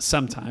much.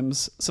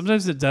 Sometimes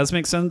it does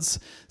make sense.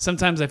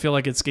 Sometimes I feel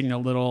like it's getting a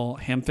little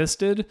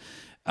ham-fisted.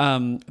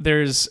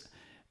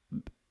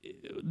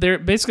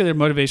 Basically their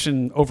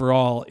motivation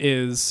overall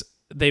is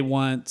they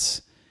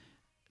want.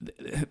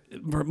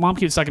 Mom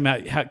keeps talking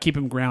about keep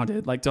him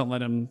grounded, like don't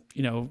let him,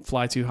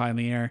 fly too high in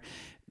the air.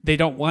 They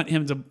don't want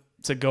him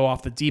to go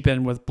off the deep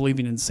end with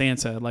believing in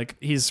Santa. Like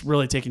he's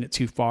really taking it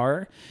too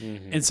far.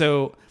 Mm-hmm. And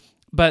so,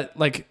 but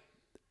like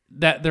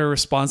that, their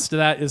response to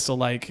that is to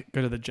like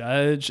go to the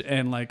judge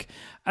and like,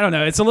 I don't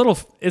know. It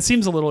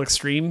seems a little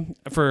extreme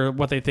for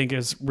what they think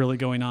is really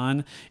going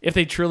on. If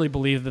they truly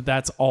believe that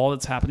that's all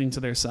that's happening to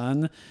their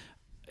son,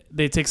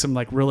 they take some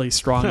like really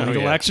strong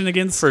legal action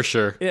against. For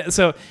sure. Yeah.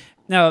 So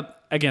now,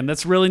 again,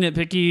 that's really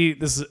nitpicky.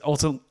 This is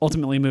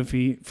ultimately a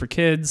movie for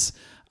kids.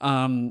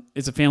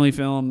 It's a family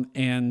film,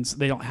 and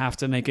they don't have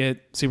to make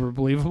it super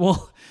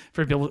believable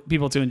for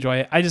people to enjoy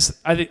it. I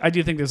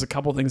do think there's a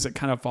couple things that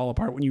kind of fall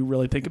apart when you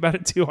really think about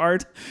it too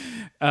hard.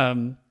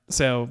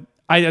 So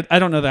I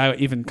don't know that I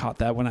even caught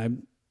that when I,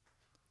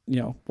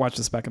 watched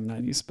this back in the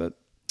 90s, but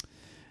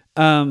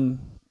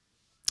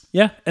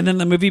yeah. And then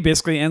the movie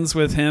basically ends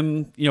with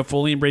him,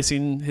 fully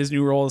embracing his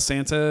new role as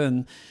Santa.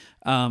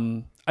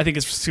 And I think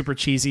it's super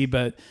cheesy,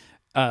 but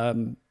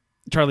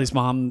Charlie's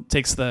mom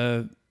takes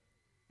the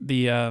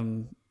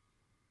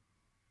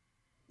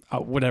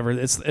whatever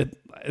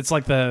it's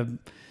like the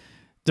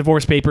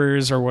divorce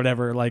papers or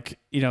whatever. Like,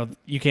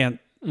 you can't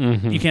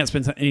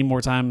spend any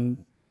more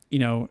time.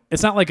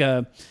 It's not like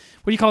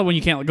what do you call it when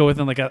you can't go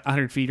within like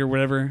 100 feet or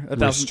whatever?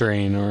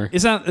 Restrain or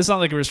it's not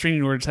like a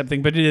restraining order type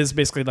thing, but it is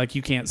basically like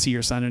you can't see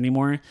your son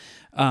anymore.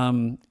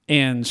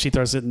 And she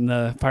throws it in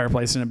the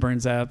fireplace and it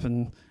burns up,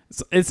 and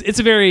it's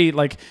a very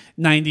like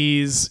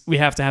 90s. We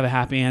have to have a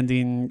happy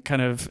ending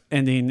kind of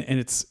ending, and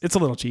it's a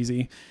little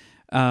cheesy.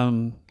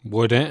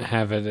 Wouldn't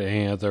have it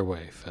any other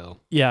way, Phil.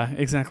 Yeah,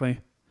 exactly.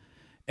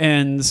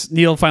 And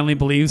Neil finally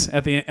believes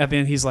at the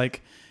end. He's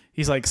like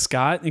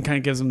Scott, and kind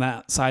of gives him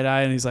that side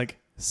eye, and he's like,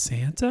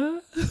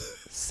 Santa?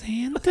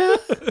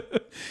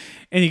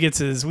 And he gets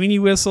his weenie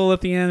whistle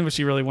at the end, which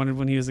he really wanted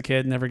when he was a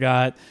kid, never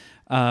got.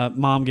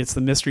 Mom gets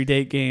the mystery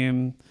date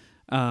game.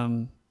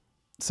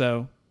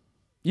 So,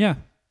 yeah.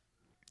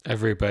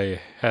 Everybody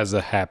has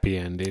a happy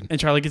ending. And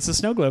Charlie gets a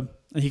snow globe,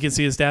 and he can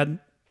see his dad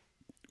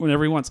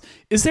whenever he wants.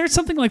 Is there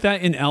something like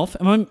that in Elf?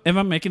 Am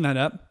I making that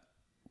up?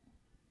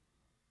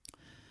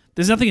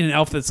 There's nothing in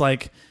Elf that's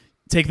like,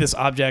 take this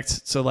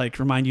object to like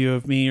remind you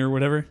of me or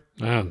whatever.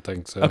 I don't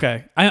think so.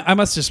 Okay. I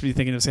must just be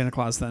thinking of Santa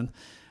Claus then.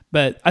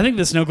 But I think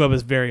the snow globe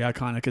is very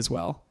iconic as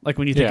well. Like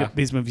when you think of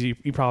these movies,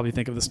 you probably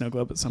think of the snow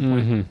globe at some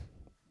point. Mm-hmm.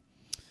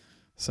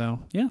 So,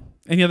 yeah.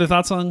 Any other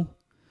thoughts on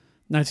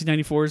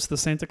 1994's The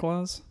Santa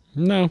Claus?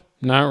 No,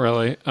 not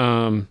really.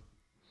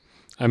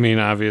 I mean,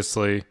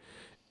 obviously,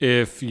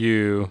 if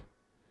you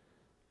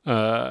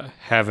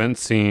haven't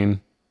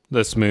seen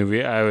this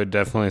movie, I would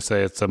definitely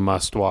say it's a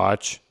must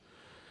watch.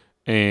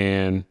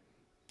 And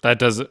that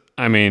doesn't,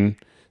 I mean,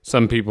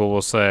 some people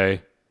will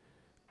say,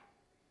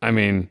 I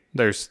mean,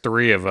 there's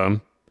 3 of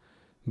them,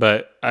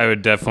 but I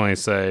would definitely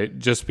say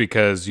just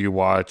because you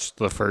watched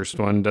the first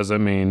one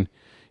doesn't mean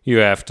you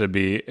have to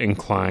be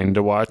inclined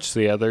to watch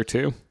the other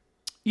 2.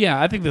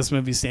 Yeah, I think this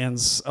movie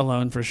stands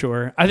alone for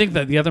sure. I think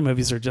that the other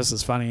movies are just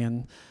as funny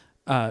and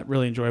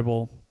really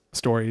enjoyable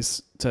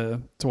stories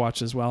to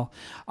watch as well.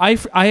 I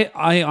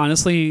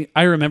honestly,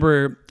 I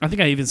remember, I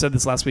think I even said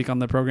this last week on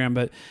the program,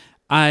 but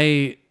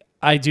I've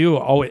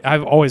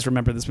always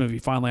remembered this movie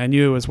fondly. I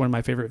knew it was one of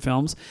my favorite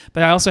films,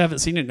 but I also haven't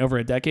seen it in over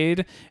a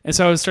decade. And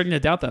so I was starting to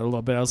doubt that a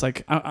little bit. I was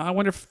like, I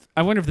wonder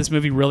if this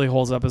movie really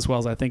holds up as well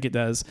as I think it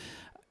does.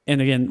 And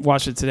again,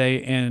 watched it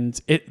today, and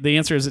the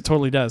answer is it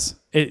totally does.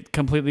 It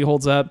completely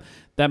holds up.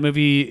 That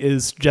movie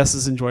is just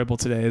as enjoyable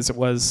today as it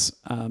was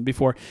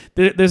before.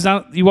 There's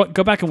not, you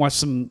go back and watch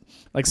some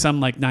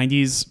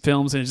 90s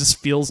films, and it just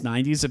feels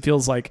 90s. It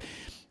feels like,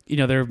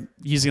 they're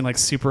using like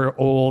super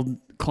old,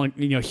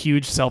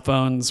 huge cell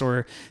phones,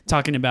 or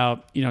talking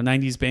about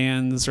 90s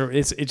bands, or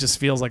it just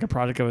feels like a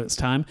product of its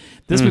time.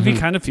 This movie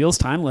kind of feels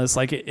timeless.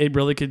 Like it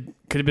really could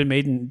have been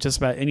made in just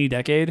about any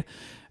decade.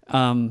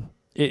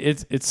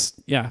 It's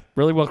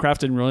really well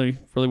crafted and really,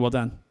 really well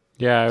done.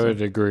 Yeah, I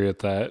would agree with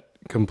that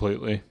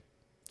completely.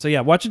 So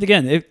yeah, watch it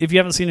again. If you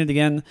haven't seen it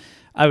again,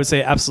 I would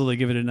say absolutely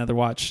give it another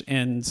watch.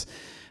 And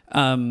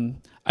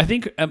I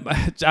think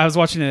I was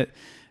watching it,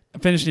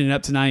 finishing it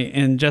up tonight,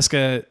 and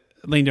Jessica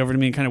leaned over to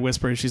me and kind of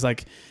whispered, she's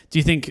like, do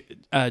you think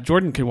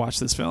Jordan could watch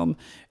this film?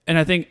 And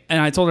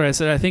I told her, I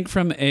said, I think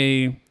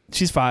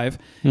she's 5.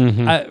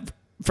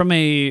 From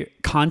a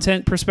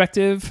content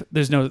perspective,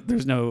 there's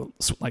no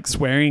like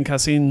swearing,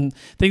 cussing,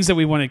 things that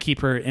we want to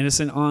keep her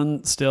innocent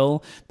on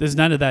still. There's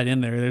none of that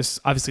in there. There's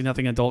obviously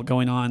nothing adult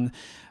going on.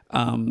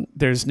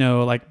 There's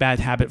no like bad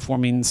habit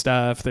forming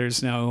stuff.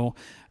 There's no,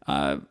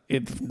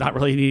 not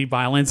really any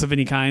violence of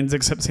any kinds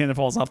except Santa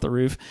falls off the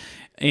roof.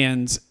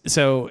 And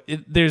so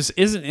there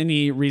isn't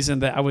any reason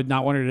that I would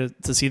not want her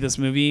to see this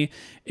movie,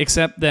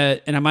 except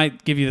that, and I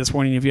might give you this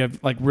warning if you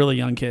have like really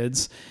young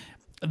kids,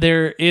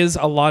 there is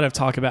a lot of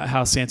talk about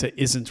how Santa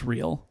isn't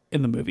real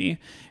in the movie.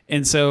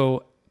 And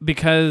so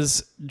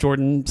because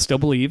Jordan still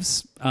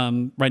believes,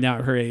 right now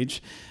at her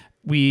age,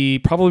 we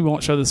probably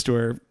won't show this to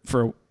her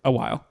for a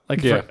while,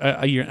 like for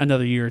a year,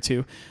 another year or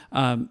 2.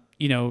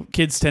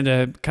 Kids tend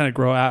to kind of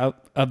grow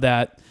out of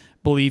that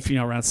belief,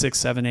 around 6,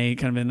 7, 8,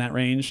 kind of in that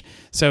range.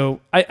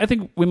 So I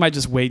think we might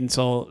just wait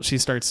until she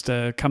starts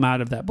to come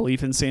out of that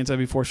belief in Santa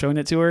before showing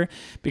it to her.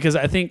 Because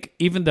I think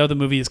even though the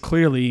movie is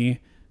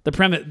clearly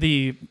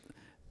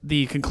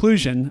the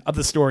conclusion of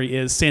the story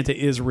is Santa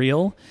is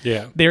real.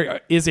 Yeah. There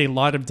is a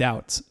lot of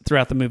doubts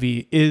throughout the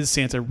movie. Is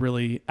Santa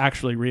really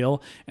actually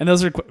real? And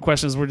those are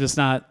questions we're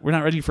not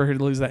ready for her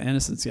to lose that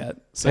innocence yet.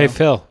 So. Hey,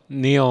 Phil,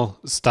 Neil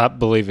stopped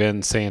believing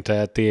in Santa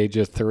at the age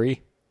of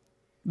 3.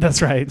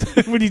 That's right.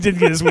 When he did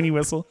get his weenie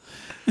whistle.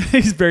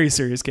 He's a very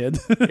serious kid.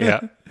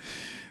 Yeah.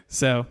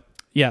 So,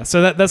 yeah.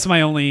 So that's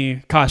my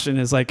only caution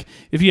is like,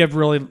 if you have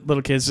really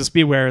little kids, just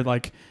be aware,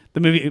 like,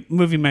 the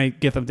movie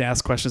might get them to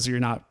ask questions that you're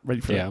not ready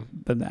for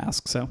them to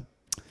ask. So,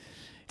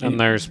 and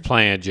there's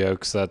plenty of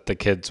jokes that the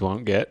kids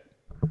won't get.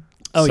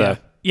 Oh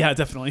yeah,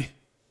 definitely.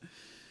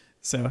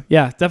 So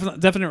yeah,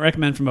 definite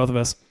recommend from both of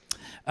us.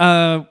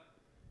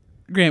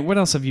 Grant, what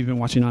else have you been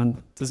watching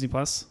on Disney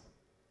Plus?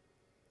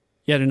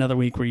 Yet another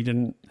week where you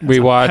didn't. We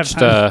have watched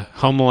time.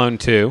 Home Alone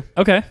 2,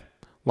 Okay,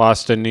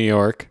 Lost in New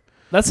York.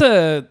 that's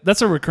a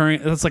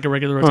recurring. That's like a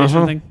regular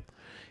rotation thing.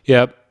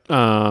 Yep.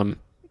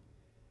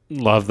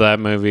 Love that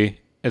movie.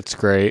 It's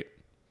great.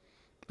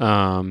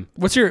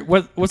 What's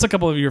a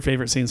couple of your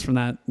favorite scenes from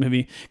that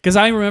movie? Because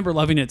I remember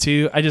loving it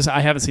too. I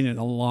haven't seen it in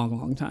a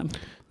long time.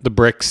 The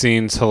brick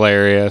scene's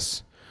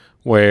hilarious,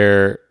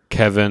 where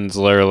Kevin's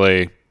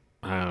literally,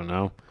 I don't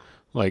know,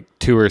 like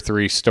 2 or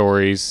 3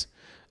 stories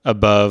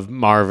above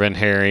Marv and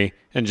Harry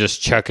and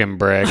just chucking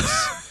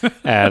bricks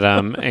at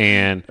him.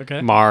 And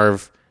Okay.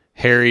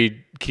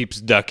 Harry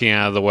keeps ducking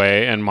out of the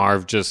way, and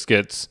Marv just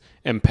gets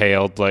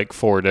impaled like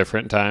 4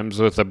 different times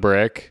with a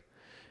brick.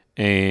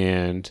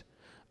 And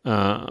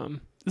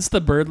This is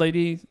the Bird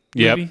Lady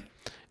Yep. movie?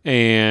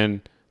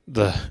 And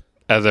the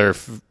other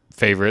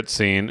favorite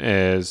scene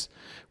is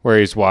where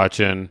he's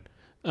watching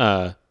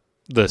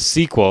the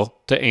sequel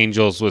to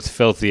Angels with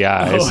Filthy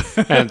Eyes,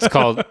 and it's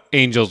called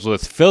Angels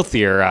with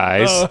Filthier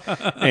Eyes.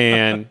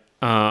 And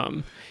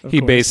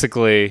he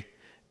basically,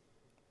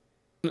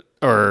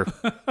 or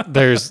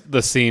there's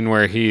the scene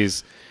where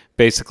he's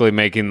basically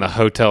making the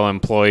hotel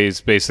employees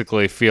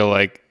basically feel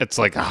like it's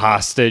like a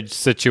hostage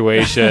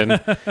situation.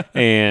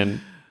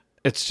 And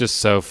it's just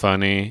so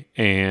funny.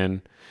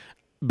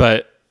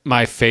 But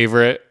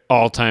my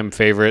all-time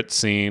favorite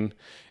scene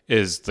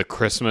is the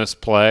Christmas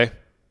play.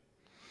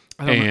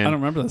 I don't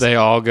remember this. They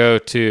all go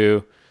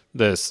to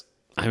this,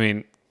 I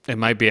mean, it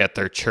might be at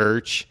their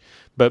church,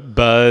 but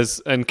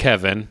Buzz and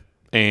Kevin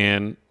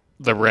and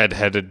the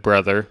redheaded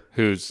brother,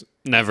 who's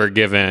never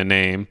given a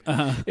name,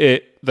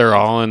 they're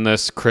all in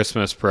this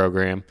Christmas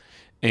program.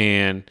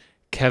 And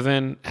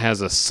Kevin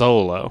has a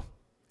solo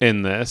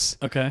in this.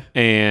 Okay.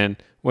 And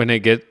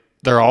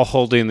they're all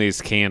holding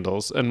these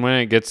candles. And when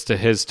it gets to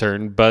his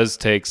turn, Buzz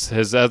takes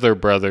his other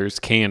brother's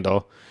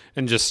candle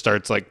and just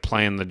starts like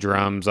playing the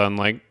drums on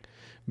like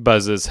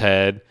Buzz's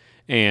head.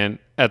 And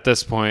at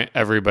this point,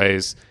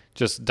 everybody's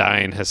just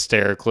dying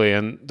hysterically,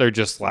 and they're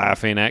just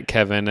laughing at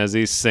Kevin as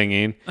he's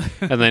singing.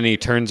 And then he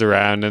turns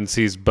around and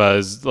sees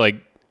Buzz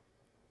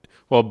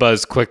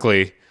Buzz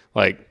quickly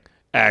like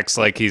acts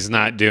like he's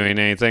not doing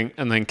anything.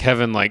 And then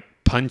Kevin like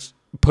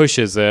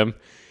pushes him,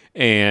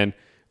 and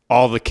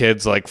all the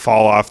kids like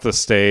fall off the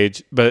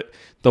stage. But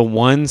the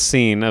one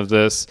scene of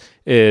this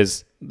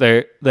is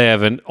they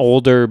have an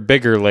older,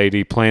 bigger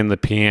lady playing the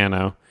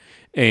piano,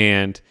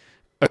 and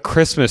a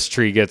Christmas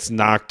tree gets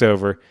knocked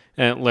over,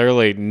 and it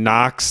literally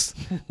knocks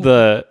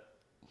the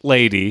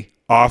lady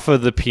off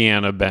of the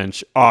piano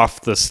bench,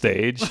 off the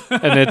stage.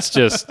 And it's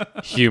just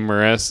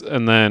humorous.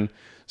 And then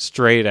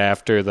straight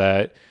after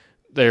that,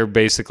 they're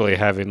basically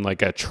having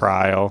like a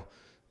trial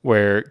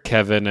where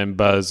Kevin and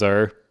Buzz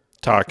are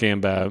talking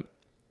about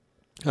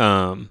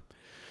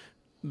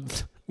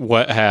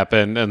what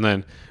happened, and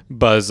then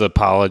Buzz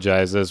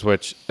apologizes,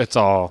 which it's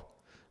all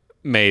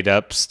made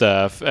up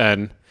stuff.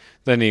 And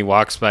then he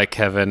walks by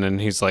Kevin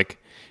and he's like,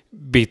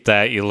 "Beat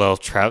that, you little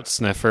trout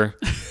sniffer."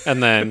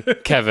 And then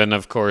Kevin,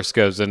 of course,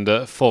 goes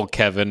into full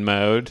Kevin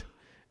mode.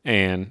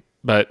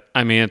 But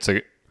I mean,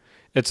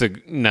 it's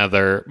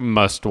another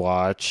must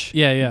watch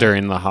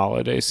during the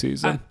holiday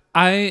season.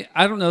 I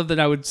don't know that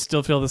I would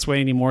still feel this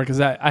way anymore,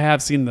 because I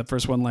have seen the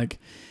first one like,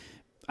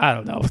 I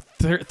don't know,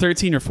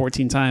 13 or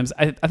 14 times.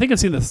 I think I've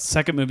seen the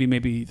second movie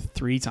maybe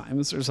 3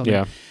 times or something.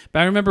 Yeah. But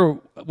I remember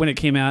when it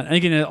came out, and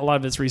again, a lot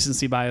of it's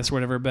recency bias or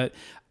whatever, but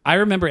I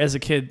remember as a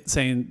kid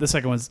saying the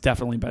second one's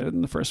definitely better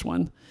than the first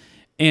one.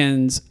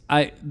 And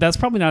that's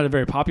probably not a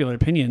very popular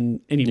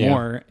opinion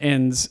anymore. Yeah.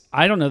 And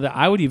I don't know that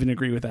I would even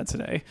agree with that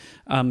today.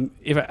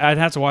 If I'd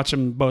have to watch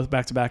them both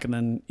back to back and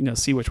then,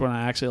 see which one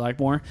I actually like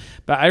more.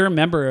 But I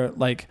remember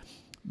like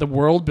the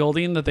world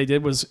building that they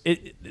did was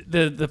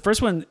the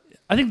first one.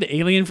 I think the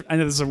Alien, I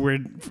know this is a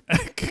weird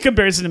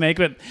comparison to make,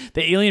 but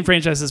the Alien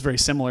franchise is very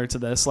similar to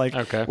this. Like,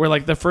 where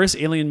like the first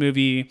Alien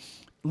movie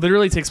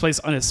literally takes place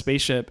on a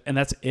spaceship, and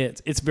that's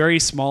it. It's very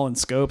small in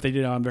scope. They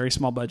did it on a very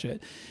small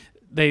budget.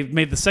 They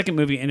made the second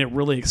movie, and it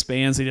really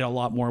expands. They did a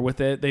lot more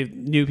with it. They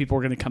knew people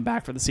were going to come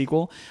back for the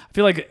sequel. I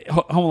feel like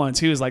Home Alone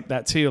 2 is like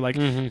that too. Like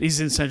he's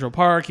in Central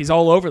Park. He's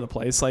all over the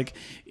place. Like,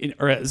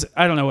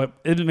 I don't know what.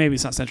 Maybe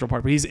it's not Central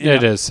Park, but he's in.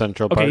 It is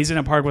Central Park. Okay, he's in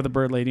a park with a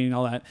bird lady and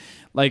all that.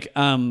 Like,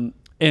 and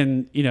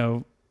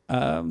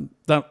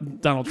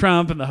Donald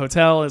Trump and the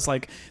hotel is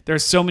like,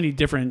 there's so many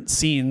different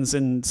scenes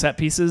and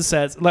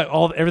sets, like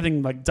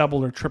everything like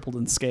doubled or tripled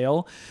in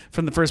scale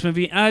from the first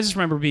movie. And I just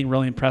remember being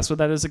really impressed with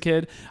that as a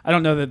kid. I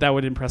don't know that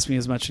would impress me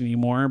as much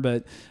anymore,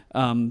 but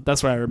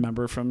that's what I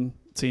remember from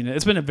seeing it.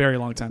 It's been a very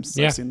long time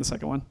since I've seen the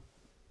second one.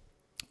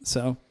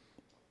 So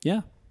yeah,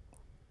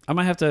 I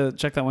might have to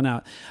check that one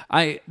out.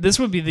 This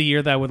would be the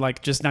year that I would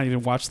like just not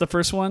even watch the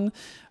first one.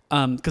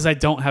 Because I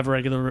don't have a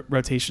regular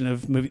rotation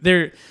of movies.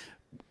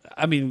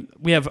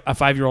 We have a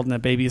 5-year-old and a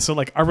baby, so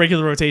like our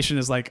regular rotation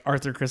is like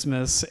Arthur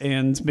Christmas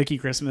and Mickey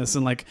Christmas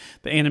and like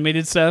the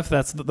animated stuff.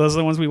 Those are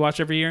the ones we watch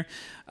every year.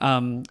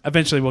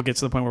 Eventually, we'll get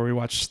to the point where we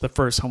watch the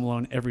first Home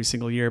Alone every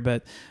single year,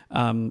 but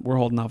we're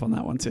holding off on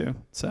that one too.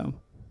 So,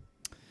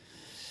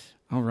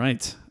 all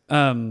right.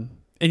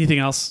 Anything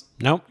else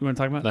Nope. you want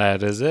to talk about?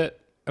 That is it.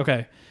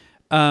 Okay.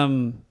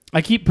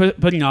 I keep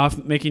putting off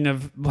making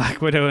of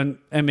Black Widow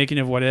and making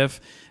of What If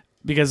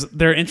because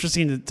they're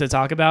interesting to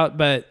talk about,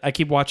 but I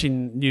keep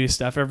watching new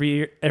stuff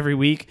every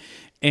week,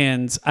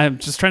 and I'm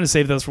just trying to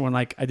save those for when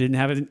like I didn't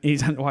have any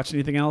time to watch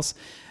anything else.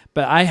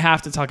 But I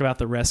have to talk about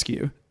The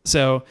Rescue.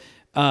 So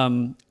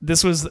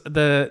this was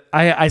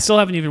I still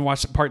haven't even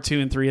watched part 2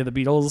 and 3 of the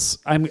Beatles.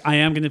 I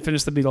am going to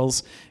finish the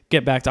Beatles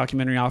Get Back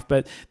documentary off,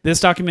 but this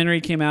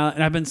documentary came out,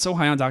 and I've been so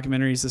high on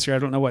documentaries this year. I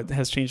don't know what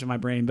has changed in my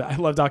brain, but I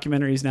love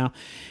documentaries now.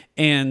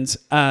 And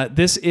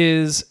this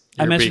is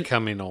You're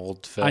becoming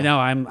old, Phil. I know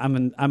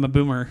I'm a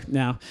boomer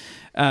now,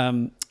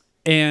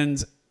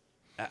 and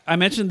I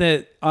mentioned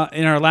that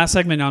in our last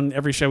segment on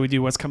every show we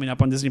do what's coming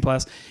up on Disney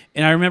Plus,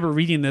 and I remember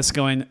reading this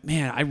going,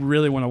 man, I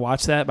really want to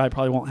watch that, but I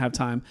probably won't have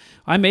time.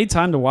 I made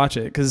time to watch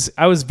it because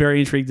I was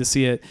very intrigued to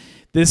see it.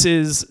 This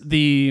is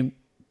the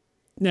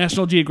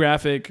National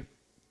Geographic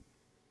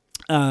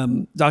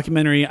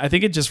documentary. I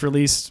think it just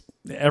released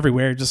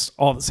everywhere, just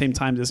all at the same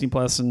time, Disney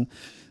Plus and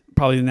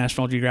probably the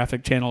National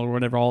Geographic channel or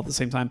whatever, all at the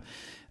same time,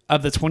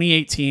 of the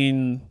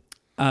 2018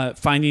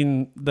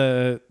 finding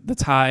the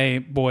Thai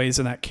boys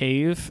in that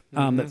cave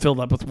that filled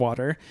up with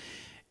water.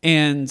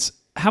 And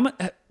how much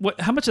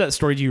of that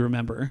story do you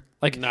remember?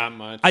 Like, not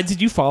much. Did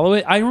you follow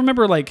it? I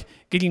remember like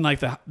getting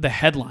like the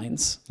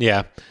headlines.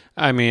 Yeah.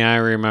 I mean, I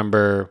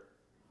remember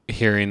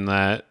hearing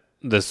that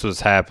this was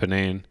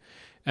happening,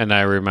 and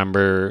I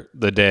remember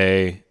the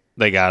day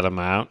they got him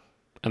out,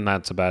 and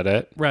that's about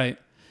it. Right.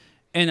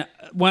 And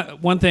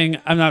one thing,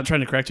 I'm not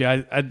trying to correct you.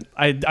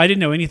 I didn't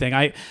know anything.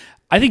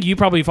 I think you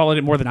probably followed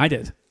it more than I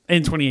did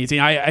in 2018.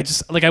 I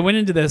just like I went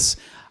into this.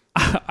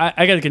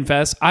 I got to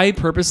confess, I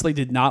purposely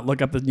did not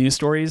look up the news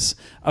stories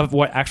of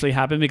what actually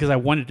happened because I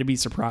wanted to be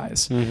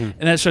surprised, and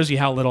that shows you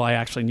how little I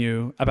actually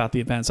knew about the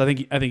events. I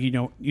think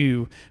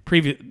you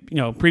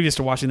previous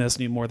to watching this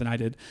knew more than I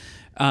did.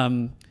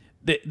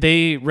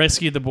 They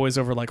rescued the boys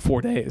over like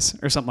 4 days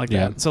or something like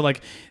that. So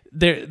like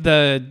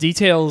the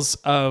details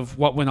of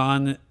what went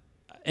on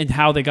and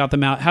how they got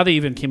them out, how they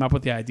even came up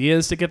with the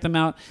ideas to get them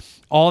out,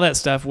 all that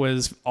stuff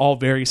was all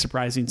very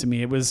surprising to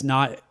me. It was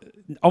not,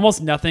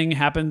 almost nothing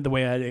happened the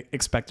way I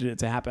expected it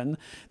to happen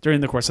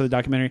during the course of the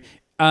documentary.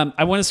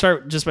 I want to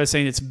start just by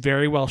saying it's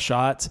very well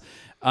shot.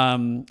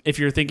 If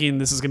you're thinking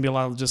this is going to be a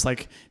lot of just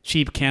like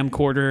cheap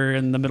camcorder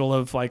in the middle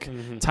of like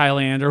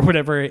Thailand or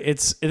whatever,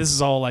 this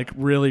is all like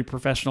really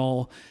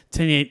professional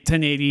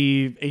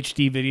 1080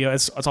 HD video.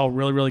 It's all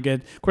really, really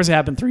good. Of course, it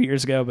happened 3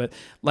 years ago, but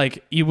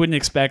like you wouldn't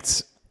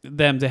expect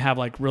them to have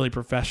like really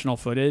professional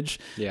footage.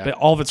 Yeah. But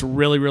all of it's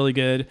really, really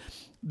good.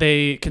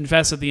 They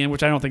confess at the end,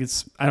 which I don't think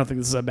this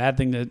is a bad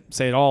thing to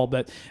say at all,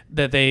 but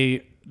that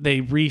they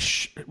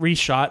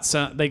reshot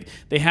some. They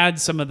had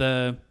some of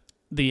the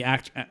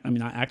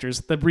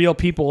real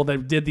people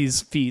that did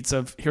these feats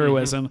of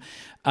heroism.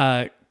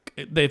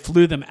 They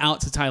flew them out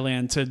to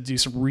Thailand to do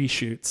some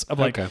reshoots of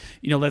like,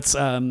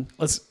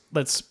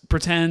 let's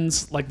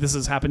pretend like this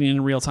is happening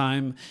in real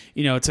time,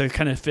 to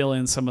kind of fill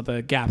in some of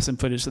the gaps in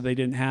footage that they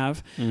didn't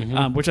have,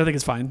 which I think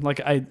is fine.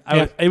 Like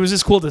it was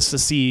just cool just to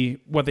see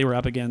what they were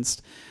up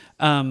against.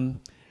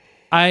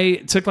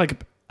 I took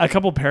like a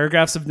couple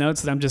paragraphs of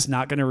notes that I'm just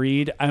not going to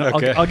read.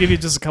 I'll give you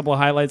just a couple of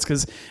highlights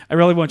because I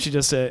really want you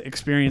just to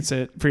experience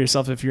it for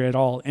yourself if you're at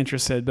all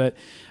interested. But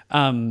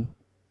I'll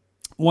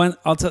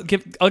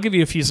give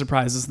you a few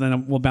surprises, and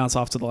then we'll bounce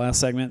off to the last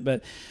segment.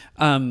 But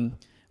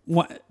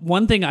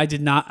one thing I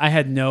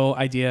had no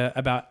idea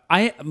about.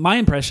 My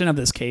impression of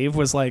this cave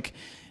was like,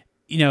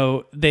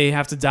 they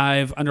have to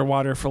dive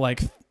underwater for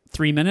like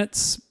 3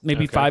 minutes,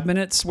 maybe 5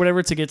 minutes,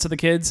 whatever, to get to the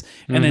kids,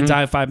 and then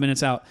dive 5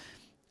 minutes out.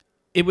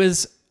 It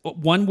was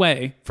one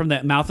way from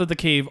the mouth of the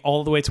cave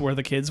all the way to where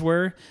the kids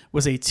were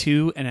was a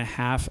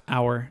 2.5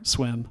 hour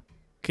swim.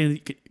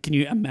 Can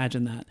you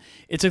imagine that?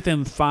 It took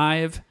them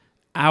 5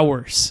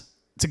 hours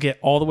to get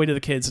all the way to the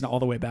kids and all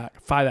the way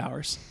back. 5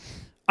 hours.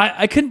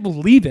 I couldn't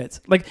believe it.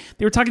 Like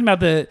they were talking about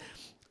they're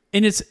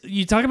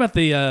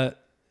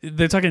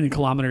talking in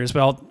kilometers, but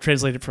I'll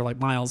translate it for like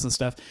miles and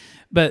stuff.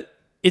 But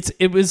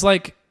it was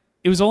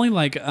only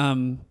like,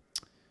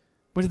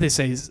 what did they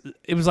say?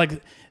 It was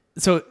like,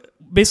 so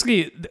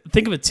basically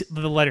think of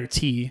the letter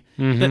T.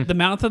 The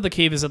mouth of the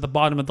cave is at the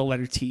bottom of the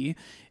letter T,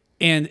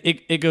 and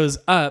it goes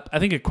up. I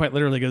think it quite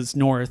literally goes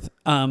north,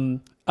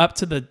 up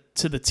to the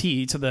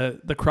T, to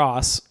the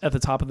cross at the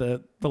top of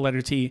the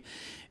letter T,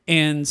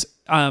 and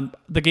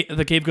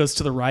the cave goes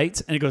to the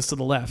right and it goes to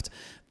the left.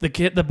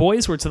 The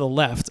boys were to the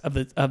left of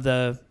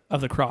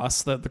the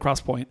cross, the cross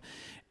point,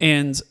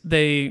 and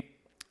they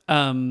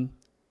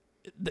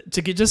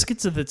to get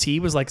to the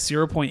T was like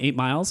 0.8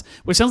 miles,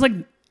 which sounds like,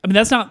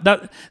 that's not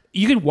that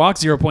you can walk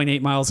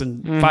 0.8 miles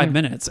in 5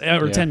 minutes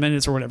or 10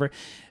 minutes or whatever,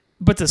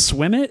 but to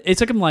swim it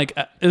took them like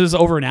it was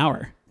over an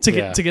hour to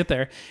get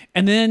there.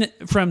 And then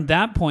from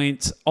that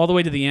point all the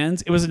way to the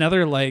end, it was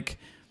another like,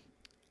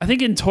 I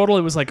think in total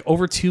it was like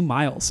over 2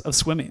 miles of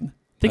swimming.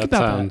 Think about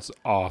that. Sounds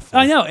awful.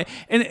 I know.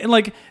 And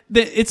like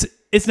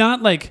it's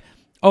not like,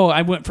 oh,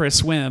 I went for a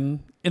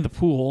swim in the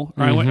pool,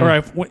 or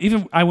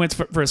I went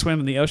for a swim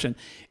in the ocean.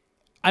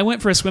 I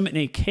went for a swim in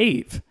a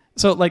cave.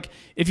 So like,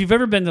 if you've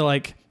ever been to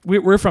like,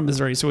 we're from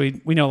Missouri, so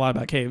we know a lot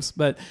about caves,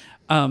 but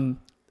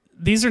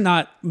these are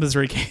not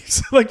Missouri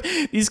caves. Like,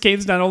 these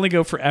caves not only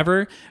go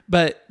forever,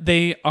 but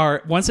they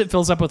are, once it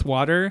fills up with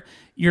water,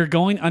 you're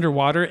going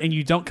underwater and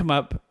you don't come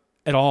up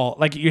at all.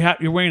 Like,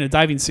 you're wearing a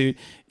diving suit.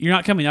 You're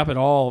not coming up at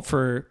all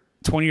for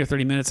 20 or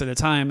 30 minutes at a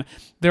time.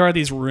 There are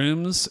these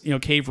rooms,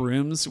 cave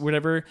rooms,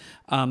 whatever,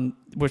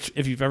 which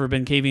if you've ever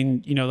been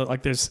caving, that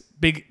like there's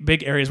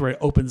big areas where it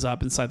opens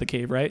up inside the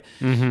cave, right?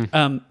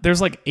 Mm-hmm.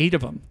 There's like 8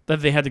 of them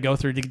that they had to go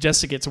through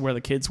just to get to where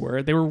the kids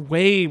were. They were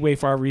way, way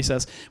far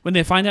recessed. When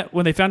they found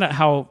out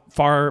how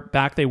far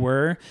back they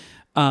were,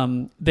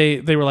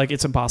 they were like,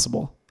 it's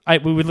impossible.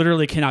 We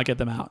literally cannot get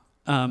them out.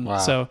 Wow.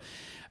 So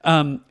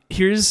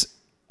here's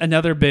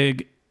another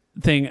big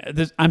thing.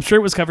 I'm sure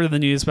it was covered in the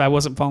news, but I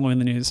wasn't following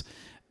the news.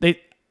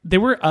 There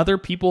were other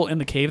people in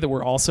the cave that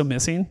were also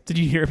missing. Did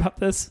you hear about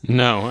this?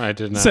 No, I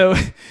did not. So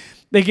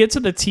they get to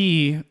the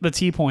T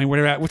point,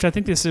 where they're at, which I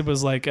think they said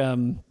was like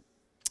room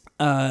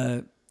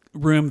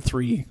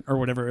 3 or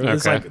whatever. It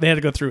was like they had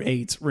to go through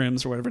 8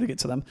 rooms or whatever to get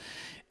to them,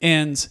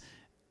 and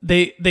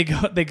they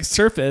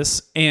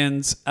surface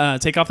and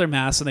take off their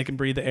masks so they can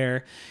breathe the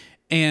air.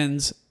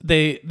 And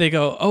they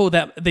go,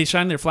 they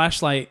shine their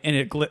flashlight and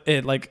it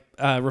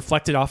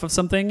reflected off of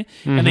something,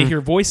 and they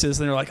hear voices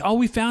and they're like, oh,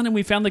 we found him.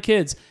 We found the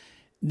kids.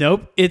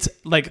 Nope. It's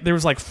like, there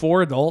was like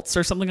 4 adults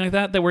or something like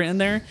that were in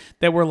there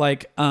that were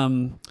like,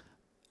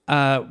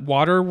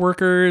 water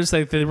workers.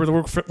 They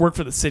were work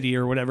for the city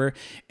or whatever.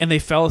 And they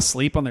fell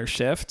asleep on their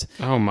shift.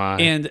 Oh my.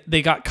 And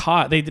they got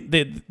caught.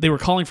 They were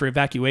calling for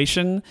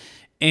evacuation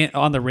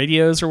on the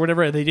radios or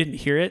whatever. They didn't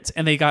hear it,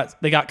 and they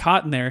got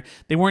caught in there.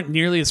 They weren't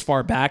nearly as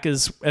far back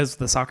as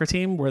the soccer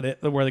team where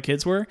the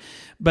kids were,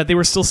 but they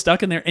were still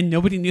stuck in there, and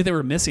nobody knew they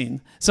were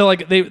missing. So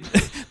like the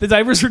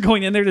divers were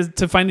going in there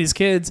to find these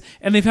kids,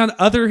 and they found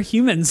other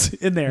humans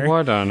in there.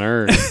 What on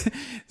earth?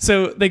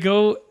 So they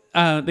go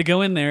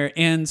in there,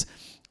 and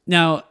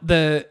now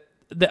a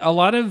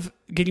lot of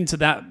getting to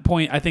that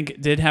point, I think,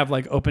 did have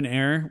like open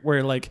air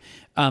where like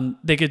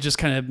they could just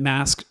kind of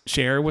mask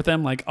share with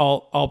them, like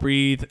I'll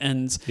breathe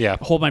and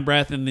hold my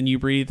breath and then you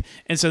breathe,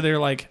 and so they're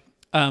like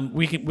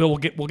we'll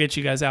get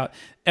you guys out.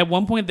 At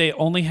one point they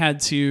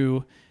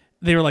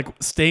were like,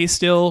 stay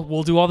still,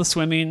 we'll do all the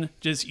swimming,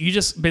 you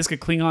just basically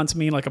cling on to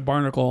me like a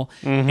barnacle,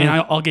 and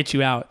I'll get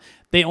you out.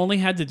 They only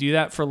had to do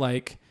that for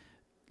like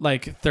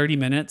 30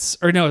 minutes,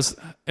 or no,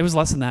 it was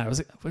less than that.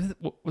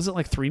 Was it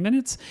like 3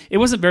 minutes? It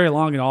wasn't very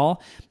long at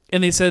all.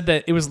 And they said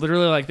that it was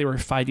literally like they were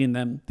fighting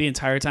them the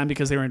entire time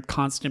because they were in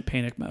constant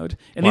panic mode.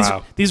 And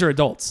these are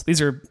adults. These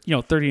are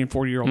 30 and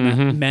 40-year-old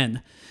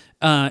men,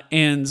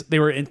 and they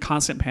were in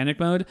constant panic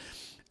mode.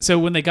 So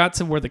when they got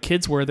to where the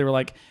kids were, they were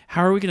like,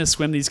 "How are we going to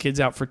swim these kids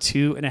out for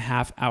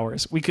 2.5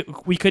 hours? We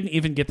couldn't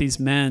even get these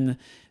men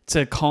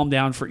to calm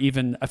down for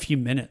even a few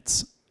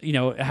minutes.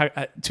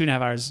 2.5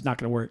 hours is not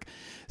going to work."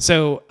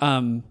 So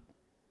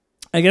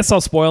I guess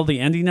I'll spoil the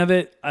ending of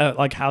it,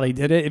 like how they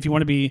did it. If you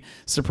want to be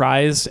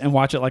surprised and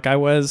watch it like I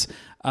was,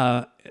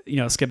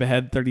 skip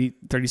ahead 30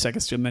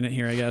 seconds to a minute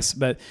here, I guess.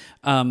 But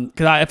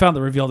because I found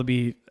the reveal to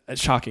be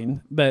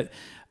shocking. But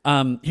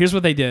here's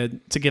what they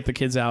did to get the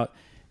kids out.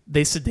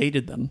 They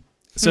sedated them.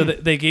 So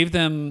they gave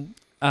them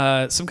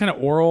some kind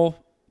of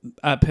oral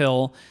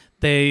pill.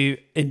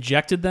 They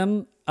injected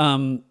them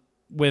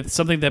with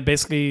something that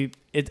basically,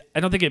 I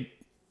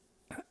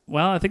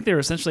think they were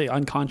essentially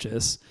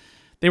unconscious.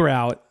 They were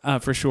out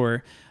for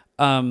sure.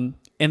 And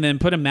then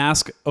put a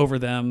mask over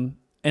them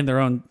in their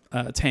own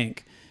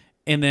tank.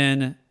 And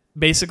then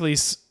basically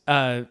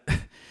for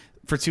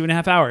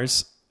 2.5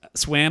 hours,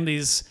 swam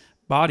these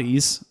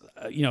bodies,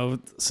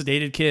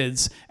 sedated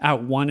kids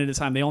out one at a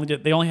time. They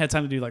only had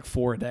time to do like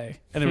 4 a day.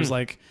 And there was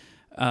like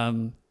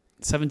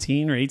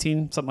 17 or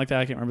 18, something like that.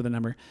 I can't remember the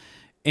number.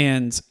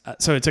 And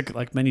so it took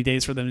like many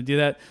days for them to do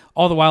that.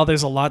 All the while,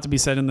 there's a lot to be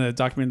said in the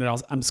documentary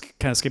that I'm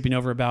kind of skipping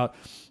over about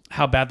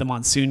how bad the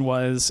monsoon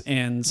was,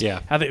 and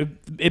how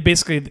it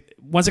basically,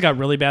 once it got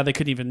really bad, they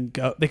couldn't even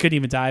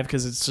dive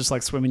because it's just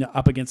like swimming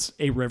up against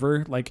a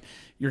river, like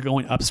you're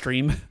going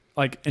upstream,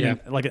 like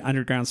like an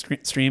underground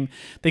stream.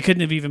 They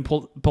couldn't have even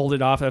pulled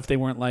it off if they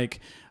weren't like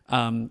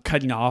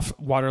cutting off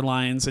water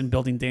lines and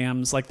building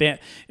dams. Like it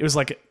was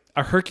like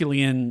a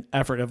Herculean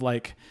effort of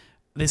like,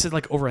 they said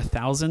like over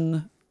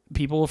 1,000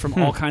 people from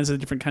all kinds of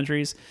different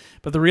countries.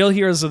 But the real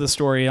heroes of the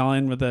story, I'll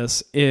end with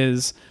this,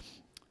 is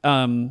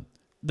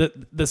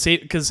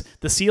because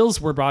the SEALs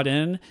were brought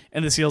in,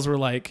 and the SEALs were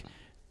like,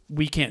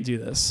 we can't do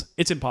this,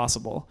 it's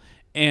impossible.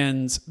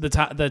 And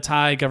the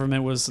Thai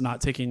government was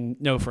not taking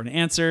no for an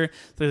answer.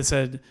 So they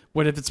said,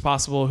 what if it's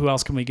possible? Who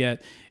else can we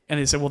get? And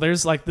they said, well,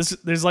 there's like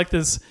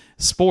this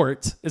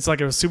sport. It's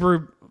like a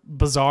super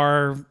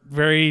bizarre,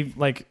 very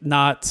like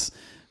not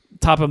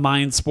top of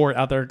mind sport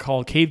out there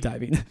called cave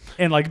diving.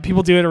 And like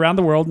people do it around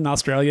the world, in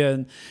Australia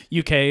and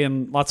UK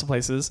and lots of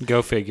places.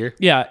 Go figure.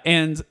 Yeah.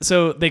 And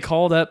so they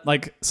called up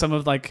like some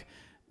of like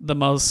the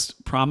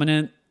most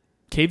prominent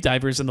cave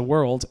divers in the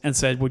world and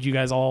said, would you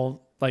guys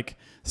all like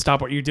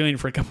stop what you're doing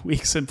for a couple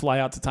weeks and fly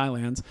out to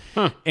Thailand.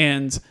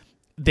 And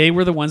they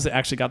were the ones that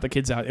actually got the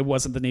kids out. It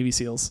wasn't the Navy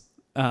SEALs,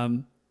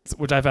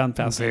 which I found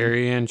fascinating.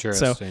 Very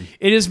interesting. So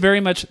it is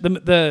very much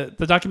the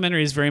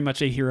documentary is very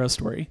much a hero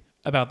story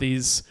about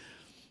these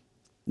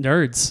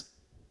nerds.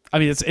 I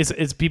mean,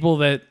 it's people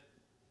that,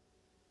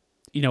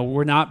 you know,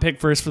 were not picked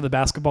first for the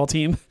basketball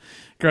team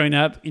growing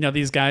up. You know,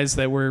 these guys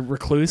that were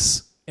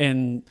recluse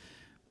and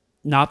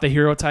not the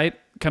hero type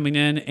coming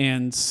in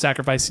and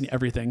sacrificing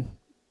everything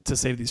to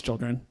save these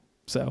children.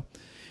 So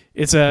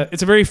it's a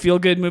very feel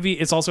good movie.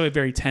 It's also a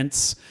very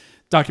tense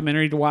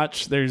documentary to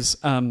watch. There's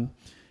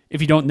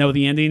if you don't know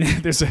the ending,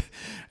 there's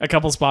a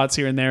couple spots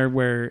here and there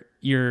where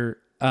you're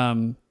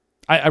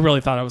I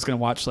really thought I was going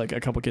to watch like a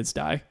couple kids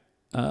die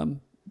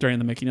during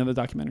the making of the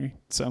documentary.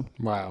 So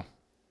wow.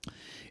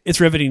 It's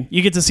riveting.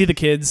 You get to see the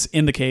kids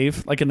in the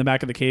cave, like in the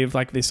back of the cave,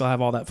 like they still have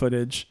all that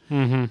footage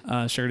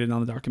shared in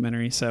on the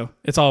documentary. So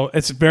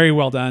it's very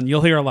well done.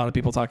 You'll hear a lot of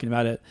people talking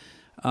about it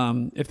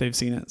if they've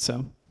seen it.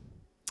 So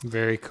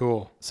very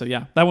cool. So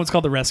yeah, that one's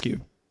called The Rescue.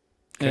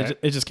 Okay.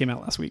 It just came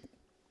out last week.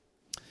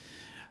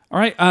 All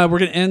right, we're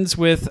gonna end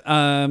with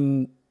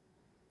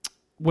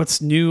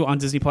what's new on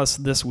Disney Plus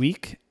this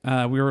week.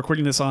 We were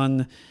recording this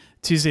on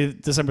Tuesday,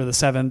 December the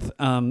 7th.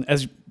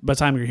 As by the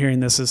time you're hearing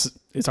this,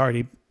 it's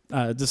already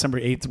December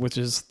 8th, which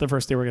is the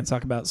first day we're going to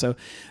talk about. So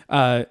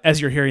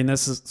as you're hearing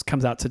this, it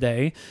comes out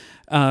today.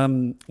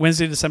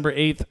 Wednesday, December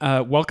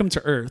 8th, Welcome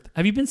to Earth.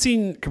 Have you been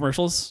seeing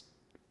commercials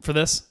for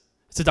this?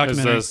 It's a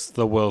documentary. Is this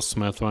the Will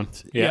Smith one?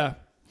 Yeah.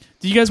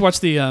 Did you guys watch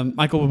the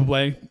Michael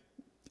Bublé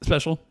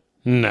special?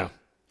 No.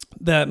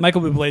 That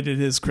Michael Bublé did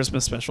his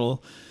Christmas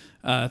special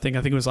I think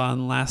it was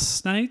on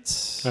last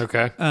night.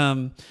 Okay.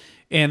 And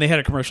they had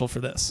a commercial for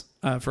this,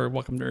 for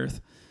Welcome to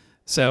Earth.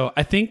 So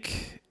I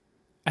think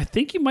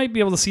you might be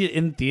able to see it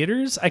in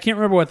theaters. I can't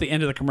remember what the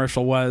end of the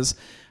commercial was.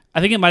 I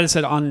think it might have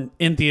said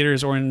in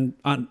theaters or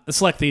on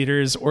select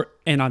theaters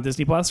and on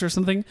Disney Plus or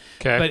something.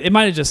 Okay. But it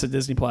might have just said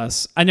Disney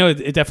Plus. I know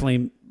it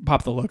definitely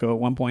popped the logo at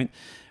one point.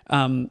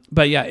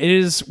 But yeah, it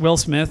is Will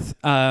Smith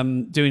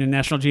doing a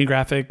National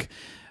Geographic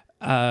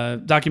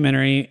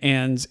documentary,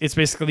 and it's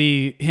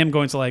basically him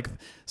going to like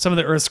some of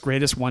the Earth's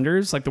greatest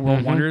wonders, like the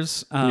world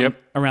wonders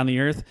around the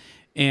Earth.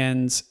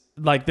 And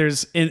like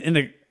there's in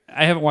the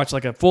I haven't watched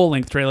like a full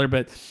length trailer,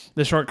 but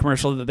the short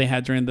commercial that they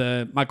had during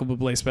the Michael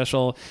Bublé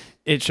special,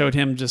 it showed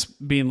him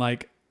just being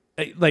like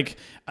I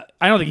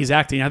don't think he's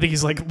acting. I think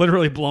he's like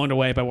literally blown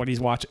away by what he's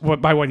watching,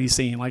 by what he's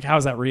seeing. Like, how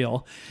is that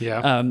real?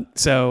 Yeah.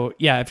 So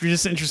yeah, if you're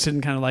just interested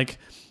in kind of like,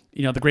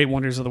 you know, the great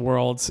wonders of the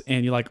world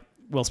and you like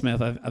Will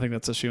Smith, I think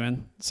that's a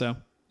shoe-in. So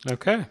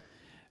okay.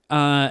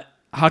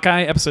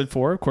 Hawkeye episode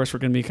 4. Of course, we're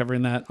going to be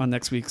covering that on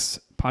next week's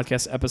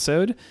podcast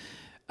episode.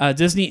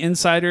 Disney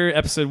Insider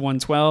episode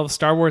 112,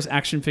 Star Wars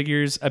action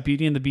figures, A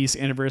Beauty and the Beast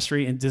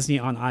anniversary, and Disney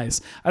on Ice.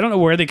 I don't know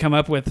where they come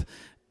up with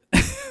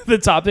the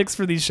topics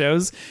for these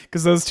shows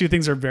because those two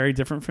things are very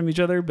different from each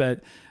other, but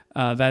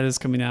that is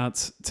coming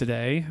out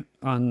today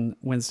on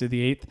Wednesday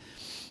the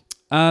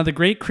 8th. The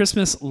Great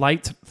Christmas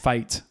Light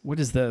Fight.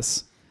 What is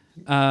this?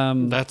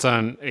 That's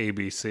on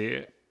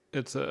ABC.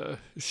 It's a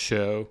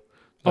show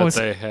that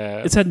they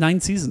have. It's had 9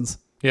 seasons.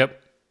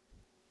 Yep.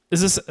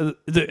 Is this?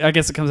 I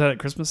guess it comes out at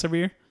Christmas every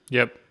year.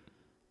 Yep.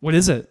 What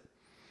is it?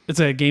 It's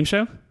a game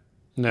show?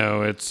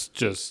 No, it's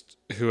just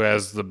who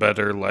has the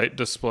better light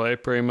display,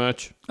 pretty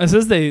much. It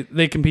says they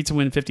compete to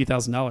win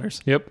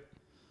 $50,000. Yep.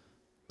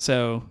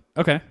 So,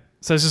 okay.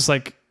 So it's just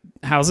like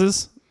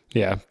houses?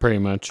 Yeah, pretty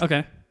much.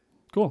 Okay.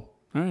 Cool.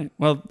 All right.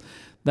 Well,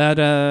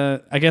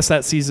 that I guess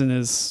that season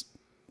is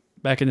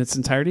back in its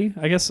entirety,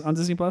 I guess, on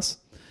Disney Plus,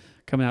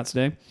 coming out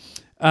today.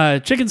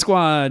 Chicken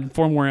Squad,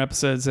 4 more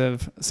episodes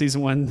of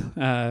season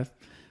 1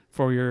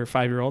 for your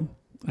 5-year-old.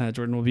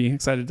 Jordan will be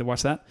excited to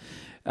watch that.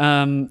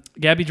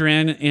 Gabby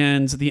Duran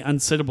and the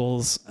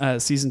Unsittables,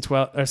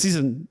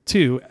 season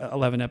 2,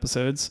 11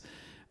 episodes.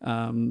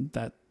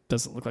 That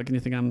doesn't look like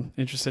anything I'm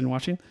interested in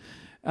watching.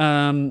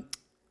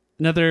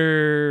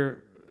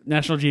 Another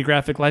National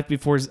Geographic, Life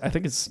Below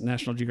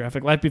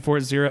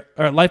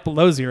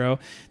Zero,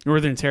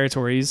 Northern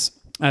Territories.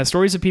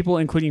 Stories of people,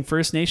 including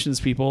First Nations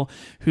people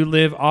who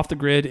live off the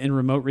grid in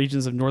remote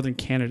regions of northern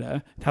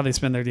Canada, how they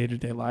spend their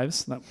day-to-day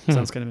lives. That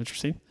sounds kind of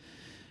interesting.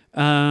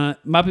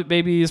 Muppet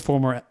Babies, 4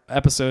 more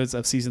episodes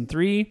of season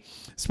 3.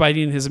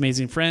 Spidey and His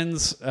Amazing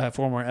Friends,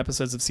 4 more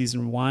episodes of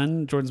season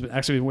 1. Jordan's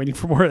been waiting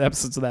for more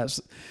episodes of that.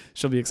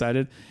 She'll be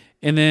excited.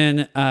 And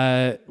then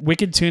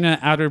Wicked Tuna,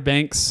 Outer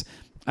Banks,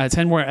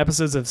 10 more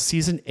episodes of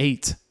season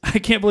 8. I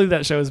can't believe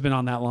that show has been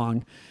on that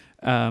long.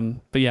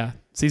 But yeah,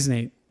 season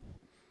 8.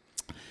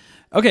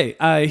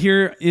 Okay,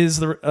 here is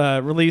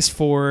the release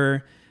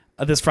for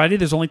this Friday.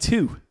 There's only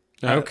 2.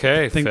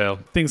 Okay, Phil.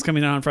 Things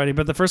coming out on Friday,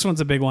 but the first one's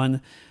a big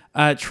one.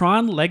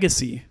 Tron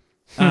Legacy.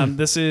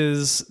 This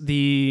is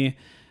the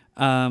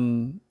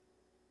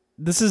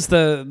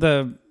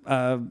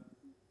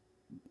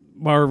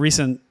more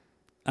recent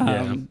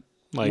one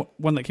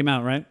that came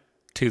out, right?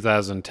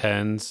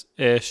 2010s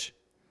ish.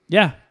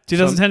 Yeah,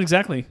 2010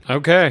 exactly.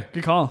 Okay.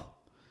 Good call.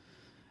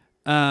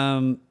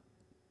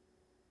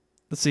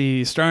 let's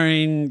see,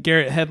 starring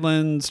Garrett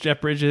Hedlund,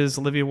 Jeff Bridges,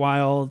 Olivia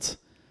Wilde,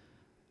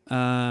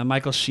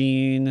 Michael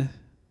Sheen.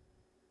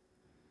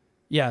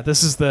 Yeah,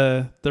 this is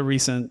the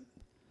recent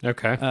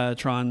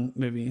Tron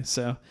movie.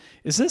 So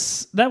is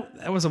this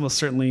that was almost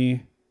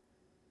certainly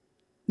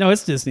no,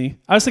 it's Disney.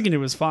 I was thinking it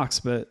was Fox,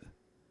 but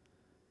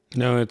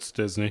no, it's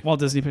Disney. Walt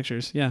Disney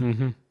Pictures. Yeah.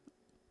 Mm-hmm.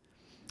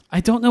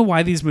 I don't know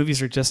why these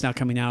movies are just now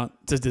coming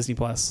out to Disney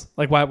Plus.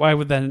 Like, why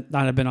would that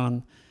not have been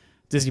on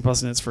Disney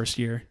Plus in its first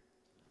year?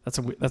 That's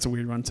a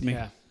weird one to me.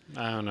 Yeah,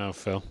 I don't know,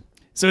 Phil.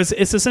 So it's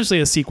essentially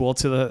a sequel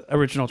to the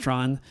original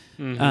Tron.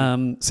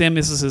 Mm-hmm. Sam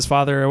misses his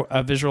father,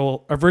 a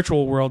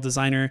virtual world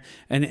designer,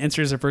 and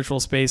enters a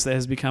virtual space that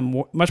has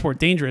become much more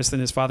dangerous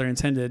than his father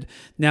intended.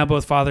 Now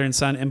both father and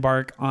son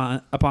embark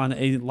upon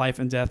a life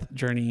and death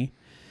journey.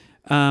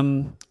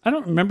 I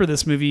don't remember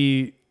this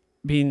movie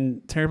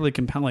being terribly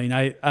compelling.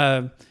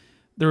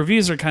 The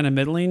reviews are kind of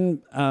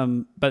middling,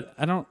 but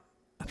I don't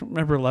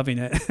remember loving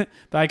it.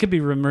 But I could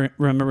be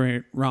remembering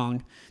it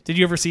wrong. Did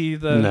you ever see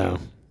the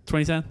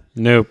 2010?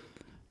 Nope.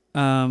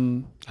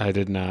 I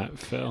did not,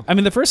 Phil. I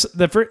mean,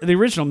 the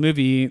original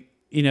movie,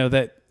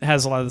 that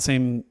has a lot of the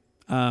same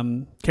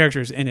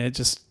characters in it,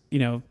 just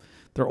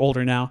they're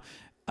older now,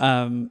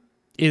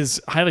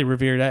 is highly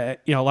revered. A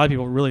lot of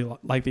people really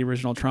like the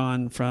original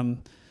Tron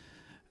from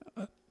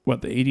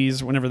the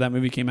 80s, whenever that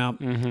movie came out.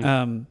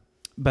 Mm-hmm.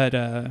 But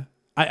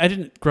I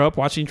didn't grow up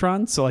watching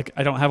Tron, so like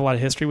I don't have a lot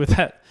of history with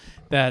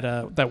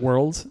that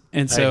world,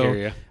 and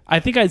so I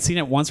think I'd seen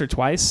it once or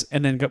twice,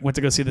 and then went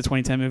to go see the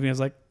 2010 movie. I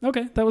was like,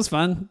 okay, that was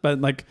fun, but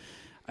like,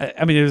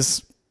 I mean, it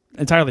was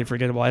entirely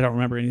forgettable. I don't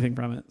remember anything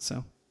from it.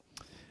 So,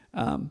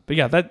 but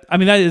yeah,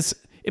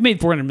 it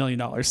made $400 million.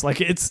 Like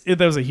that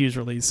was a huge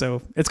release,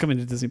 so it's coming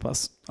to Disney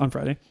Plus on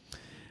Friday.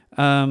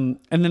 And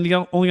then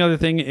the only other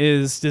thing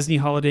is Disney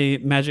Holiday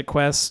Magic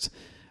Quest.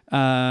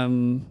 I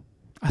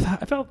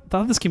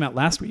thought this came out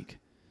last week.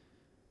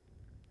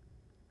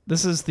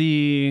 This is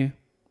where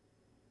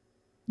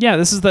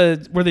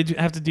they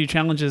have to do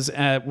challenges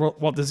at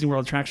Walt Disney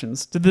World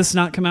attractions. Did this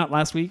not come out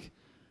last week?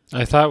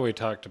 I thought we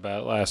talked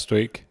about it last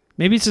week.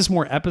 Maybe it's just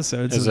more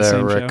episodes. Is it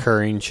a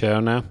recurring show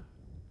now?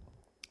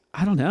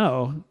 I don't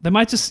know. They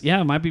might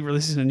might be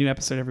releasing a new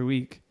episode every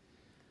week.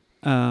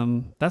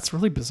 That's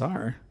really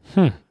bizarre.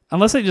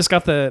 Unless they just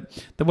got the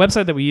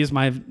website that we use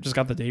might have just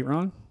got the date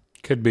wrong.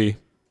 Could be.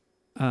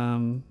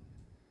 Yeah,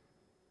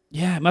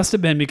 it must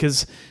have been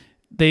because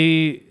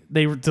they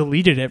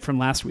deleted it from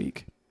last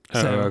week.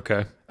 So,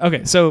 okay.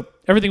 Okay, so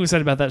everything we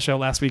said about that show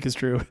last week is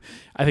true.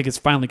 I think it's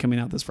finally coming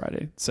out this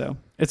Friday. So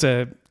it's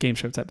a game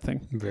show type of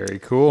thing. Very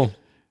cool.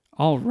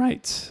 All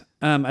right.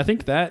 I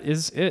think that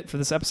is it for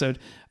this episode.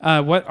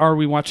 What are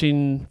we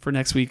watching for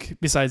next week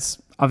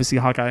besides, obviously,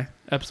 Hawkeye,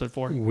 episode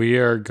 4? We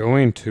are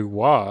going to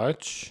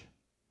watch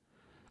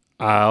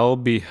I'll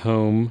Be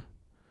Home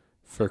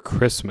for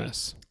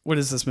Christmas. What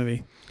is this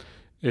movie?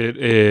 It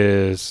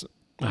is,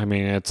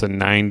 it's a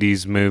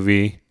 90s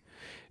movie.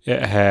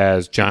 It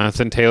has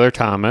Jonathan Taylor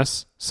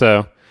Thomas.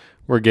 So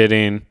we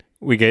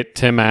get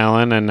Tim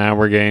Allen, and now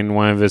we're getting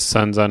one of his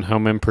sons on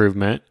Home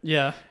Improvement.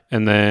 Yeah.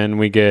 And then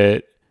we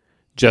get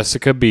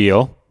Jessica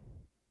Biel.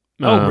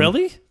 Oh,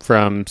 really?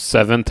 From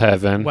Seventh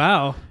Heaven.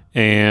 Wow.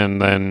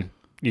 And then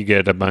you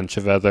get a bunch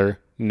of other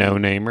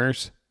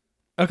no-namers.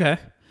 Okay.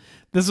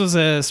 This was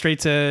a straight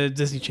to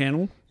Disney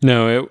Channel?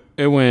 No,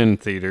 it went in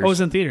theaters. Oh, it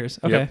was in theaters.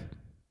 Okay. Yep.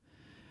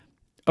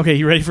 Okay,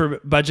 you ready for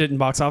budget and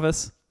box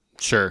office?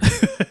 Sure.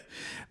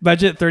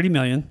 Budget $30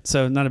 million,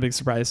 so not a big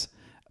surprise.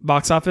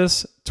 Box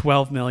office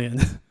 $12 million.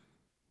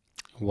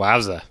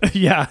 Wowza.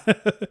 Yeah.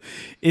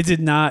 It did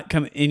not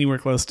come anywhere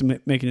close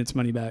to making its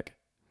money back.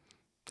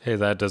 Hey,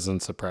 that doesn't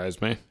surprise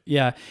me.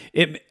 Yeah.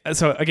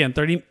 So again,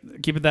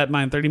 keep that in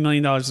mind, $30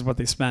 million is what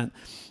they spent.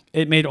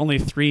 It made only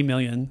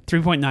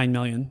 $3.9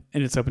 million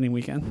in its opening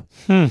weekend.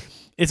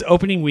 Its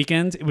opening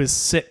weekend, it was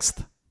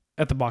 6th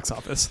at the box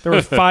office. There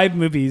were 5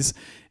 movies,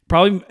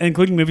 probably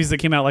including movies that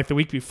came out like the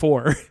week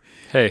before.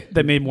 Hey,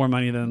 that made more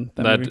money than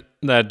that movie.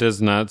 That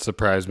does not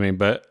surprise me,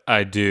 but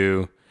I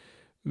do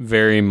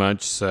very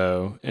much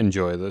so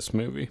enjoy this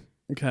movie.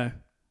 Okay.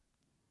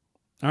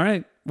 All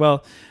right.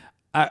 Well,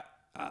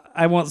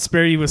 I won't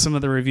spare you with some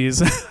of the reviews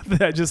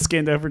that I just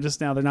scanned over just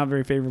now. They're not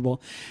very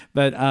favorable,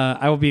 but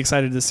I will be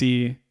excited to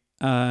see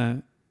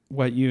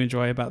what you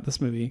enjoy about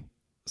this movie.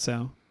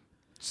 So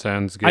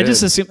sounds good. I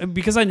just assumed,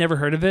 because I never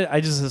heard of it,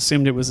 I just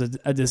assumed it was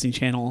a Disney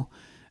Channel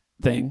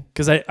thing,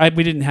 because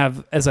we didn't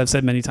have, as I've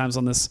said many times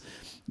on this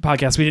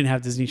podcast, we didn't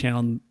have Disney Channel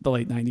in the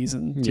late 90s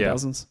and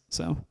 2000s.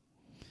 So,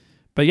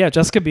 but yeah,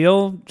 Jessica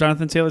Biel,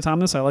 Jonathan Taylor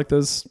Thomas, I like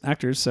those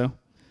actors, so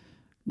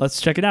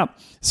let's check it out.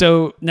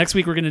 So next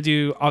week we're going to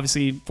do,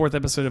 obviously, 4th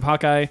episode of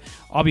Hawkeye.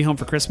 I'll Be Home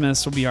for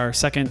Christmas will be our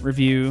second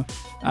review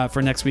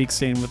for next week,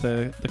 staying with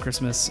the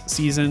Christmas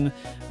season.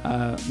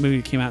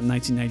 Movie came out in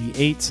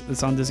 1998.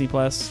 It's on Disney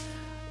Plus,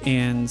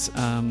 and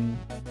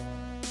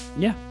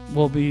yeah,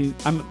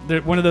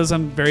 one of those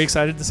I'm very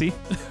excited to see.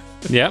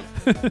 Yeah.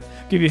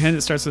 Give you a hint,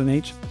 it starts with an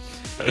H.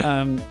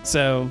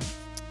 So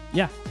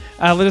Yeah.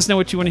 Let us know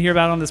what you want to hear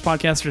about on this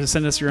podcast, or to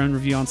send us your own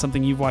review on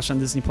something you've watched on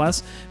Disney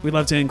Plus. We'd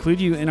love to include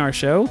you in our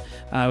show.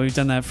 We've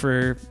done that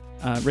for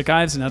Rick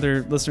Ives and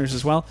other listeners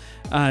as well.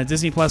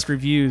 Disney Plus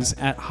reviews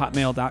at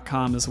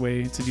hotmail.com is a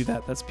way to do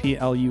that. That's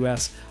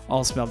PLUS,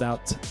 all spelled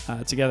out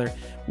together.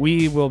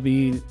 We will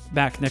be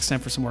back next time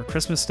for some more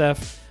Christmas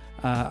stuff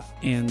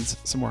and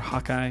some more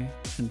Hawkeye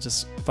and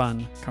just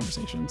fun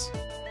conversations.